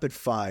 rapid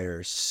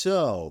fire.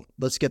 So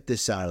let's get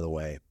this out of the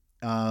way.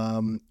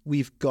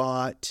 We've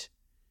got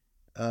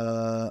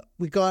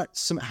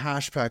some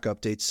Hashpack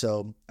updates.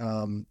 So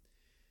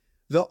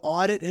the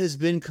audit has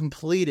been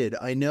completed.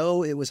 I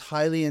know it was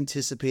highly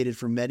anticipated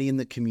for many in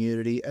the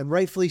community, and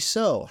rightfully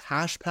so.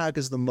 Hashpack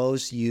is the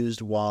most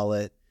used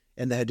wallet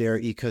in the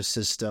Hedera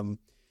ecosystem,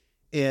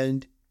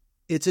 and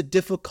it's a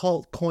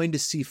difficult coin to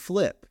see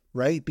flip,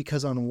 right?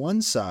 Because on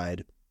one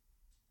side,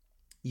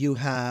 you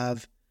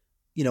have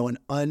an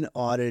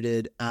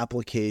unaudited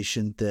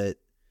application that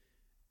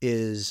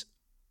is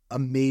a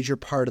major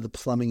part of the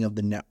plumbing of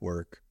the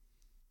network,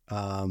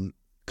 kind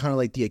of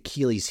like the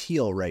Achilles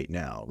heel right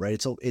now,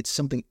 right? It's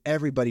something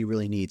everybody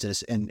really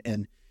needs, and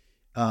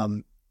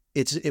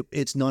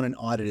it's not an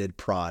audited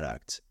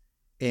product.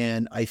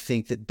 And I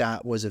think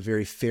that was a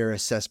very fair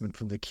assessment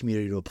from the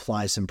community to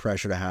apply some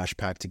pressure to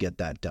Hashpack to get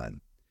that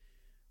done.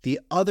 The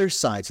other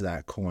side to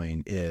that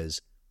coin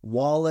is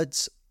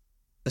wallets,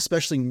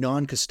 especially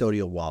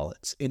non-custodial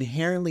wallets,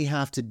 inherently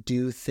have to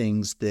do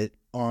things that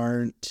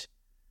aren't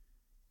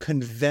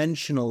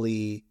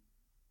conventionally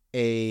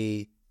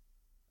I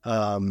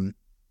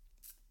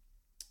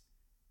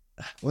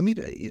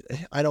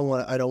don't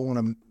want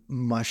to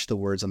mush the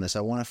words on this.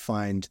 I want to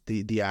find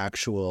the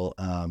actual,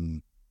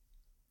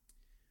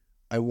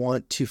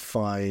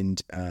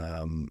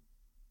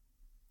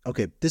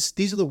 okay,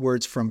 these are the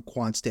words from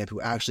QuantStamp,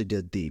 who actually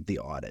did the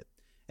audit.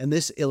 And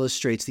this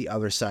illustrates the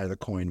other side of the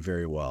coin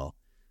very well.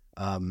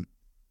 QuantStamp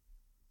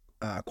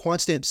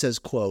says,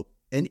 quote,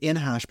 in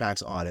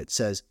Hashpack's audit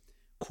says,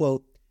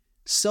 quote,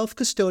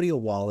 self-custodial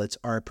wallets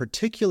are a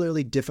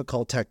particularly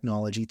difficult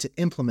technology to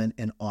implement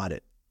and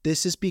audit.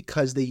 This is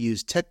because they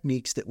use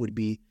techniques that would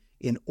be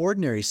in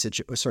ordinary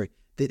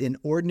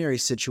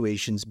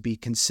situations be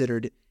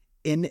considered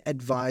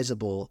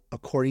inadvisable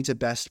according to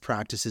best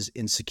practices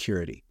in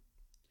security.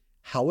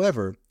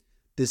 However,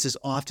 this is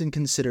often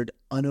considered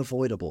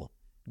unavoidable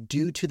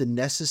due to the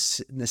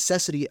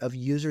necessity of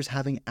users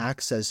having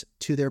access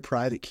to their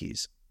private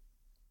keys.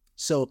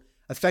 So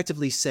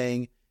effectively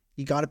saying,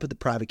 you got to put the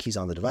private keys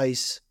on the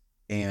device,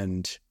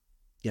 and,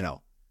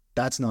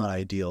 that's not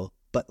ideal,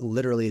 but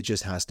literally it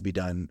just has to be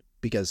done,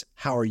 because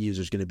how are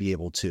users going to be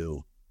able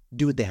to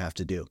do what they have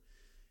to do?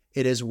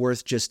 It is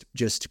worth just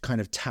kind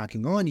of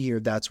tacking on here.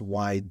 That's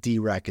why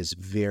DREC is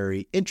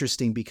very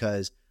interesting,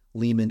 because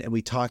Leemon, and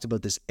we talked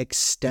about this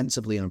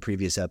extensively on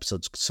previous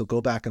episodes, so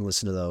go back and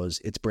listen to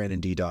those. It's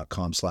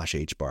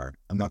brandond.com/hbar.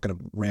 I'm not going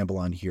to ramble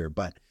on here,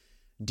 but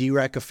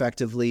DREC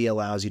effectively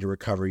allows you to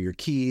recover your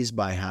keys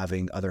by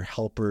having other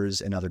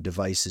helpers and other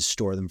devices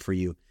store them for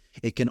you.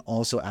 It can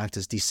also act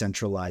as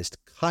decentralized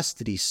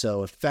custody.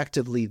 So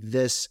effectively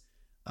this,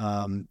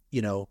 quote,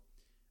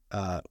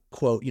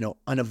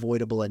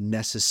 unavoidable and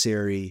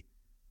necessary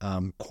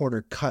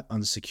corner cut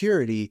on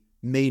security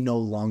may no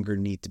longer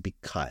need to be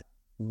cut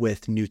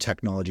with new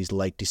technologies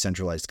like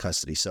decentralized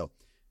custody. So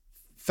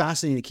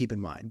fascinating to keep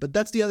in mind. But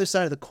that's the other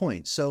side of the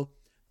coin. So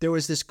there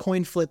was this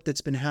coin flip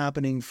that's been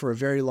happening for a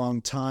very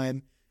long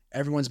time.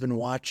 Everyone's been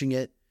watching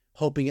it,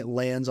 hoping it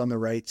lands on the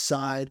right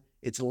side.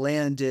 It's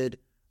landed.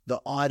 The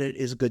audit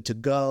is good to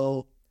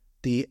go.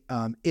 The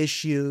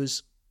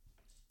issues,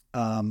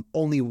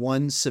 only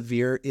one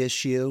severe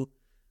issue,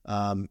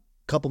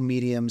 couple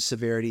medium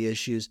severity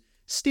issues,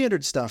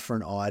 standard stuff for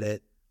an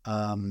audit.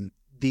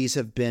 These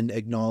have been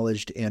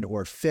acknowledged and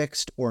or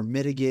fixed or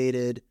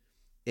mitigated,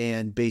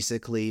 and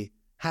basically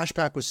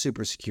Hashpack was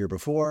super secure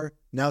before.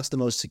 Now it's the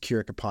most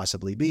secure it could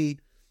possibly be.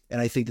 And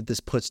I think that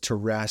this puts to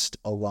rest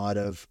a lot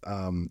of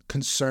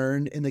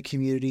concern in the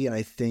community. And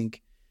I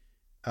think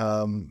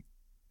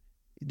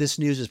this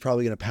news is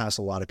probably going to pass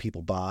a lot of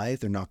people by.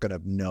 They're not going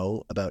to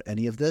know about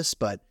any of this.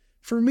 But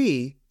for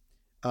me,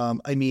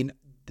 I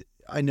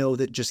know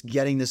that just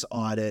getting this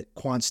audit,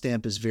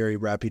 QuantStamp is very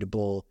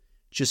reputable,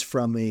 just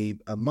from a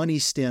money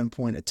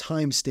standpoint, a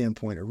time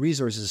standpoint, a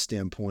resources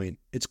standpoint.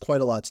 It's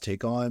quite a lot to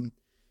take on.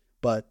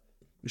 But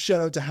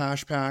shout out to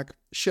Hashpack.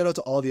 Shout out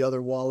to all the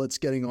other wallets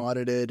getting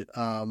audited.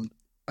 I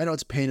know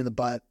it's a pain in the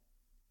butt.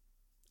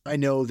 I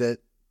know that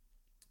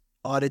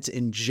audits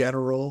in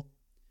general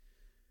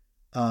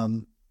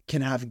can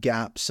have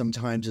gaps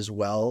sometimes as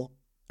well.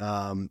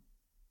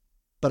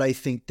 But I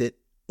think that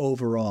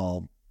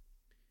overall,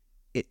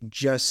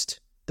 the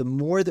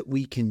more that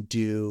we can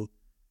do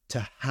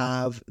to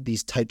have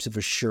these types of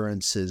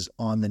assurances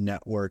on the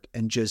network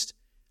and just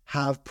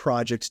have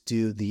projects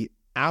do the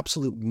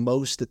absolute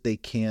most that they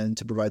can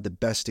to provide the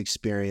best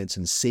experience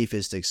and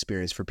safest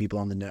experience for people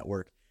on the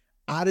network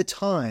at a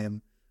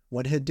time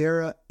when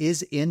Hedera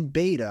is in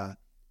beta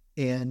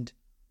and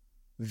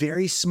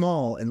very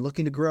small and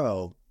looking to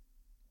grow.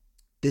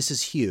 This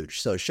is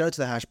huge. So shout out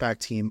to the Hashpack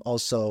team.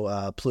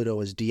 Also, Pluto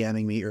was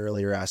DMing me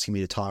earlier asking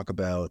me to talk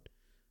about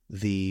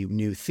the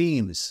new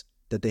themes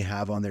that they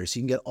have on there. So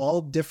you can get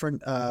all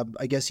different,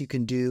 I guess you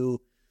can do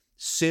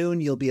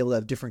soon. You'll be able to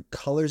have different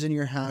colors in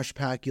your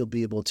Hashpack. You'll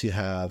be able to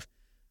have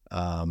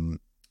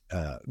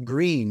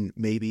green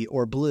maybe,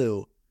 or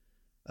blue,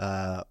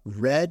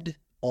 red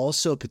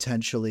also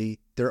potentially.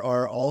 There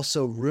are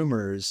also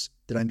rumors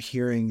that I'm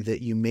hearing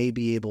that you may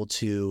be able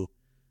to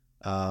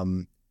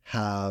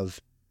have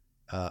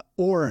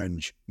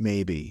orange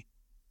maybe.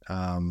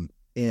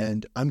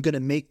 And I'm going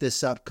to make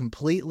this up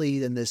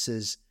completely, and this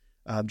is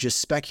just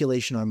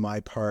speculation on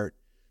my part.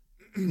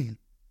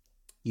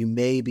 You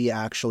may be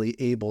actually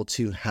able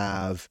to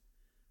have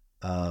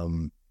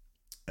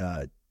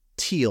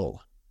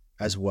teal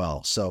as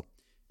well. So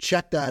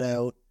check that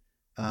out.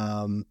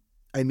 I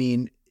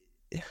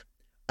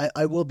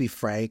will be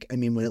frank.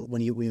 When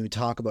we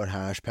talk about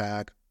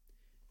Hashpack,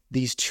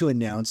 these two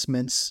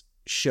announcements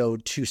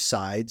showed two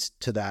sides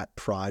to that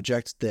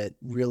project that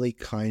really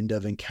kind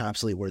of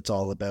encapsulate what it's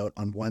all about.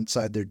 On one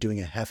side, they're doing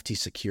a hefty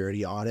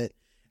security audit.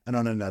 And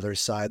on another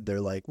side,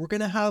 they're like, we're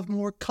going to have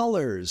more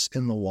colors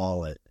in the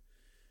wallet.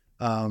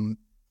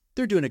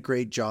 They're doing a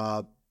great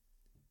job.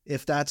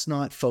 If that's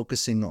not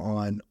focusing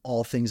on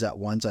all things at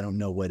once, I don't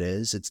know what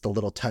is. It's the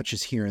little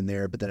touches here and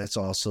there, but then it's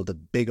also the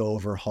big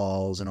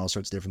overhauls and all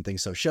sorts of different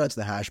things. So shout out to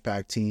the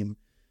Hashpack team.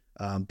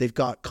 They've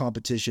got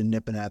competition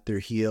nipping at their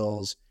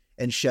heels,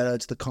 and shout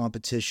out to the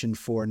competition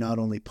for not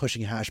only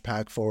pushing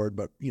Hashpack forward,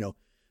 but, you know,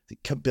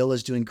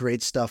 Kabila's doing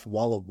great stuff.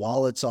 Walla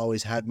Wallet's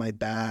always had my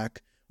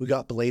back. We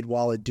got Blade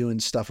Wallet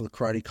doing stuff with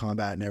Karate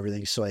Combat and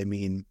everything. So, I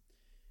mean,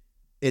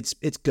 it's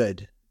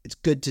good. It's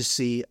good to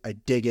see. I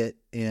dig it.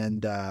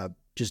 And,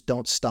 just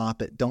don't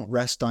stop it. Don't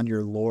rest on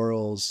your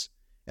laurels.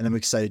 And I'm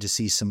excited to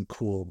see some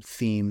cool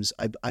themes.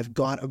 I've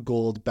got a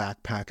gold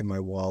backpack in my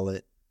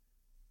wallet.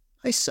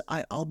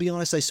 I'll be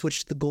honest, I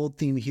switched the gold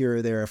theme here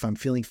or there if I'm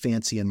feeling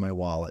fancy in my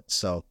wallet.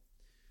 So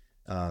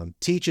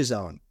teach his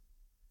own.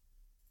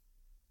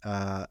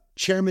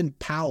 Chairman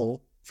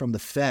Powell from the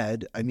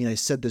Fed, I mean, I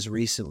said this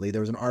recently.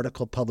 There was an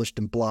article published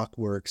in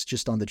Blockworks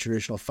just on the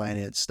traditional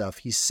finance stuff.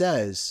 He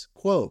says,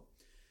 quote,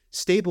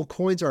 "Stable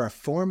coins are a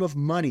form of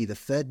money the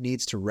Fed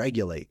needs to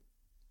regulate."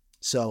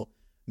 So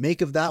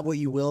make of that what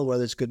you will,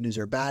 whether it's good news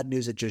or bad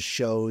news. It just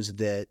shows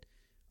that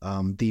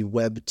the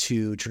Web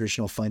 2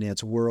 traditional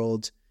finance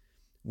world,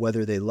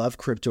 whether they love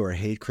crypto or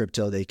hate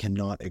crypto, they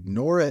cannot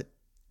ignore it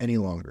any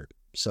longer.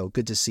 So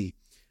good to see.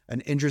 An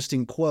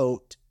interesting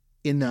quote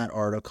in that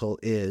article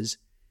is,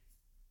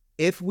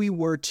 if we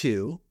were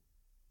to,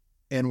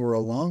 and we're a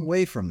long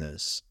way from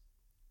this,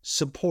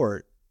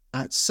 support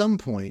at some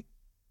point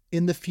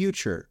in the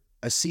future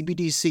a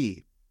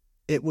CBDC,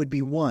 it would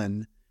be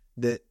one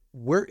that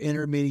we're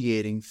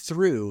intermediating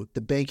through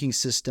the banking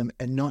system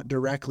and not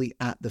directly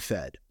at the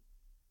Fed.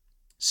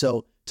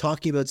 So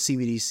talking about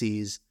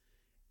CBDCs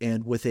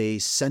and with a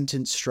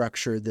sentence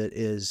structure that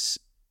is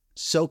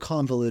so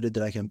convoluted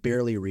that I can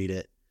barely read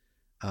it,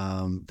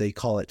 they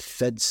call it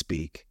Fed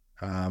speak.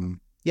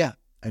 Yeah,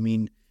 I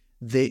mean,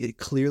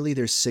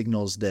 there's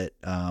signals that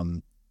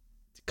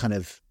kind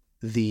of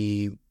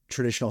the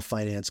traditional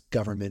finance,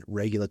 government,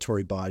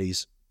 regulatory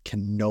bodies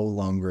can no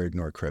longer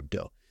ignore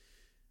crypto.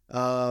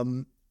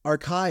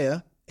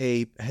 Archaea,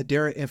 a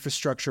Hedera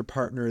infrastructure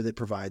partner that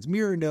provides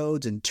mirror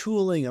nodes and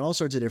tooling and all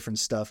sorts of different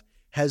stuff,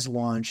 has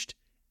launched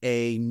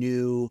a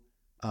new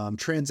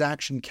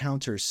transaction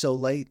counter. So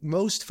like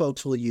most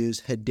folks will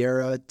use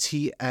Hedera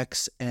TXNS.com,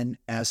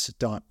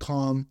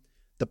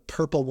 the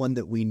purple one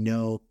that we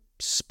know,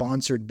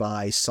 sponsored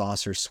by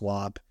Saucer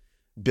Swap,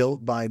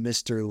 built by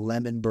Mr.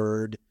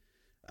 Lemonbird,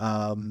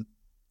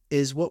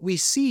 is what we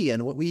see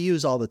and what we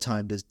use all the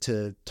time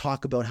to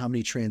talk about how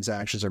many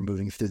transactions are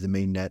moving through the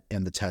mainnet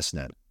and the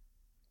testnet.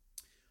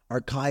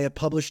 Archaea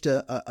published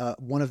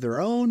one of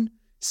their own,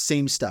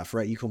 same stuff,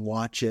 right? You can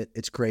watch it.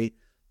 It's great.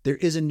 There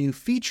is a new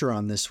feature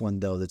on this one,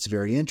 though, that's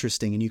very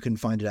interesting, and you can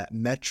find it at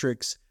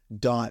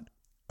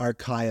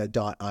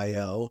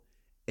metrics.archaea.io,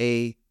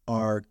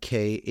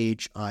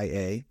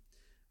 ARKHIA.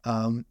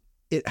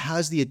 It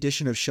has the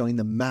addition of showing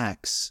the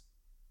max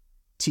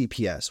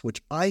TPS,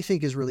 which I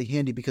think is really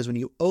handy because when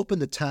you open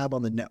the tab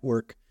on the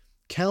network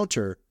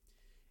counter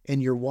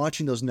and you're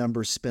watching those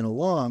numbers spin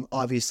along,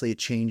 obviously it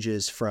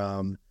changes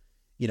from,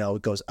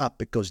 it goes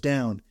up, it goes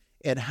down,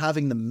 and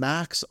having the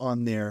max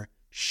on there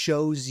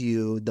shows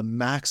you the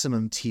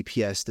maximum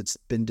TPS that's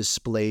been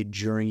displayed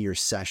during your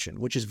session,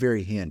 which is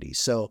very handy.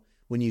 So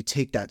when you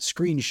take that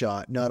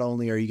screenshot, not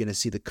only are you going to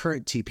see the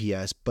current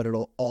TPS, but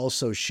it'll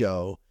also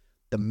show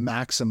the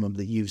maximum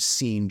that you've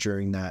seen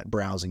during that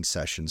browsing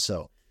session.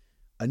 So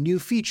a new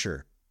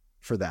feature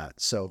for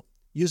that. So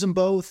use them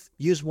both,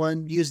 use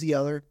one, use the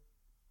other,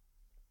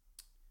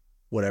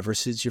 whatever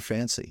suits your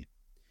fancy.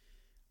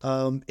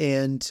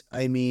 And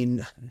I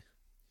mean,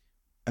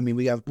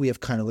 we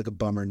have kind of like a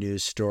bummer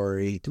news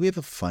story. Do we have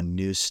a fun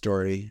news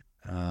story?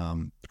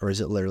 Or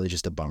is it literally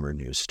just a bummer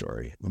news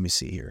story? Let me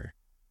see here.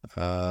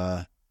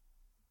 All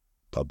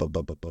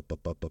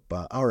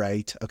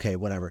right. Okay,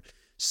 whatever.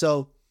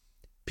 So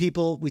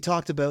people, we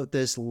talked about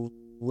this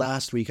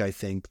last week, I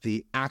think,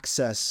 the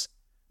Access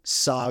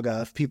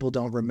saga. If people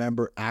don't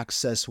remember,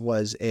 Access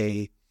was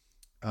a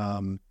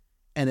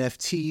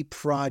NFT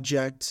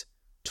project,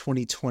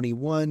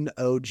 2021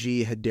 OG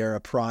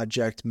Hedera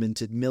project,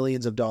 minted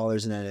millions of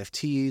dollars in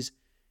NFTs,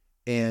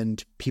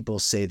 and people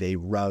say they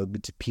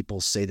rugged,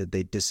 people say that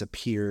they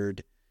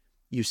disappeared.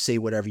 You say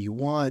whatever you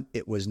want,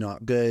 it was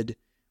not good.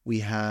 We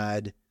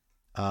had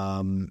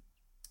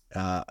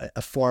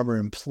a former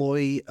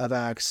employee of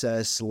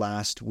Access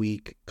last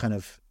week kind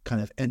of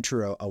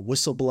enter a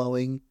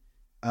whistleblowing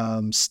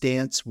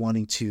stance,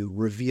 wanting to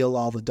reveal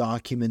all the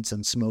documents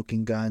and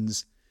smoking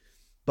guns.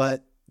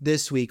 But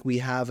this week we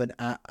have an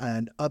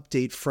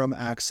update from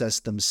Access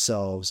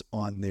themselves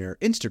on their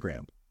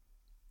Instagram,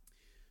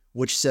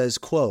 which says,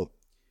 quote,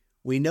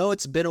 "We know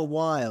it's been a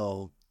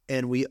while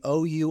and we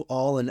owe you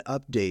all an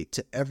update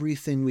to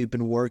everything we've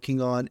been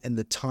working on, and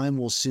the time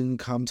will soon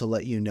come to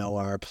let you know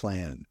our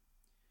plan.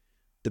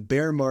 The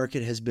bear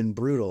market has been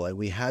brutal, and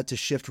we had to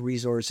shift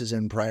resources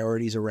and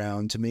priorities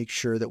around to make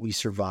sure that we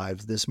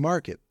survived this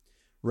market.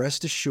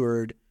 Rest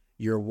assured,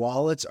 your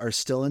wallets are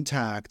still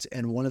intact,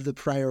 and one of the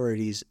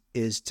priorities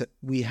is to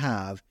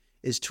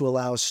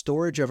allow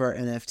storage of our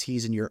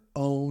NFTs in your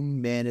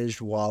own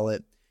managed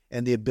wallet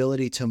and the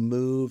ability to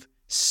move,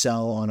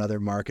 sell on other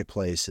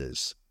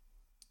marketplaces.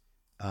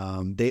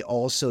 They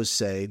also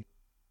say,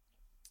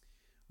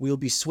 we'll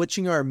be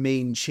switching our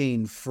main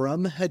chain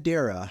from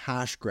Hedera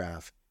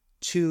Hashgraph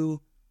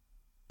to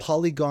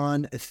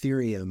Polygon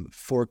Ethereum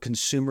for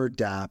consumer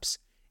dApps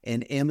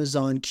and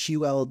Amazon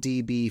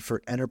QLDB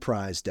for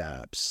enterprise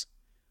dApps.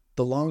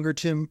 The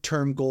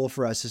longer-term goal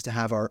for us is to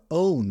have our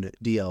own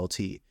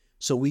DLT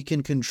so we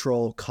can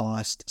control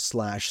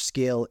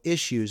cost/scale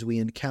issues we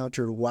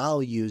encountered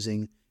while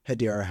using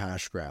Hedera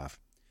Hashgraph.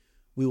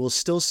 We will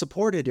still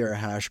support Hedera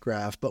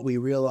Hashgraph, but we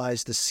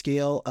realized the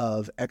scale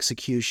of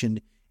execution,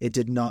 it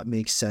did not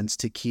make sense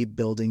to keep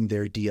building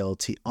their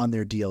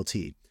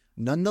DLT.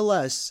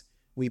 Nonetheless,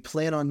 we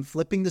plan on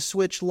flipping the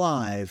switch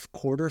live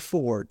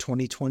Q4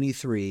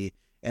 2023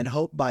 and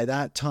hope by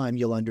that time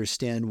you'll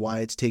understand why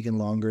it's taken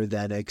longer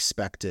than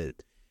expected.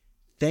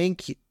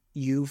 Thank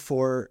you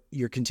for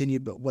your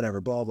continued,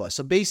 whatever, blah, blah.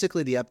 So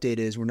basically the update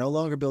is we're no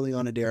longer building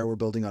on Hedera, we're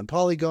building on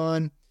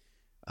Polygon.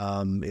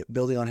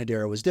 Building on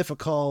Hedera was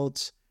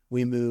difficult.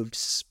 We moved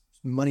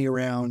money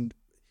around.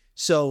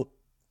 So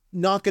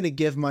not going to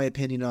give my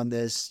opinion on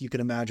this. You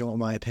can imagine what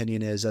my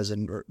opinion is as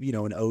an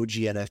OG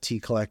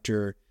NFT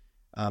collector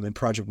and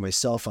project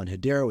myself on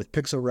Hedera with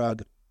Pixel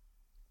Rug.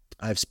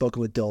 I've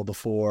spoken with Dill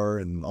before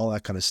and all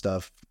that kind of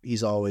stuff.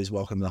 He's always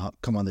welcome to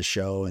come on the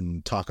show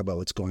and talk about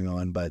what's going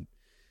on. But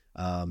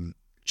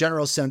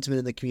general sentiment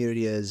in the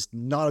community is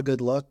not a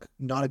good look,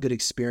 not a good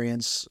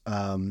experience.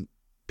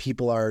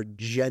 People are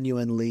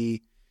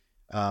genuinely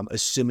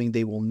assuming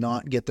they will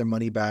not get their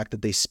money back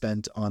that they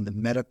spent on the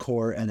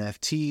Metacore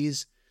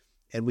NFTs.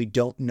 And we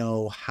don't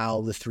know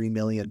how the $3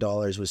 million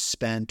was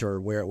spent or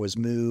where it was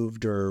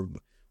moved or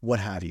what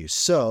have you.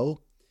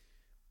 So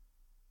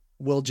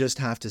we'll just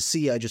have to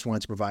see. I just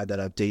wanted to provide that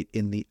update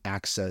in the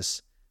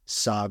Access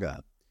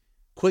saga.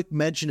 Quick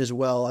mention as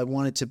well. I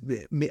wanted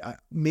to,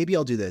 maybe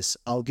I'll do this.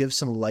 I'll give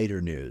some lighter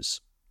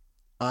news.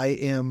 I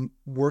am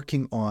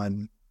working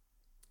on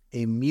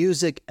a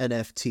music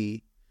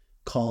NFT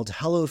called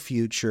Hello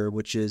Future,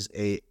 which is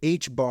a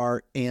HBAR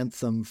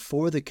anthem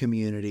for the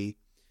community.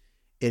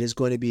 It is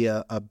going to be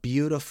a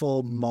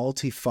beautiful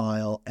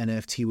multi-file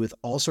NFT with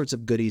all sorts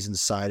of goodies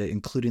inside it,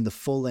 including the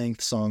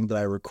full-length song that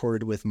I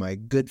recorded with my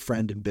good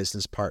friend and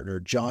business partner,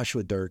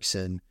 Joshua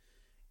Dirksen,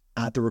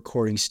 at the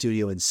recording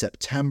studio in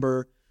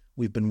September.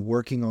 We've been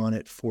working on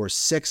it for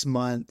 6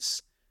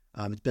 months.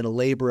 It's been a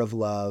labor of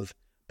love,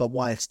 but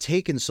why it's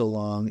taken so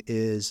long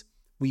is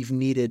we've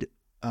needed,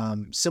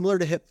 similar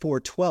to HIP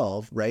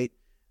 412, right?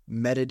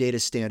 Metadata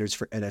standards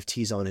for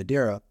NFTs on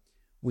Hedera.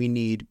 We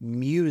need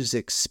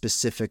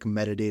music-specific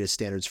metadata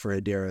standards for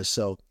Hedera.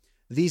 So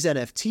these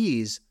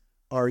NFTs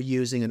are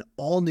using an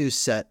all-new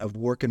set of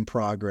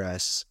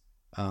work-in-progress,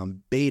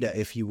 beta,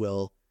 if you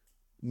will,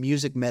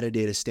 music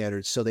metadata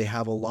standards. So they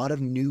have a lot of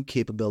new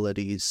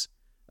capabilities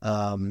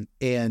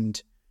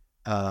and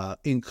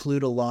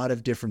include a lot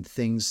of different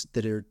things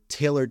that are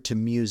tailored to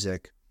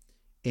music,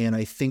 and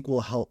I think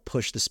will help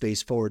push the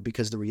space forward,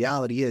 because the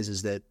reality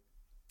is that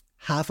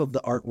half of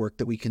the artwork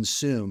that we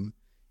consume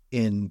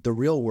in the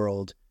real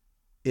world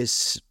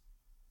is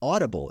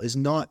audible, is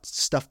not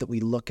stuff that we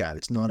look at.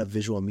 It's not a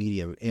visual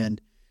medium. And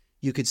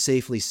you could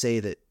safely say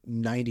that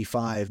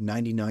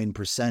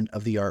 99%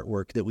 of the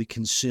artwork that we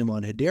consume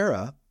on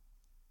Hedera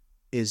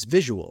is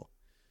visual.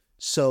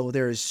 So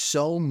there is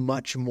so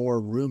much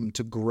more room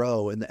to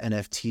grow in the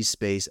NFT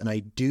space. And I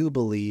do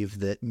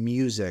believe that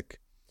music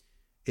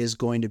is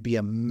going to be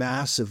a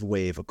massive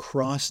wave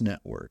across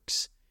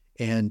networks.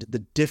 And the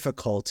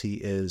difficulty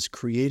is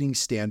creating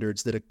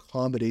standards that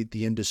accommodate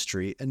the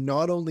industry and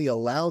not only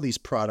allow these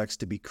products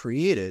to be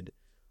created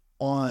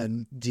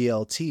on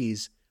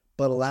DLTs,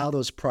 but allow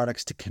those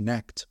products to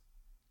connect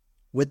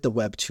with the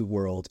Web 2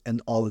 world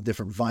and all the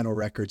different vinyl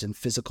records and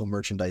physical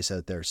merchandise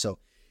out there. So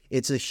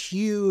it's a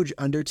huge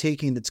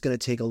undertaking that's going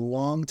to take a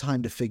long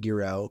time to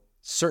figure out.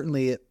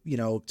 Certainly,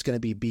 it's going to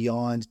be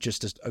beyond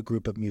just a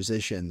group of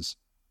musicians.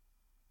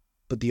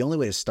 But the only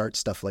way to start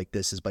stuff like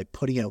this is by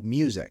putting out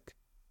music.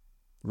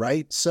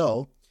 Right?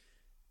 So,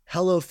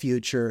 Hello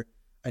Future,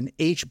 an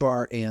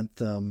HBAR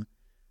anthem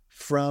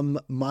from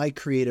my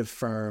creative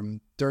firm,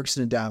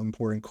 Dirksen &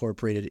 Davenport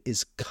Incorporated,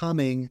 is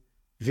coming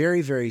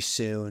very, very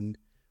soon.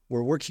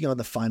 We're working on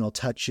the final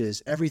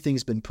touches.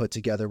 Everything's been put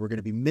together. We're going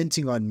to be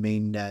minting on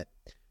mainnet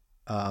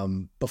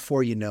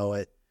before you know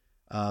it.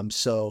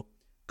 So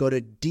go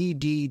to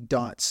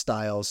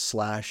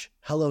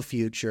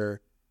dd.styles/HelloFuture,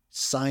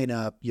 sign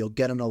up. You'll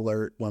get an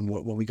alert when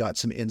we got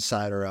some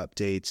insider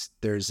updates.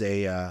 There's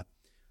what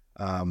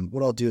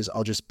I'll do is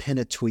I'll just pin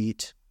a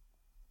tweet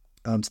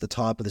to the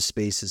top of the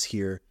spaces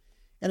here,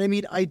 And I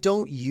mean, I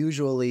don't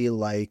usually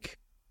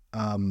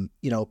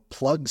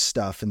plug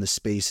stuff in the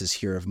spaces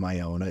here of my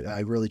own.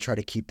 I really try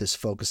to keep this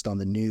focused on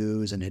the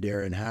news and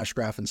Hedera and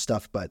Hashgraph and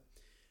stuff, but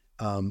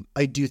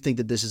I do think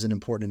that this is an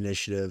important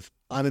initiative.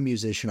 I'm a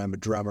musician. I'm a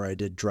drummer. I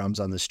did drums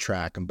on this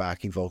track. I'm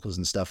backing vocals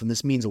and stuff, and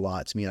this means a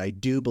lot to me. And I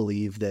do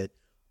believe that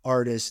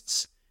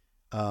artists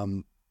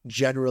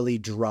generally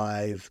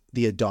drive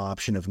the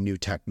adoption of new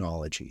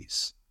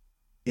technologies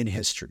in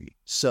history.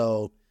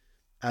 So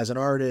as an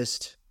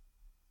artist,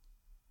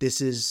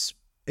 this is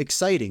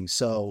exciting.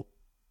 So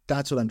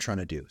that's what I'm trying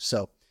to do.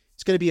 So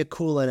it's going to be a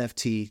cool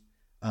NFT.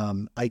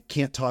 I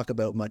can't talk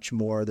about much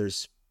more.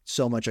 There's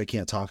so much I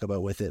can't talk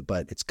about with it,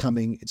 but it's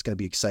coming. It's going to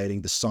be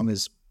exciting. The song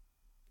is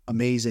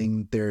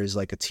amazing. There's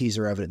like a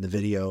teaser of it in the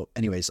video.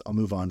 Anyways, I'll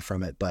move on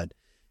from it, but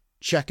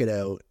check it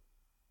out.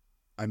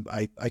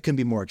 I couldn't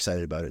be more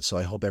excited about it. So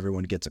I hope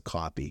everyone gets a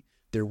copy.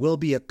 You will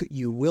be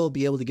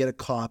able to get a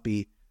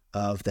copy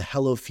of the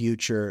Hello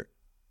Future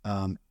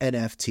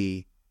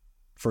NFT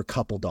for a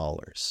couple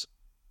dollars.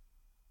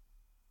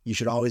 You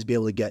should always be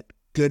able to get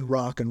good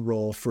rock and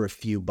roll for a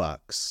few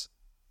bucks.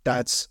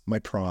 That's my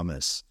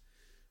promise.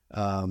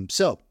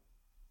 So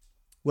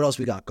what else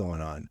we got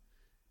going on?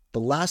 The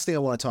last thing I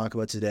want to talk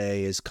about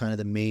today is kind of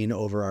the main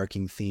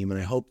overarching theme,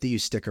 and I hope that you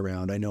stick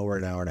around. I know we're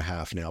an hour and a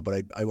half now,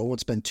 but I won't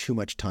spend too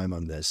much time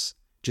on this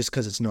just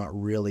because it's not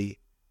really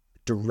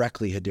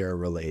directly Hedera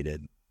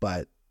related.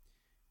 But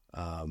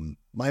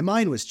my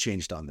mind was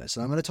changed on this,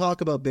 and I'm going to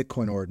talk about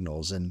Bitcoin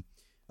ordinals. And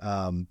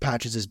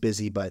Patches is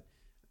busy, but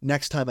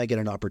next time I get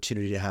an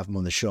opportunity to have him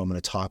on the show, I'm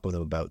going to talk with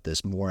him about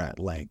this more at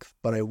length.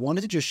 But I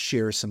wanted to just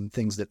share some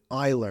things that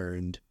I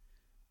learned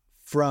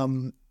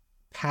from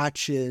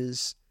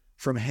Patches,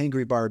 from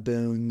Hangry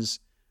Barboons,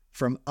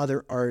 from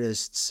other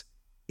artists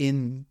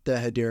in the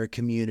Hedera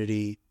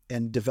community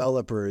and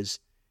developers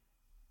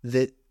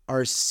that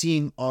are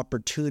seeing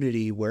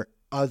opportunity where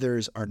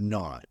others are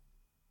not,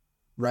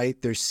 right?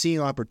 They're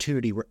seeing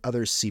opportunity where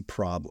others see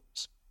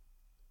problems.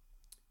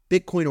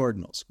 Bitcoin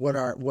ordinals, what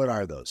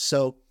are those?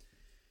 So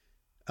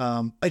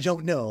I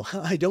don't know.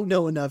 I don't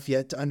know enough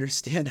yet to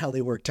understand how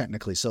they work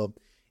technically. So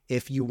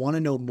if you want to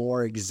know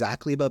more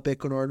exactly about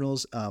Bitcoin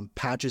ordinals,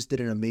 Patches did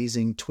an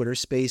amazing Twitter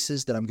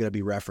Spaces that I'm going to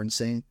be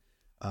referencing.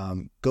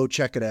 Go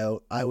check it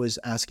out. I was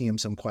asking him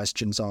some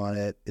questions on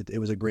it. It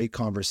was a great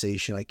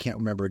conversation. I can't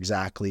remember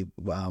exactly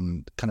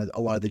kind of a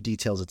lot of the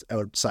details. It's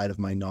outside of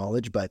my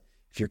knowledge, but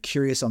if you're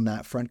curious on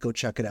that front, go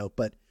check it out.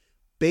 But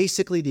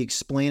basically, to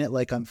explain it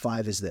like I'm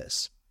five is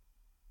this,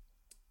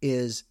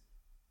 is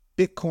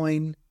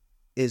Bitcoin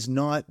is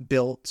not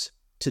built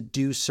to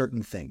do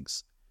certain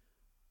things.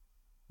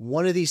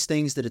 One of these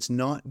things that it's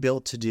not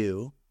built to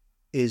do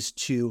is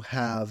to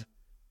have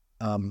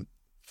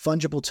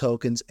fungible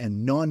tokens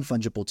and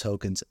non-fungible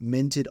tokens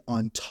minted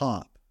on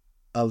top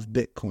of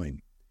Bitcoin.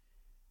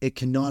 It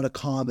cannot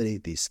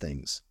accommodate these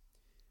things.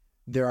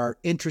 There are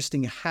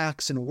interesting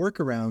hacks and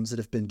workarounds that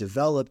have been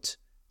developed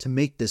to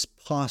make this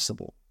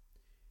possible.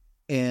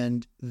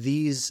 And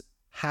these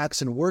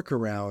hacks and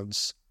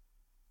workarounds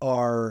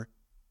are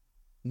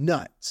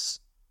nuts.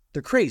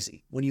 They're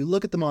crazy. When you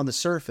look at them on the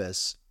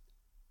surface,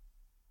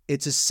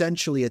 it's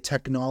essentially a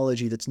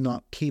technology that's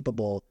not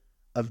capable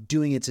of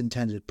doing its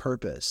intended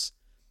purpose.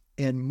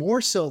 And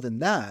more so than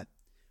that,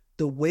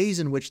 the ways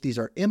in which these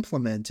are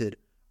implemented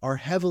are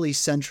heavily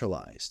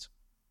centralized,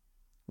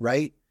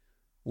 right?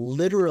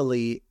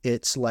 Literally,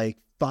 it's like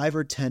 5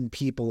 or 10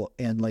 people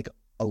and like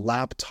a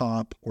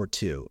laptop or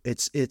two.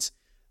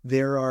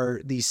 There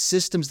are these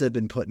systems that have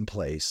been put in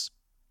place.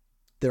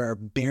 There are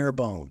bare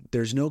bone.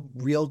 There's no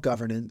real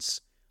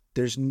governance.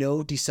 There's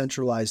no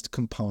decentralized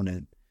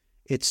component.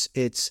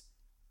 It's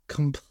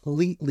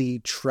completely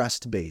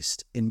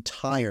trust-based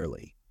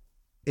entirely.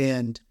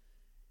 And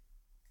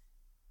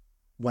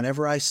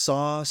whenever I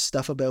saw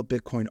stuff about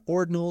Bitcoin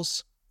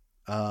ordinals,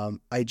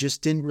 I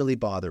just didn't really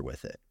bother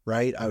with it,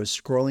 right? I was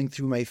scrolling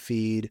through my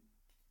feed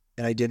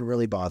and I didn't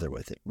really bother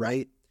with it,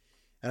 right?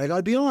 And I got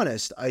to be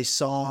honest, I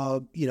saw,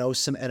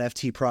 some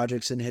NFT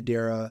projects in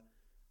Hedera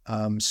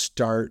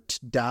start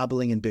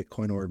dabbling in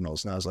Bitcoin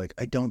ordinals. And I was like,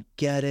 I don't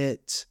get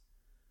it.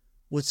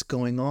 What's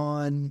going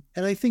on?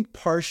 And I think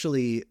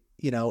partially,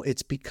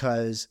 it's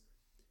because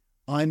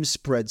I'm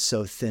spread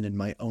so thin in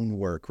my own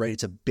work, right?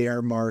 It's a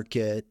bear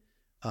market.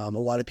 A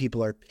lot of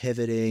people are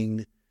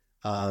pivoting.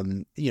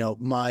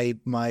 My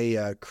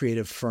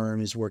creative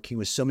firm is working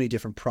with so many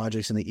different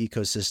projects in the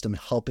ecosystem,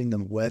 helping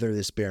them weather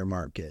this bear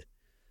market.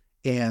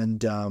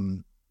 And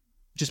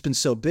just been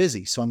so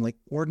busy. So I'm like,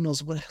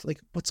 ordinals,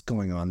 what's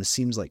going on? This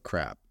seems like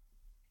crap.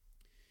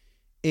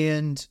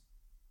 And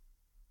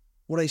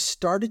what I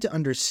started to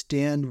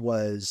understand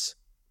was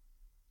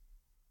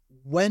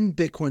when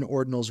Bitcoin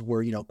ordinals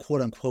were,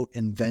 quote unquote,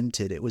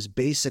 invented, it was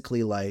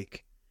basically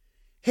like,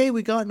 hey,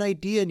 we got an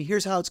idea and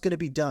here's how it's going to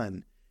be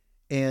done.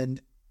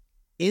 And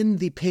in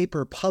the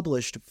paper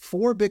published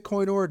for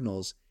Bitcoin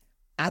ordinals,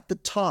 at the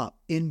top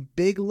in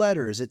big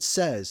letters, it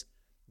says,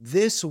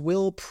 this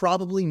will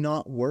probably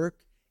not work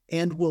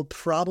and will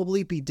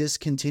probably be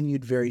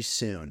discontinued very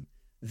soon.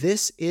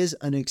 This is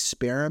an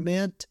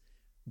experiment.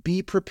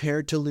 be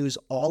prepared to lose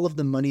all of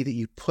the money that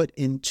you put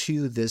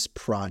into this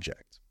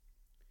project.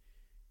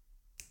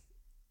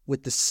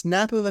 With the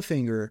snap of a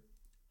finger,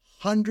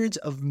 hundreds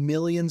of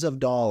millions of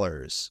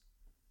dollars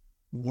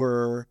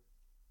were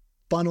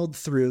funneled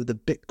through the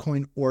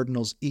Bitcoin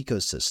Ordinals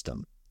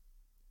ecosystem.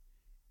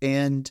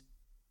 And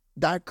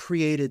that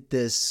created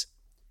this,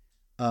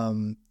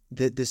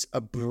 this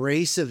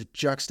abrasive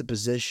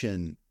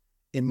juxtaposition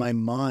in my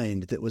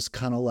mind that was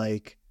kind of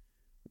like,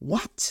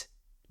 what?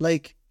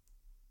 Like,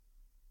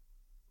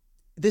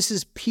 this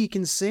is peak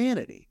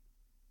insanity.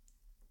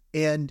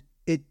 And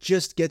it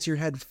just gets your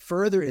head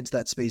further into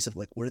that space of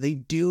like, what are they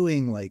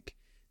doing? Like,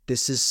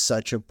 this is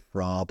such a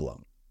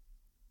problem.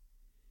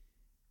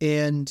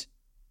 And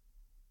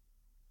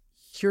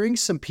hearing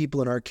some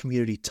people in our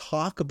community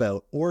talk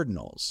about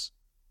ordinals,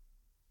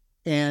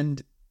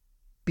 and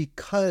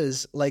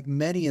because like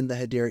many in the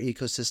Hedera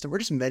ecosystem, or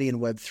just many in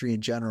Web3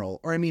 in general,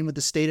 or I mean, with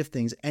the state of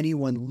things,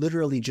 anyone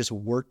literally just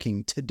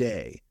working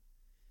today,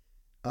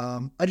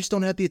 I just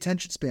don't have the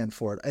attention span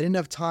for it. I didn't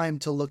have time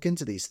to look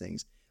into these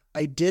things.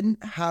 I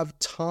didn't have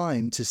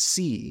time to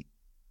see,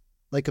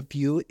 like a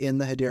few in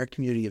the Hedera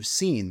community have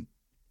seen,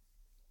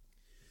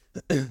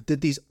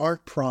 that these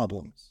aren't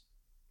problems,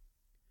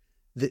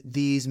 that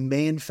these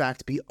may in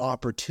fact be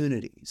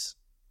opportunities.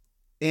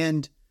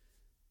 And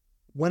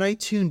when I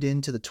tuned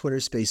into the Twitter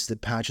space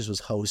that Patches was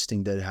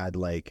hosting that had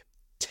like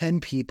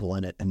 10 people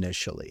in it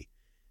initially,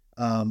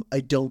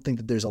 I don't think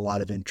that there's a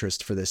lot of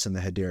interest for this in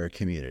the Hedera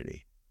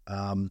community.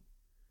 But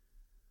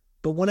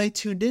when I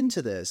tuned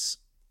into this,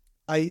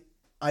 I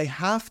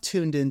have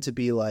tuned in to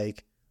be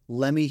like,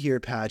 let me hear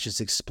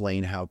Patches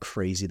explain how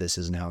crazy this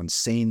is and how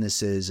insane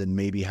this is, and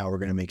maybe how we're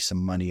going to make some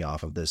money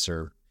off of this,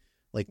 or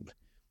like,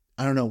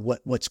 I don't know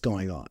what's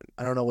going on.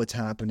 I don't know what's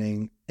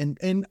happening. And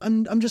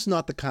I'm just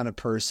not the kind of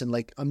person,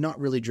 like, I'm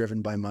not really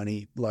driven by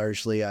money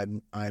largely.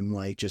 I'm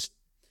just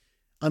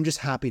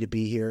happy to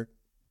be here.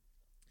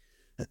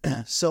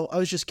 So I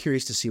was just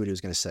curious to see what he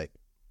was going to say.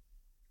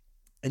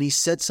 And he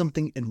said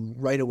something,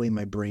 and right away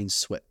my brain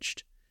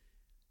switched.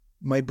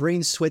 My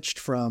brain switched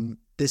from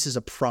this is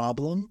a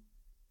problem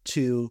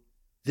to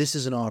this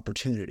is an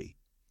opportunity.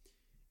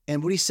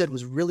 And what he said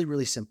was really,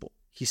 really simple.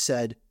 He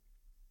said,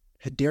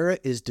 Hedera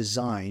is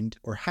designed,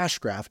 or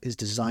Hashgraph is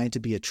designed to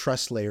be a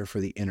trust layer for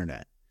the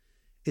internet.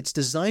 It's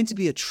designed to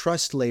be a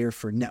trust layer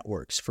for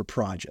networks, for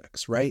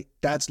projects, right?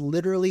 That's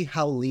literally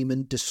how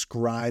Lehman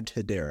described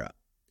Hedera.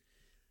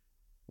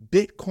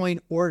 Bitcoin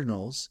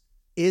Ordinals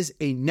is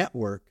a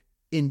network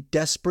in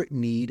desperate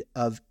need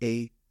of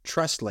a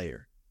trust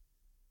layer.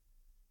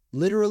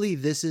 Literally,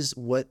 this is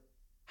what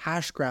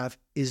Hashgraph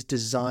is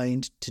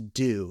designed to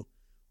do.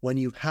 When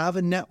you have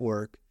a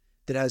network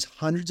that has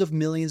hundreds of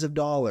millions of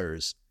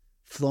dollars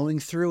flowing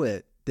through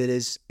it, that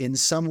is in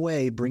some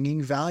way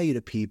bringing value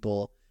to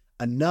people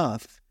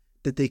enough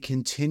that they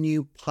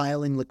continue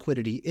piling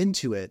liquidity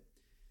into it,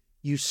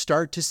 you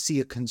start to see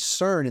a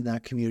concern in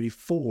that community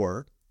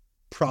for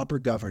proper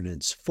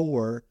governance,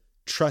 for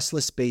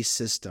trustless-based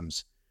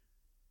systems.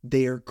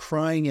 They are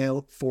crying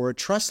out for a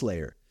trust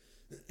layer.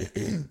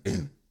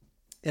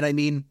 And I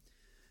mean,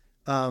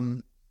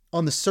 on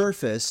the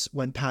surface,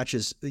 when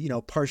Patches,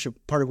 part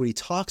of what he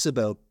talks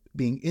about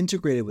being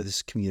integrated with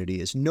this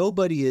community is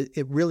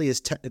it really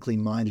is technically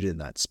minded in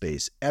that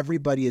space.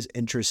 Everybody is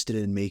interested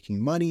in making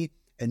money,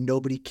 and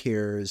nobody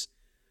cares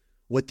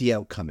what the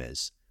outcome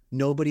is.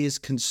 Nobody is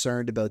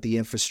concerned about the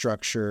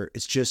infrastructure.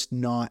 It's just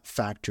not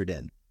factored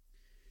in.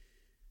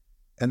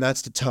 And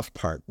that's the tough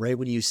part, right?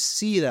 When you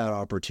see that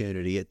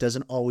opportunity, it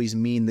doesn't always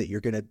mean that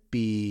you're going to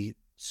be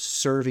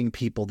serving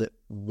people that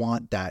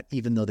want that,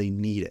 even though they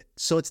need it.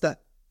 So it's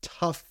that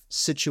tough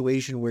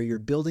situation where you're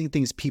building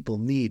things people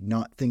need,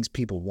 not things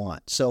people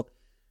want. So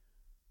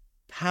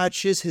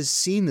Patches has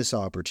seen this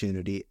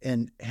opportunity,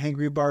 and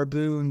Hangry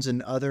Barboons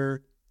and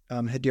other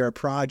Hedera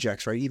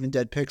projects, right? Even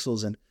Dead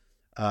Pixels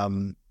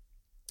and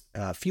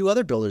a few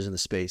other builders in the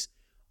space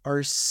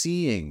are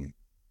seeing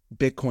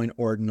Bitcoin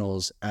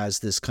Ordinals as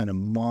this kind of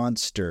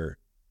monster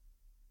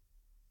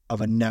of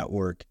a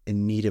network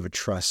in need of a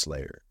trust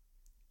layer,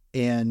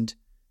 and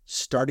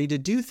starting to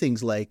do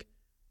things like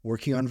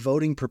working on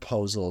voting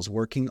proposals,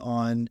 working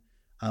on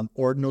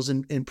Ordinals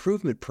and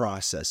improvement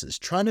processes,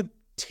 trying to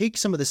take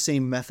some of the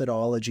same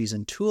methodologies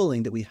and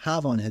tooling that we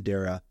have on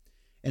Hedera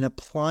and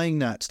applying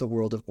that to the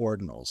world of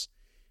Ordinals,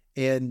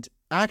 and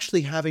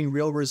actually having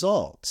real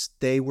results.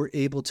 They were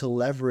able to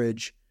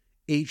leverage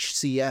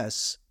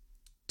HCS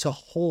to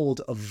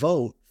hold a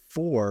vote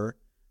for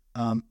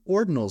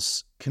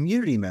Ordinals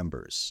community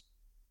members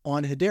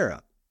on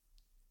Hedera.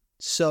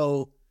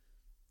 So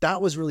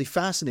that was really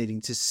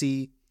fascinating to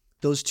see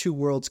those two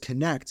worlds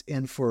connect,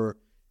 and for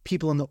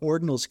people in the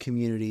Ordinals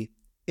community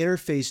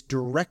interface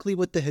directly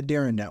with the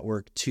Hedera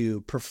network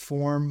to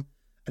perform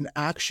an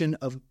action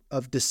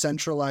of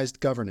decentralized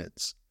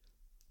governance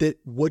that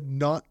would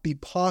not be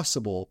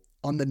possible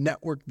on the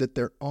network that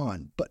they're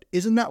on. But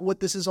isn't that what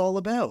this is all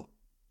about?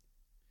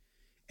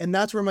 And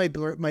that's where my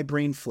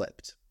brain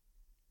flipped,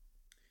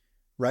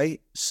 right?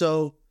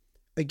 So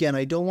again,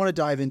 I don't want to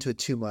dive into it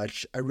too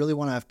much. I really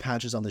want to have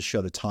Patches on the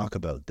show to talk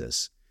about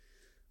this.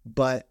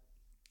 But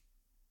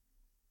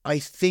I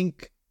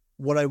think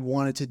what I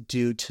wanted to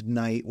do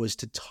tonight was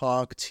to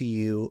talk to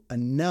you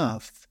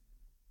enough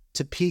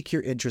to pique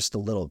your interest a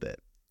little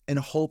bit and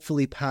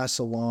hopefully pass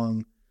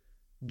along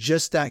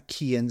just that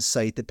key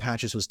insight that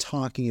Patches was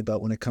talking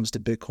about when it comes to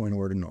Bitcoin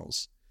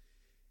ordinals.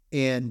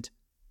 And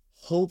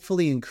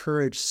hopefully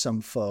encourage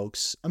some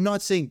folks. I'm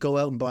not saying go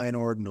out and buy an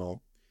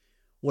ordinal.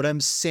 What I'm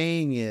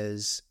saying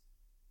is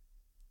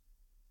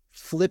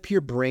flip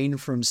your brain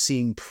from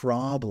seeing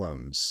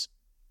problems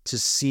to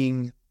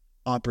seeing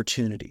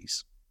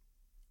opportunities,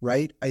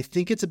 right? I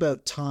think it's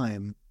about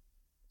time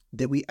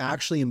that we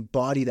actually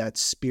embody that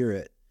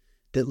spirit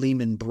that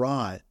Lehman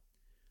brought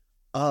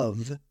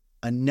of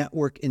a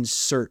network in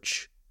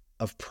search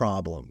of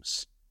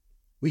problems.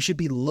 We should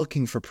be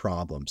looking for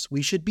problems.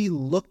 We should be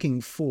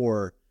looking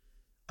for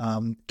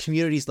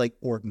communities like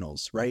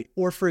ordinals, right?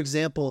 Or for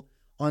example,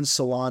 on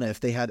Solana, if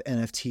they have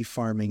NFT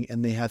farming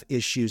and they have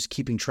issues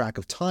keeping track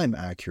of time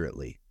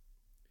accurately,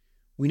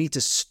 we need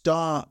to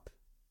stop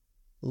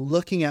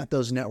looking at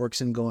those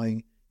networks and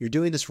going, you're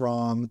doing this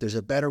wrong. There's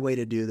a better way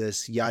to do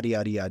this, yada,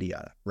 yada, yada,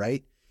 yada,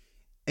 right?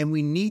 And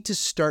we need to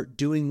start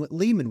doing what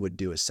Lehman would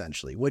do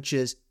essentially, which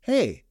is,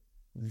 hey,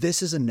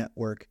 this is a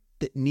network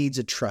that needs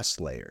a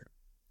trust layer.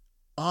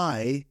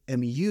 I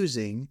am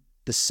using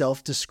the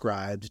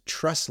self-described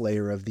trust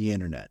layer of the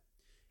internet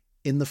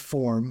in the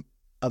form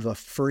of a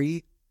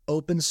free,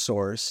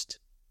 open-sourced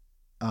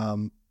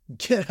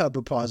GitHub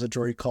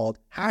repository called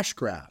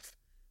Hashgraph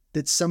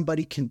that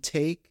somebody can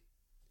take,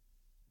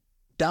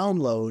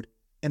 download,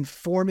 and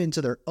form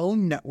into their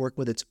own network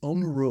with its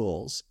own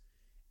rules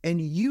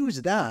and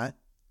use that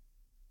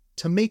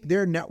to make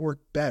their network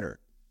better.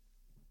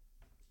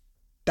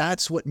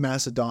 That's what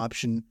mass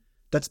adoption,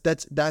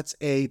 that's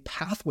a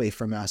pathway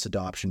for mass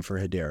adoption for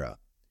Hedera,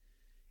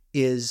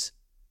 is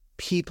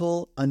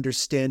people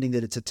understanding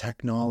that it's a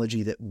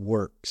technology that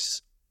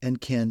works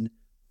and can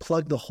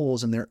plug the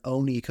holes in their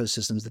own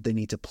ecosystems that they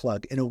need to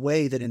plug in a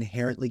way that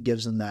inherently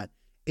gives them that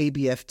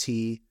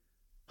ABFT,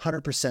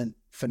 100%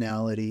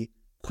 finality,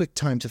 quick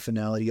time to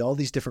finality, all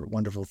these different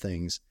wonderful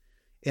things.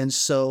 And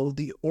so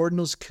the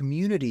ordinals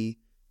community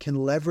can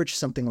leverage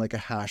something like a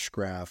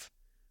Hashgraph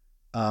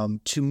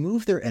to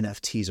move their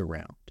NFTs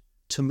around,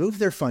 to move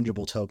their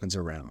fungible tokens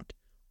around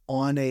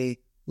on a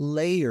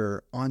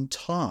layer on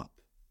top.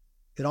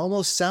 It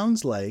almost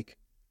sounds like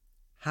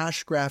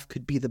Hashgraph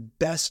could be the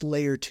best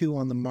layer 2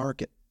 on the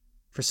market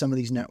for some of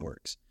these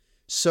networks.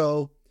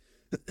 So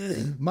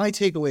my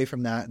takeaway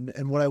from that,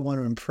 and what I want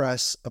to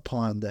impress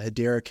upon the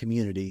Hedera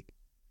community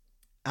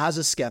as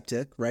a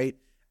skeptic, right?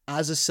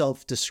 As a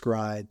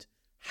self-described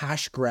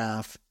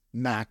Hashgraph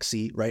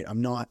maxi, right?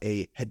 I'm not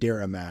a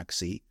Hedera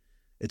maxi.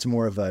 It's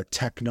more of a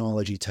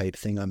technology type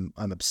thing. I'm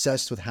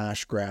obsessed with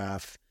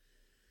Hashgraph.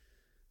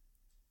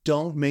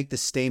 Don't make the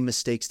same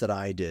mistakes that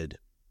I did,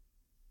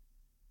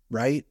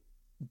 right?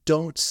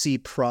 Don't see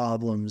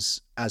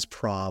problems as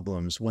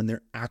problems when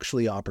they're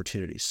actually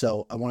opportunities.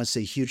 So I want to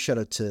say huge shout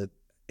out to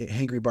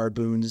Hangry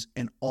Barboons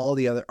and all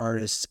the other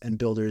artists and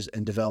builders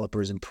and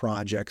developers and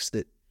projects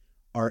that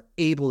are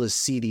able to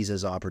see these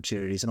as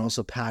opportunities, and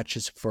also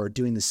Patches for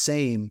doing the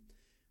same,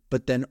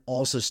 but then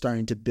also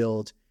starting to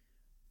build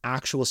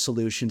actual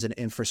solutions and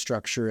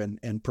infrastructure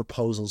and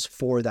proposals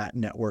for that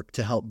network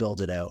to help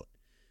build it out.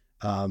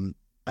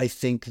 I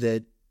think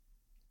that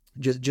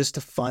just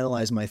to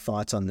finalize my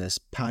thoughts on this,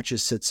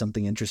 Patches said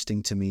something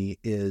interesting to me.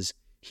 Is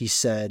he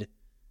said,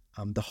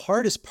 the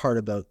hardest part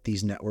about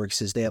these networks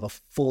is they have a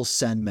full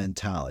send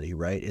mentality,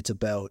 right? It's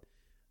about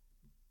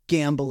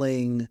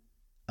gambling,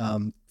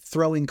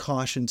 throwing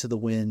caution to the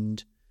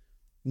wind,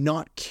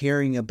 not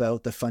caring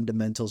about the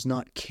fundamentals,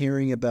 not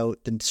caring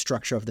about the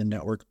structure of the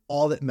network.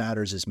 All that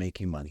matters is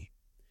making money,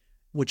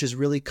 which is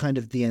really kind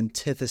of the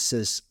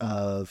antithesis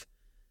of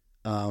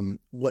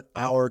what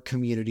our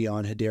community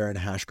on Hedera and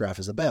Hashgraph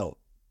is about.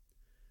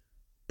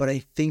 But I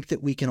think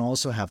that we can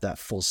also have that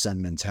full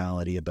send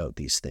mentality about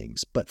these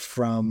things, but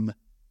from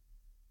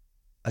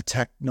a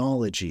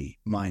technology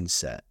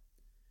mindset.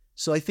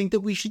 So I think that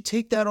we should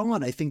take that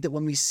on. I think that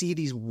when we see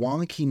these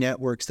wonky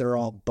networks that are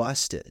all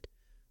busted,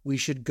 we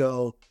should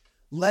go,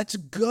 let's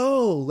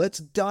go. Let's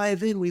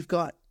dive in. We've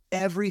got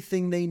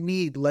everything they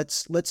need.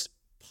 Let's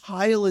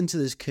pile into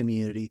this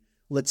community.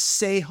 Let's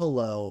say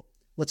hello.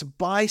 Let's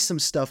buy some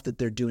stuff that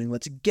they're doing.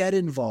 Let's get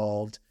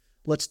involved.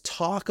 Let's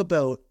talk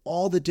about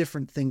all the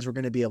different things we're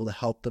going to be able to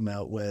help them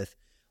out with.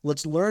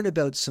 Let's learn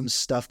about some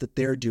stuff that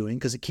they're doing,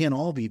 because it can't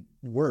all be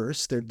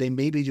worse. They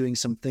may be doing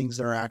some things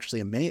that are actually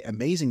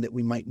amazing that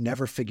we might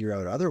never figure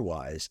out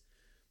otherwise.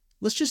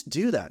 Let's just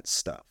do that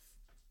stuff.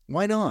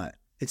 Why not?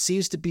 It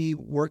seems to be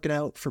working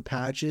out for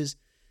Patches,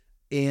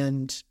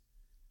 and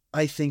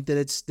I think that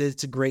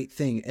it's a great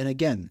thing. And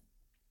again,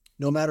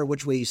 no matter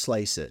which way you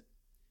slice it,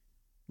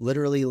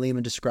 literally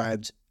Lehman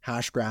described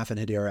Hashgraph and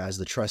Hedera as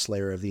the trust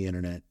layer of the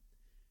internet.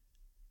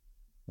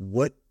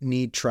 What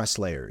need trust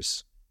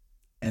layers?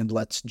 And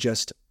let's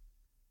just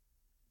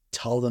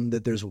tell them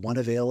that there's one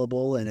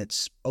available and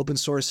it's open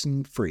source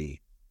and free.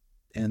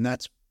 And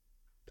that's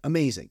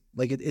amazing.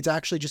 Like it's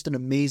actually just an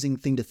amazing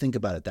thing to think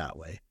about it that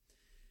way.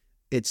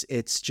 It's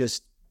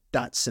just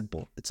that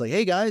simple. It's like,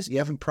 hey guys, you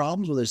having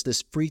problems? Well, there's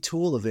this free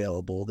tool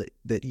available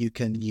that you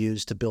can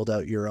use to build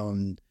out your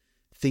own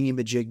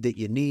thingy-majig that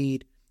you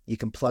need. You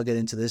can plug it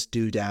into this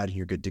doodad and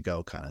you're good to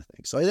go, kind of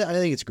thing. So I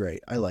think it's great.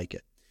 I like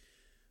it.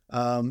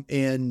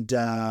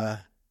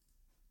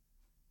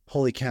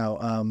 Holy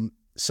cow.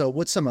 So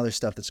what's some other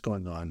stuff that's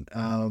going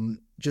on?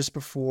 Just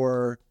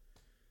before,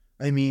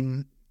 I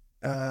think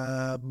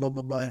I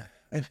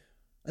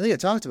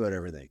talked about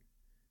everything.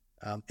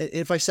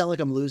 If I sound like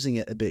I'm losing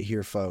it a bit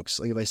here, folks,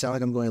 like if I sound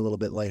like I'm going a little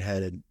bit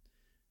lightheaded,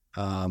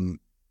 I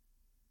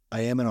am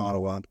in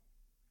Ottawa.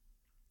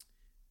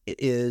 It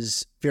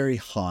is very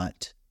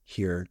hot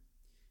here.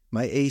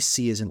 My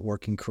AC isn't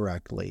working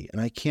correctly,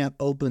 and I can't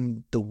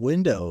open the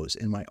windows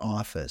in my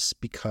office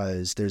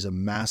because there's a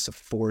massive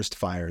forest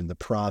fire in the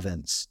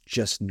province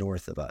just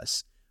north of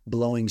us,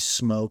 blowing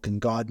smoke and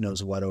God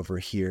knows what over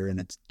here, and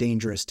it's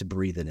dangerous to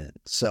breathe it in.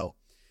 So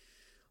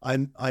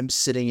I'm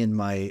sitting in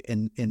my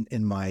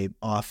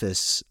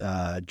office,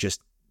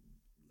 just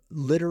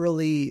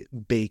literally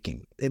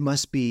baking.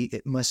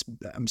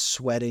 I'm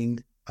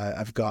sweating.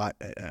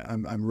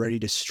 I'm ready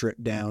to strip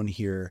down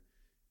here,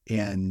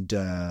 and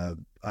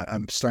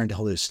I'm starting to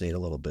hallucinate a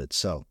little bit.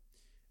 So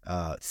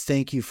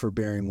thank you for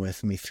bearing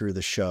with me through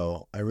the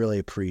show. I really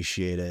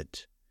appreciate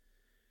it.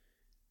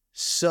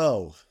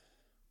 So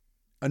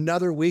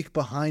another week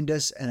behind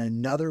us and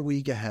another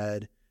week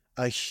ahead.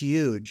 A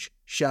huge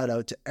shout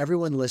out to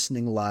everyone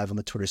listening live on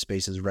the Twitter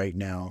Spaces right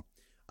now.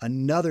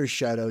 Another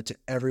shout out to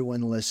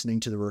everyone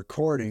listening to the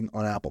recording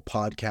on Apple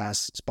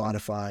Podcasts,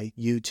 Spotify,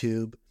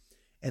 YouTube,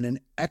 and an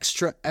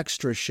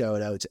extra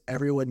shout out to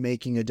everyone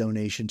making a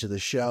donation to the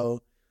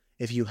show.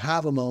 If you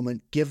have a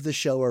moment, give the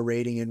show a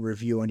rating and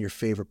review on your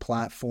favorite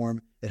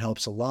platform. It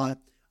helps a lot.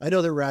 I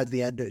know that we're at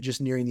the end, just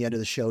nearing the end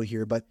of the show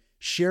here, but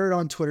share it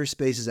on Twitter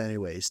Spaces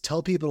anyways.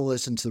 Tell people to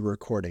listen to the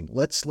recording.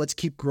 Let's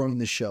keep growing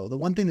the show. The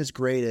one thing that's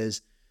great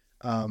is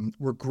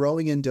we're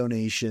growing in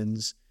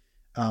donations.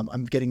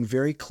 I'm getting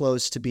very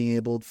close to being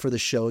able for the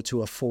show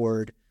to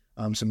afford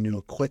some new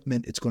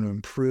equipment. It's going to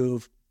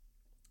improve,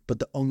 but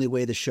the only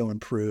way the show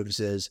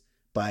improves is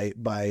by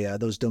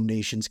those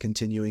donations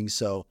continuing.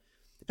 So,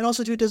 and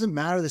also too, it doesn't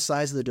matter the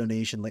size of the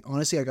donation. Like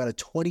honestly, I got a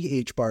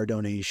 20 HBAR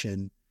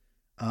donation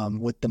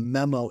with the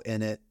memo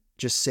in it,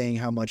 just saying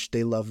how much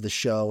they love the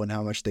show and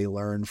how much they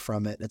learn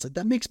from it. It's like,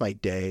 that makes my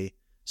day.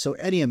 So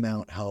any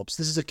amount helps.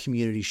 This is a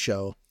community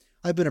show.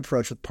 I've been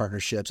approached with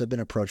partnerships. I've been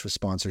approached with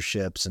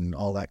sponsorships and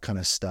all that kind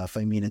of stuff.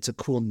 I mean, it's a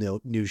cool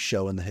new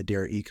show in the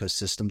Hedera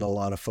ecosystem that a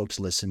lot of folks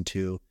listen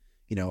to,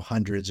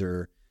 hundreds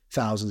or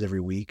thousands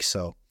every week.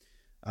 So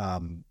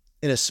in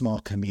a small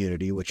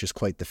community, which is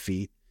quite the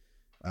feat.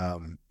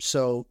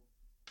 So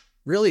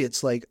really,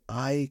 it's like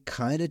I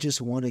kind of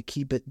just want to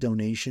keep it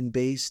donation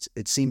based.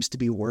 It seems to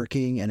be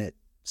working and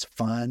it's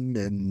fun,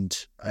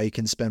 and I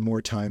can spend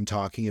more time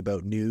talking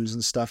about news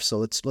and stuff. So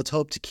let's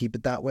hope to keep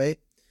it that way.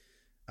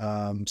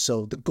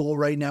 So the goal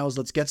right now is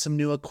let's get some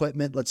new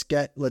equipment. Let's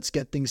get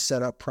things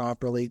set up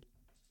properly.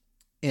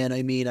 And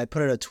I mean, I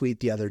put out a tweet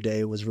the other day.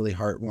 It was really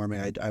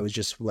heartwarming. I was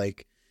just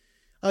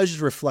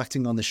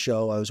reflecting on the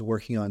show. I was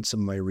working on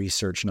some of my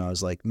research, and I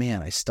was like,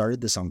 man, I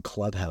started this on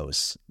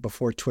Clubhouse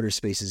before Twitter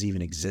Spaces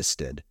even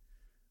existed.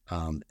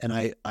 And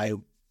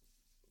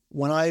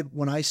when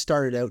I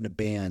started out in a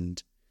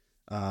band,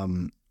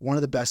 one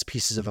of the best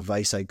pieces of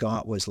advice I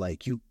got was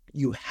like, you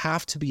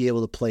have to be able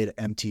to play to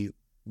empty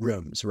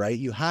rooms, right?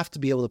 You have to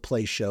be able to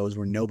play shows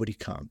where nobody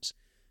comes,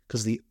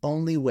 because the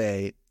only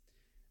way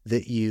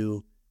that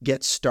you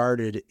get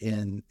started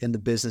in the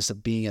business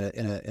of being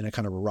in a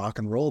kind of a rock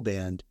and roll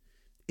band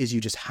is you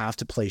just have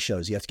to play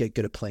shows. You have to get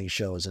good at playing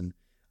shows. And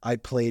I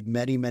played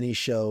many, many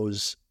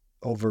shows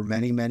over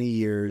many, many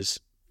years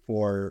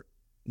for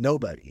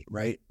nobody,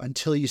 right?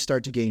 Until you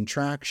start to gain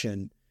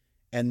traction,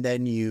 and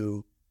then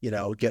you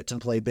get to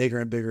play bigger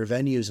and bigger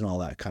venues and all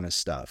that kind of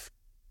stuff.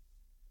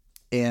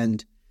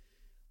 And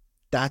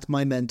that's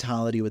my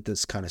mentality with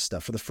this kind of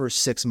stuff. For the first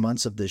 6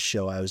 months of this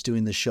show, I was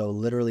doing the show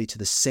literally to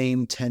the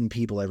same 10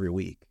 people every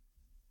week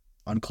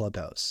on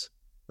Clubhouse,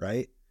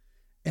 right?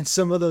 And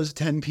some of those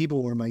 10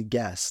 people were my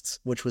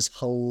guests, which was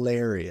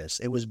hilarious.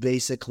 It was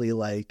basically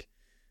like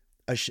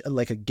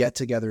a get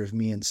together of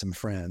me and some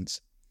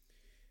friends.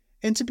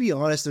 And to be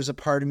honest, there's a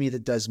part of me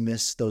that does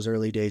miss those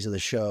early days of the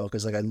show,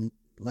 because I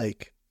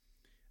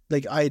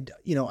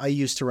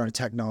used to run a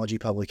technology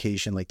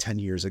publication like 10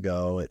 years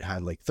ago. It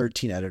had like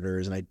 13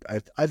 editors, and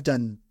I've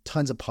done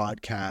tons of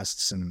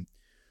podcasts and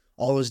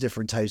all those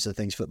different types of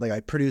things. But like,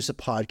 I produce a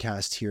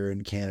podcast here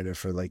in Canada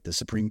for like the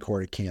Supreme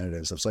Court of Canada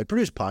and stuff. So I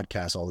produce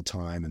podcasts all the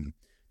time and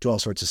do all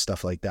sorts of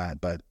stuff like that.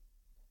 But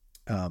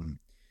I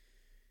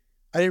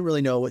didn't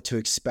really know what to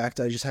expect.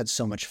 I just had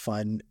so much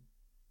fun.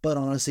 But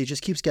honestly, it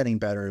just keeps getting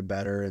better and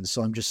better. And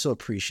so I'm just so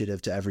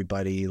appreciative to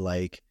everybody.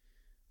 Like,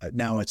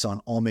 now it's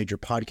on all major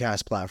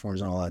podcast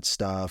platforms and all that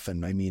stuff.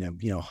 And I mean,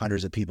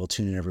 hundreds of people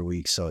tune in every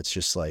week. So it's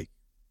just like,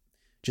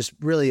 just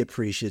really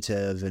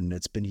appreciative. And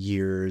it's been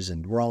years,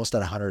 and we're almost at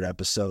 100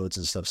 episodes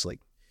and stuff. So like,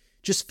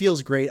 just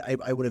feels great.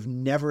 I would have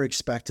never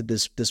expected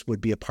this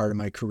would be a part of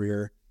my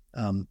career.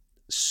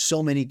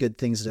 So many good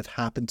things that have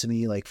happened to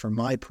me, like for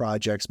my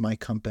projects, my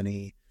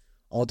company,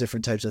 all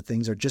different types of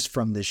things are just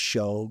from this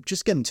show,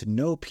 just getting to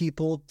know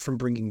people, from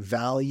bringing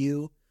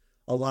value.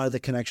 A lot of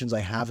the connections I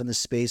have in this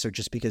space are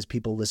just because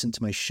people listen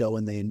to my show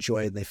and they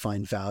enjoy it and they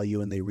find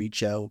value and they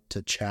reach out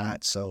to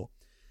chat. So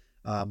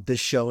this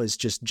show has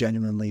just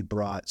genuinely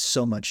brought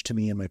so much to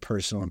me in my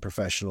personal and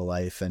professional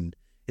life. And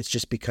it's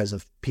just because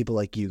of people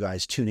like you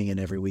guys tuning in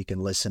every week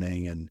and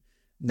listening, and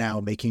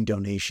now making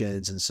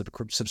donations and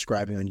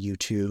subscribing on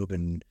YouTube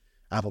and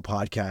Apple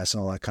Podcasts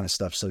and all that kind of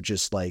stuff. So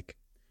just like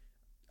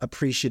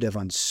appreciative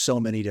on so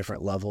many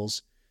different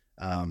levels.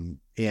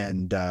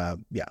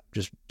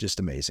 Just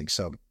amazing.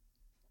 So,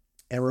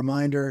 and a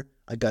reminder,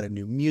 I got a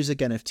new music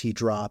NFT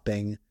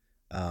dropping.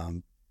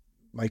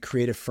 My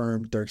creative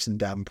firm, Dirksen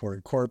Davenport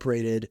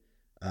Incorporated.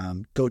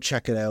 Go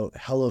check it out.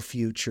 Hello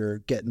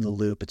Future, get in the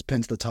loop. It's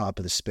pinned to the top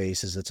of the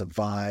spaces. It's a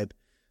vibe.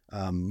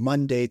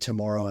 Monday,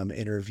 tomorrow, I'm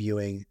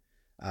interviewing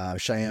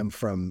Shyam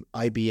from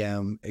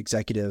IBM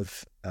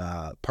Executive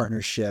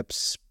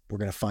Partnerships. We're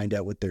going to find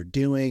out what they're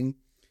doing.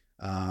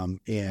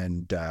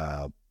 It's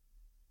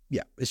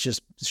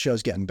just, the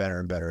show's getting better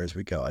and better as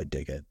we go. I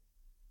dig it.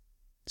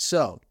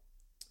 So,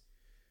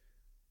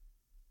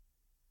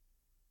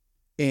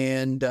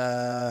 and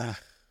the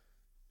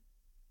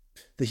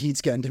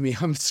heat's getting to me.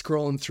 I'm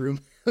scrolling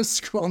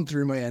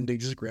through my ending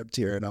script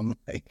here, and I'm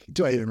like,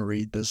 do I even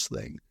read this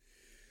thing?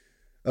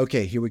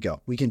 Okay, here we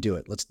go. We can do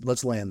it.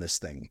 Let's land this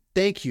thing.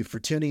 Thank you for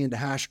tuning into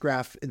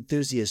Hashgraph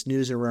Enthusiast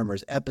News and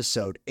Rumors,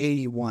 episode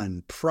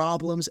 81,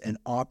 Problems and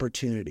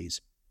Opportunities,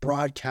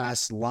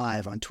 broadcast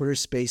live on Twitter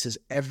Spaces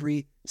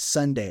every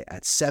Sunday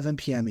at 7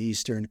 p.m.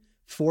 Eastern,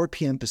 4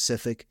 p.m.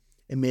 Pacific,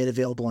 and made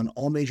available on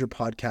all major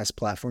podcast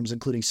platforms,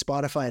 including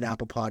Spotify and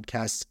Apple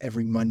Podcasts,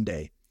 every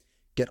Monday.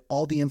 Get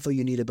all the info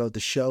you need about the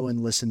show and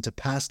listen to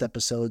past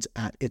episodes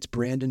at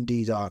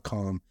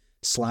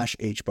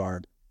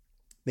itsbrandond.com/hbar.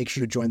 Make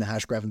sure to join the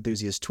Hashgraph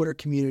Enthusiast Twitter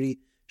community,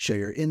 share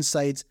your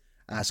insights,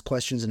 ask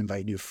questions, and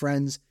invite new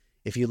friends.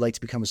 If you'd like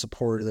to become a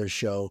supporter of their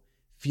show,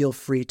 feel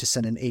free to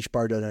send an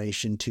HBAR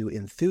donation to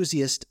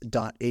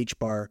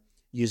enthusiast.hbar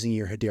using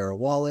your Hedera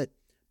wallet.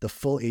 The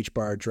full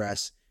HBAR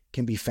address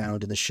can be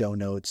found in the show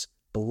notes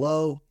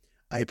below.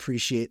 I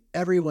appreciate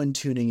everyone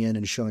tuning in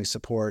and showing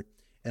support,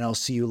 and I'll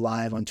see you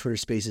live on Twitter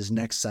Spaces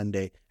next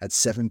Sunday at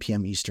 7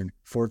 p.m. Eastern,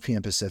 4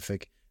 p.m.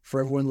 Pacific. For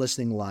everyone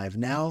listening live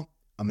now,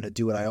 I'm going to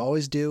do what I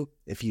always do.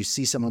 If you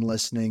see someone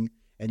listening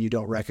and you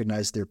don't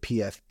recognize their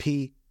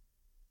PFP,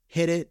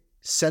 hit it,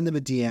 send them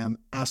a DM,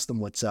 ask them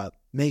what's up,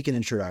 make an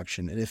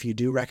introduction. And if you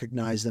do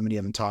recognize them and you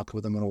haven't talked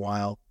with them in a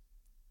while,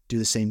 do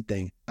the same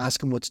thing. Ask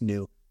them what's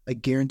new. I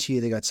guarantee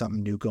you they got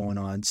something new going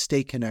on.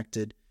 Stay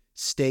connected,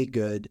 stay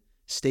good,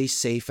 stay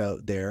safe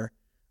out there.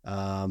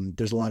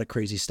 There's a lot of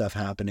crazy stuff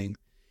happening.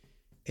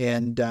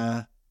 And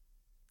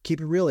keep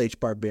it real,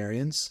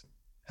 H-Barbarians.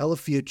 Hello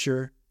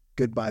future,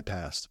 goodbye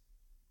past.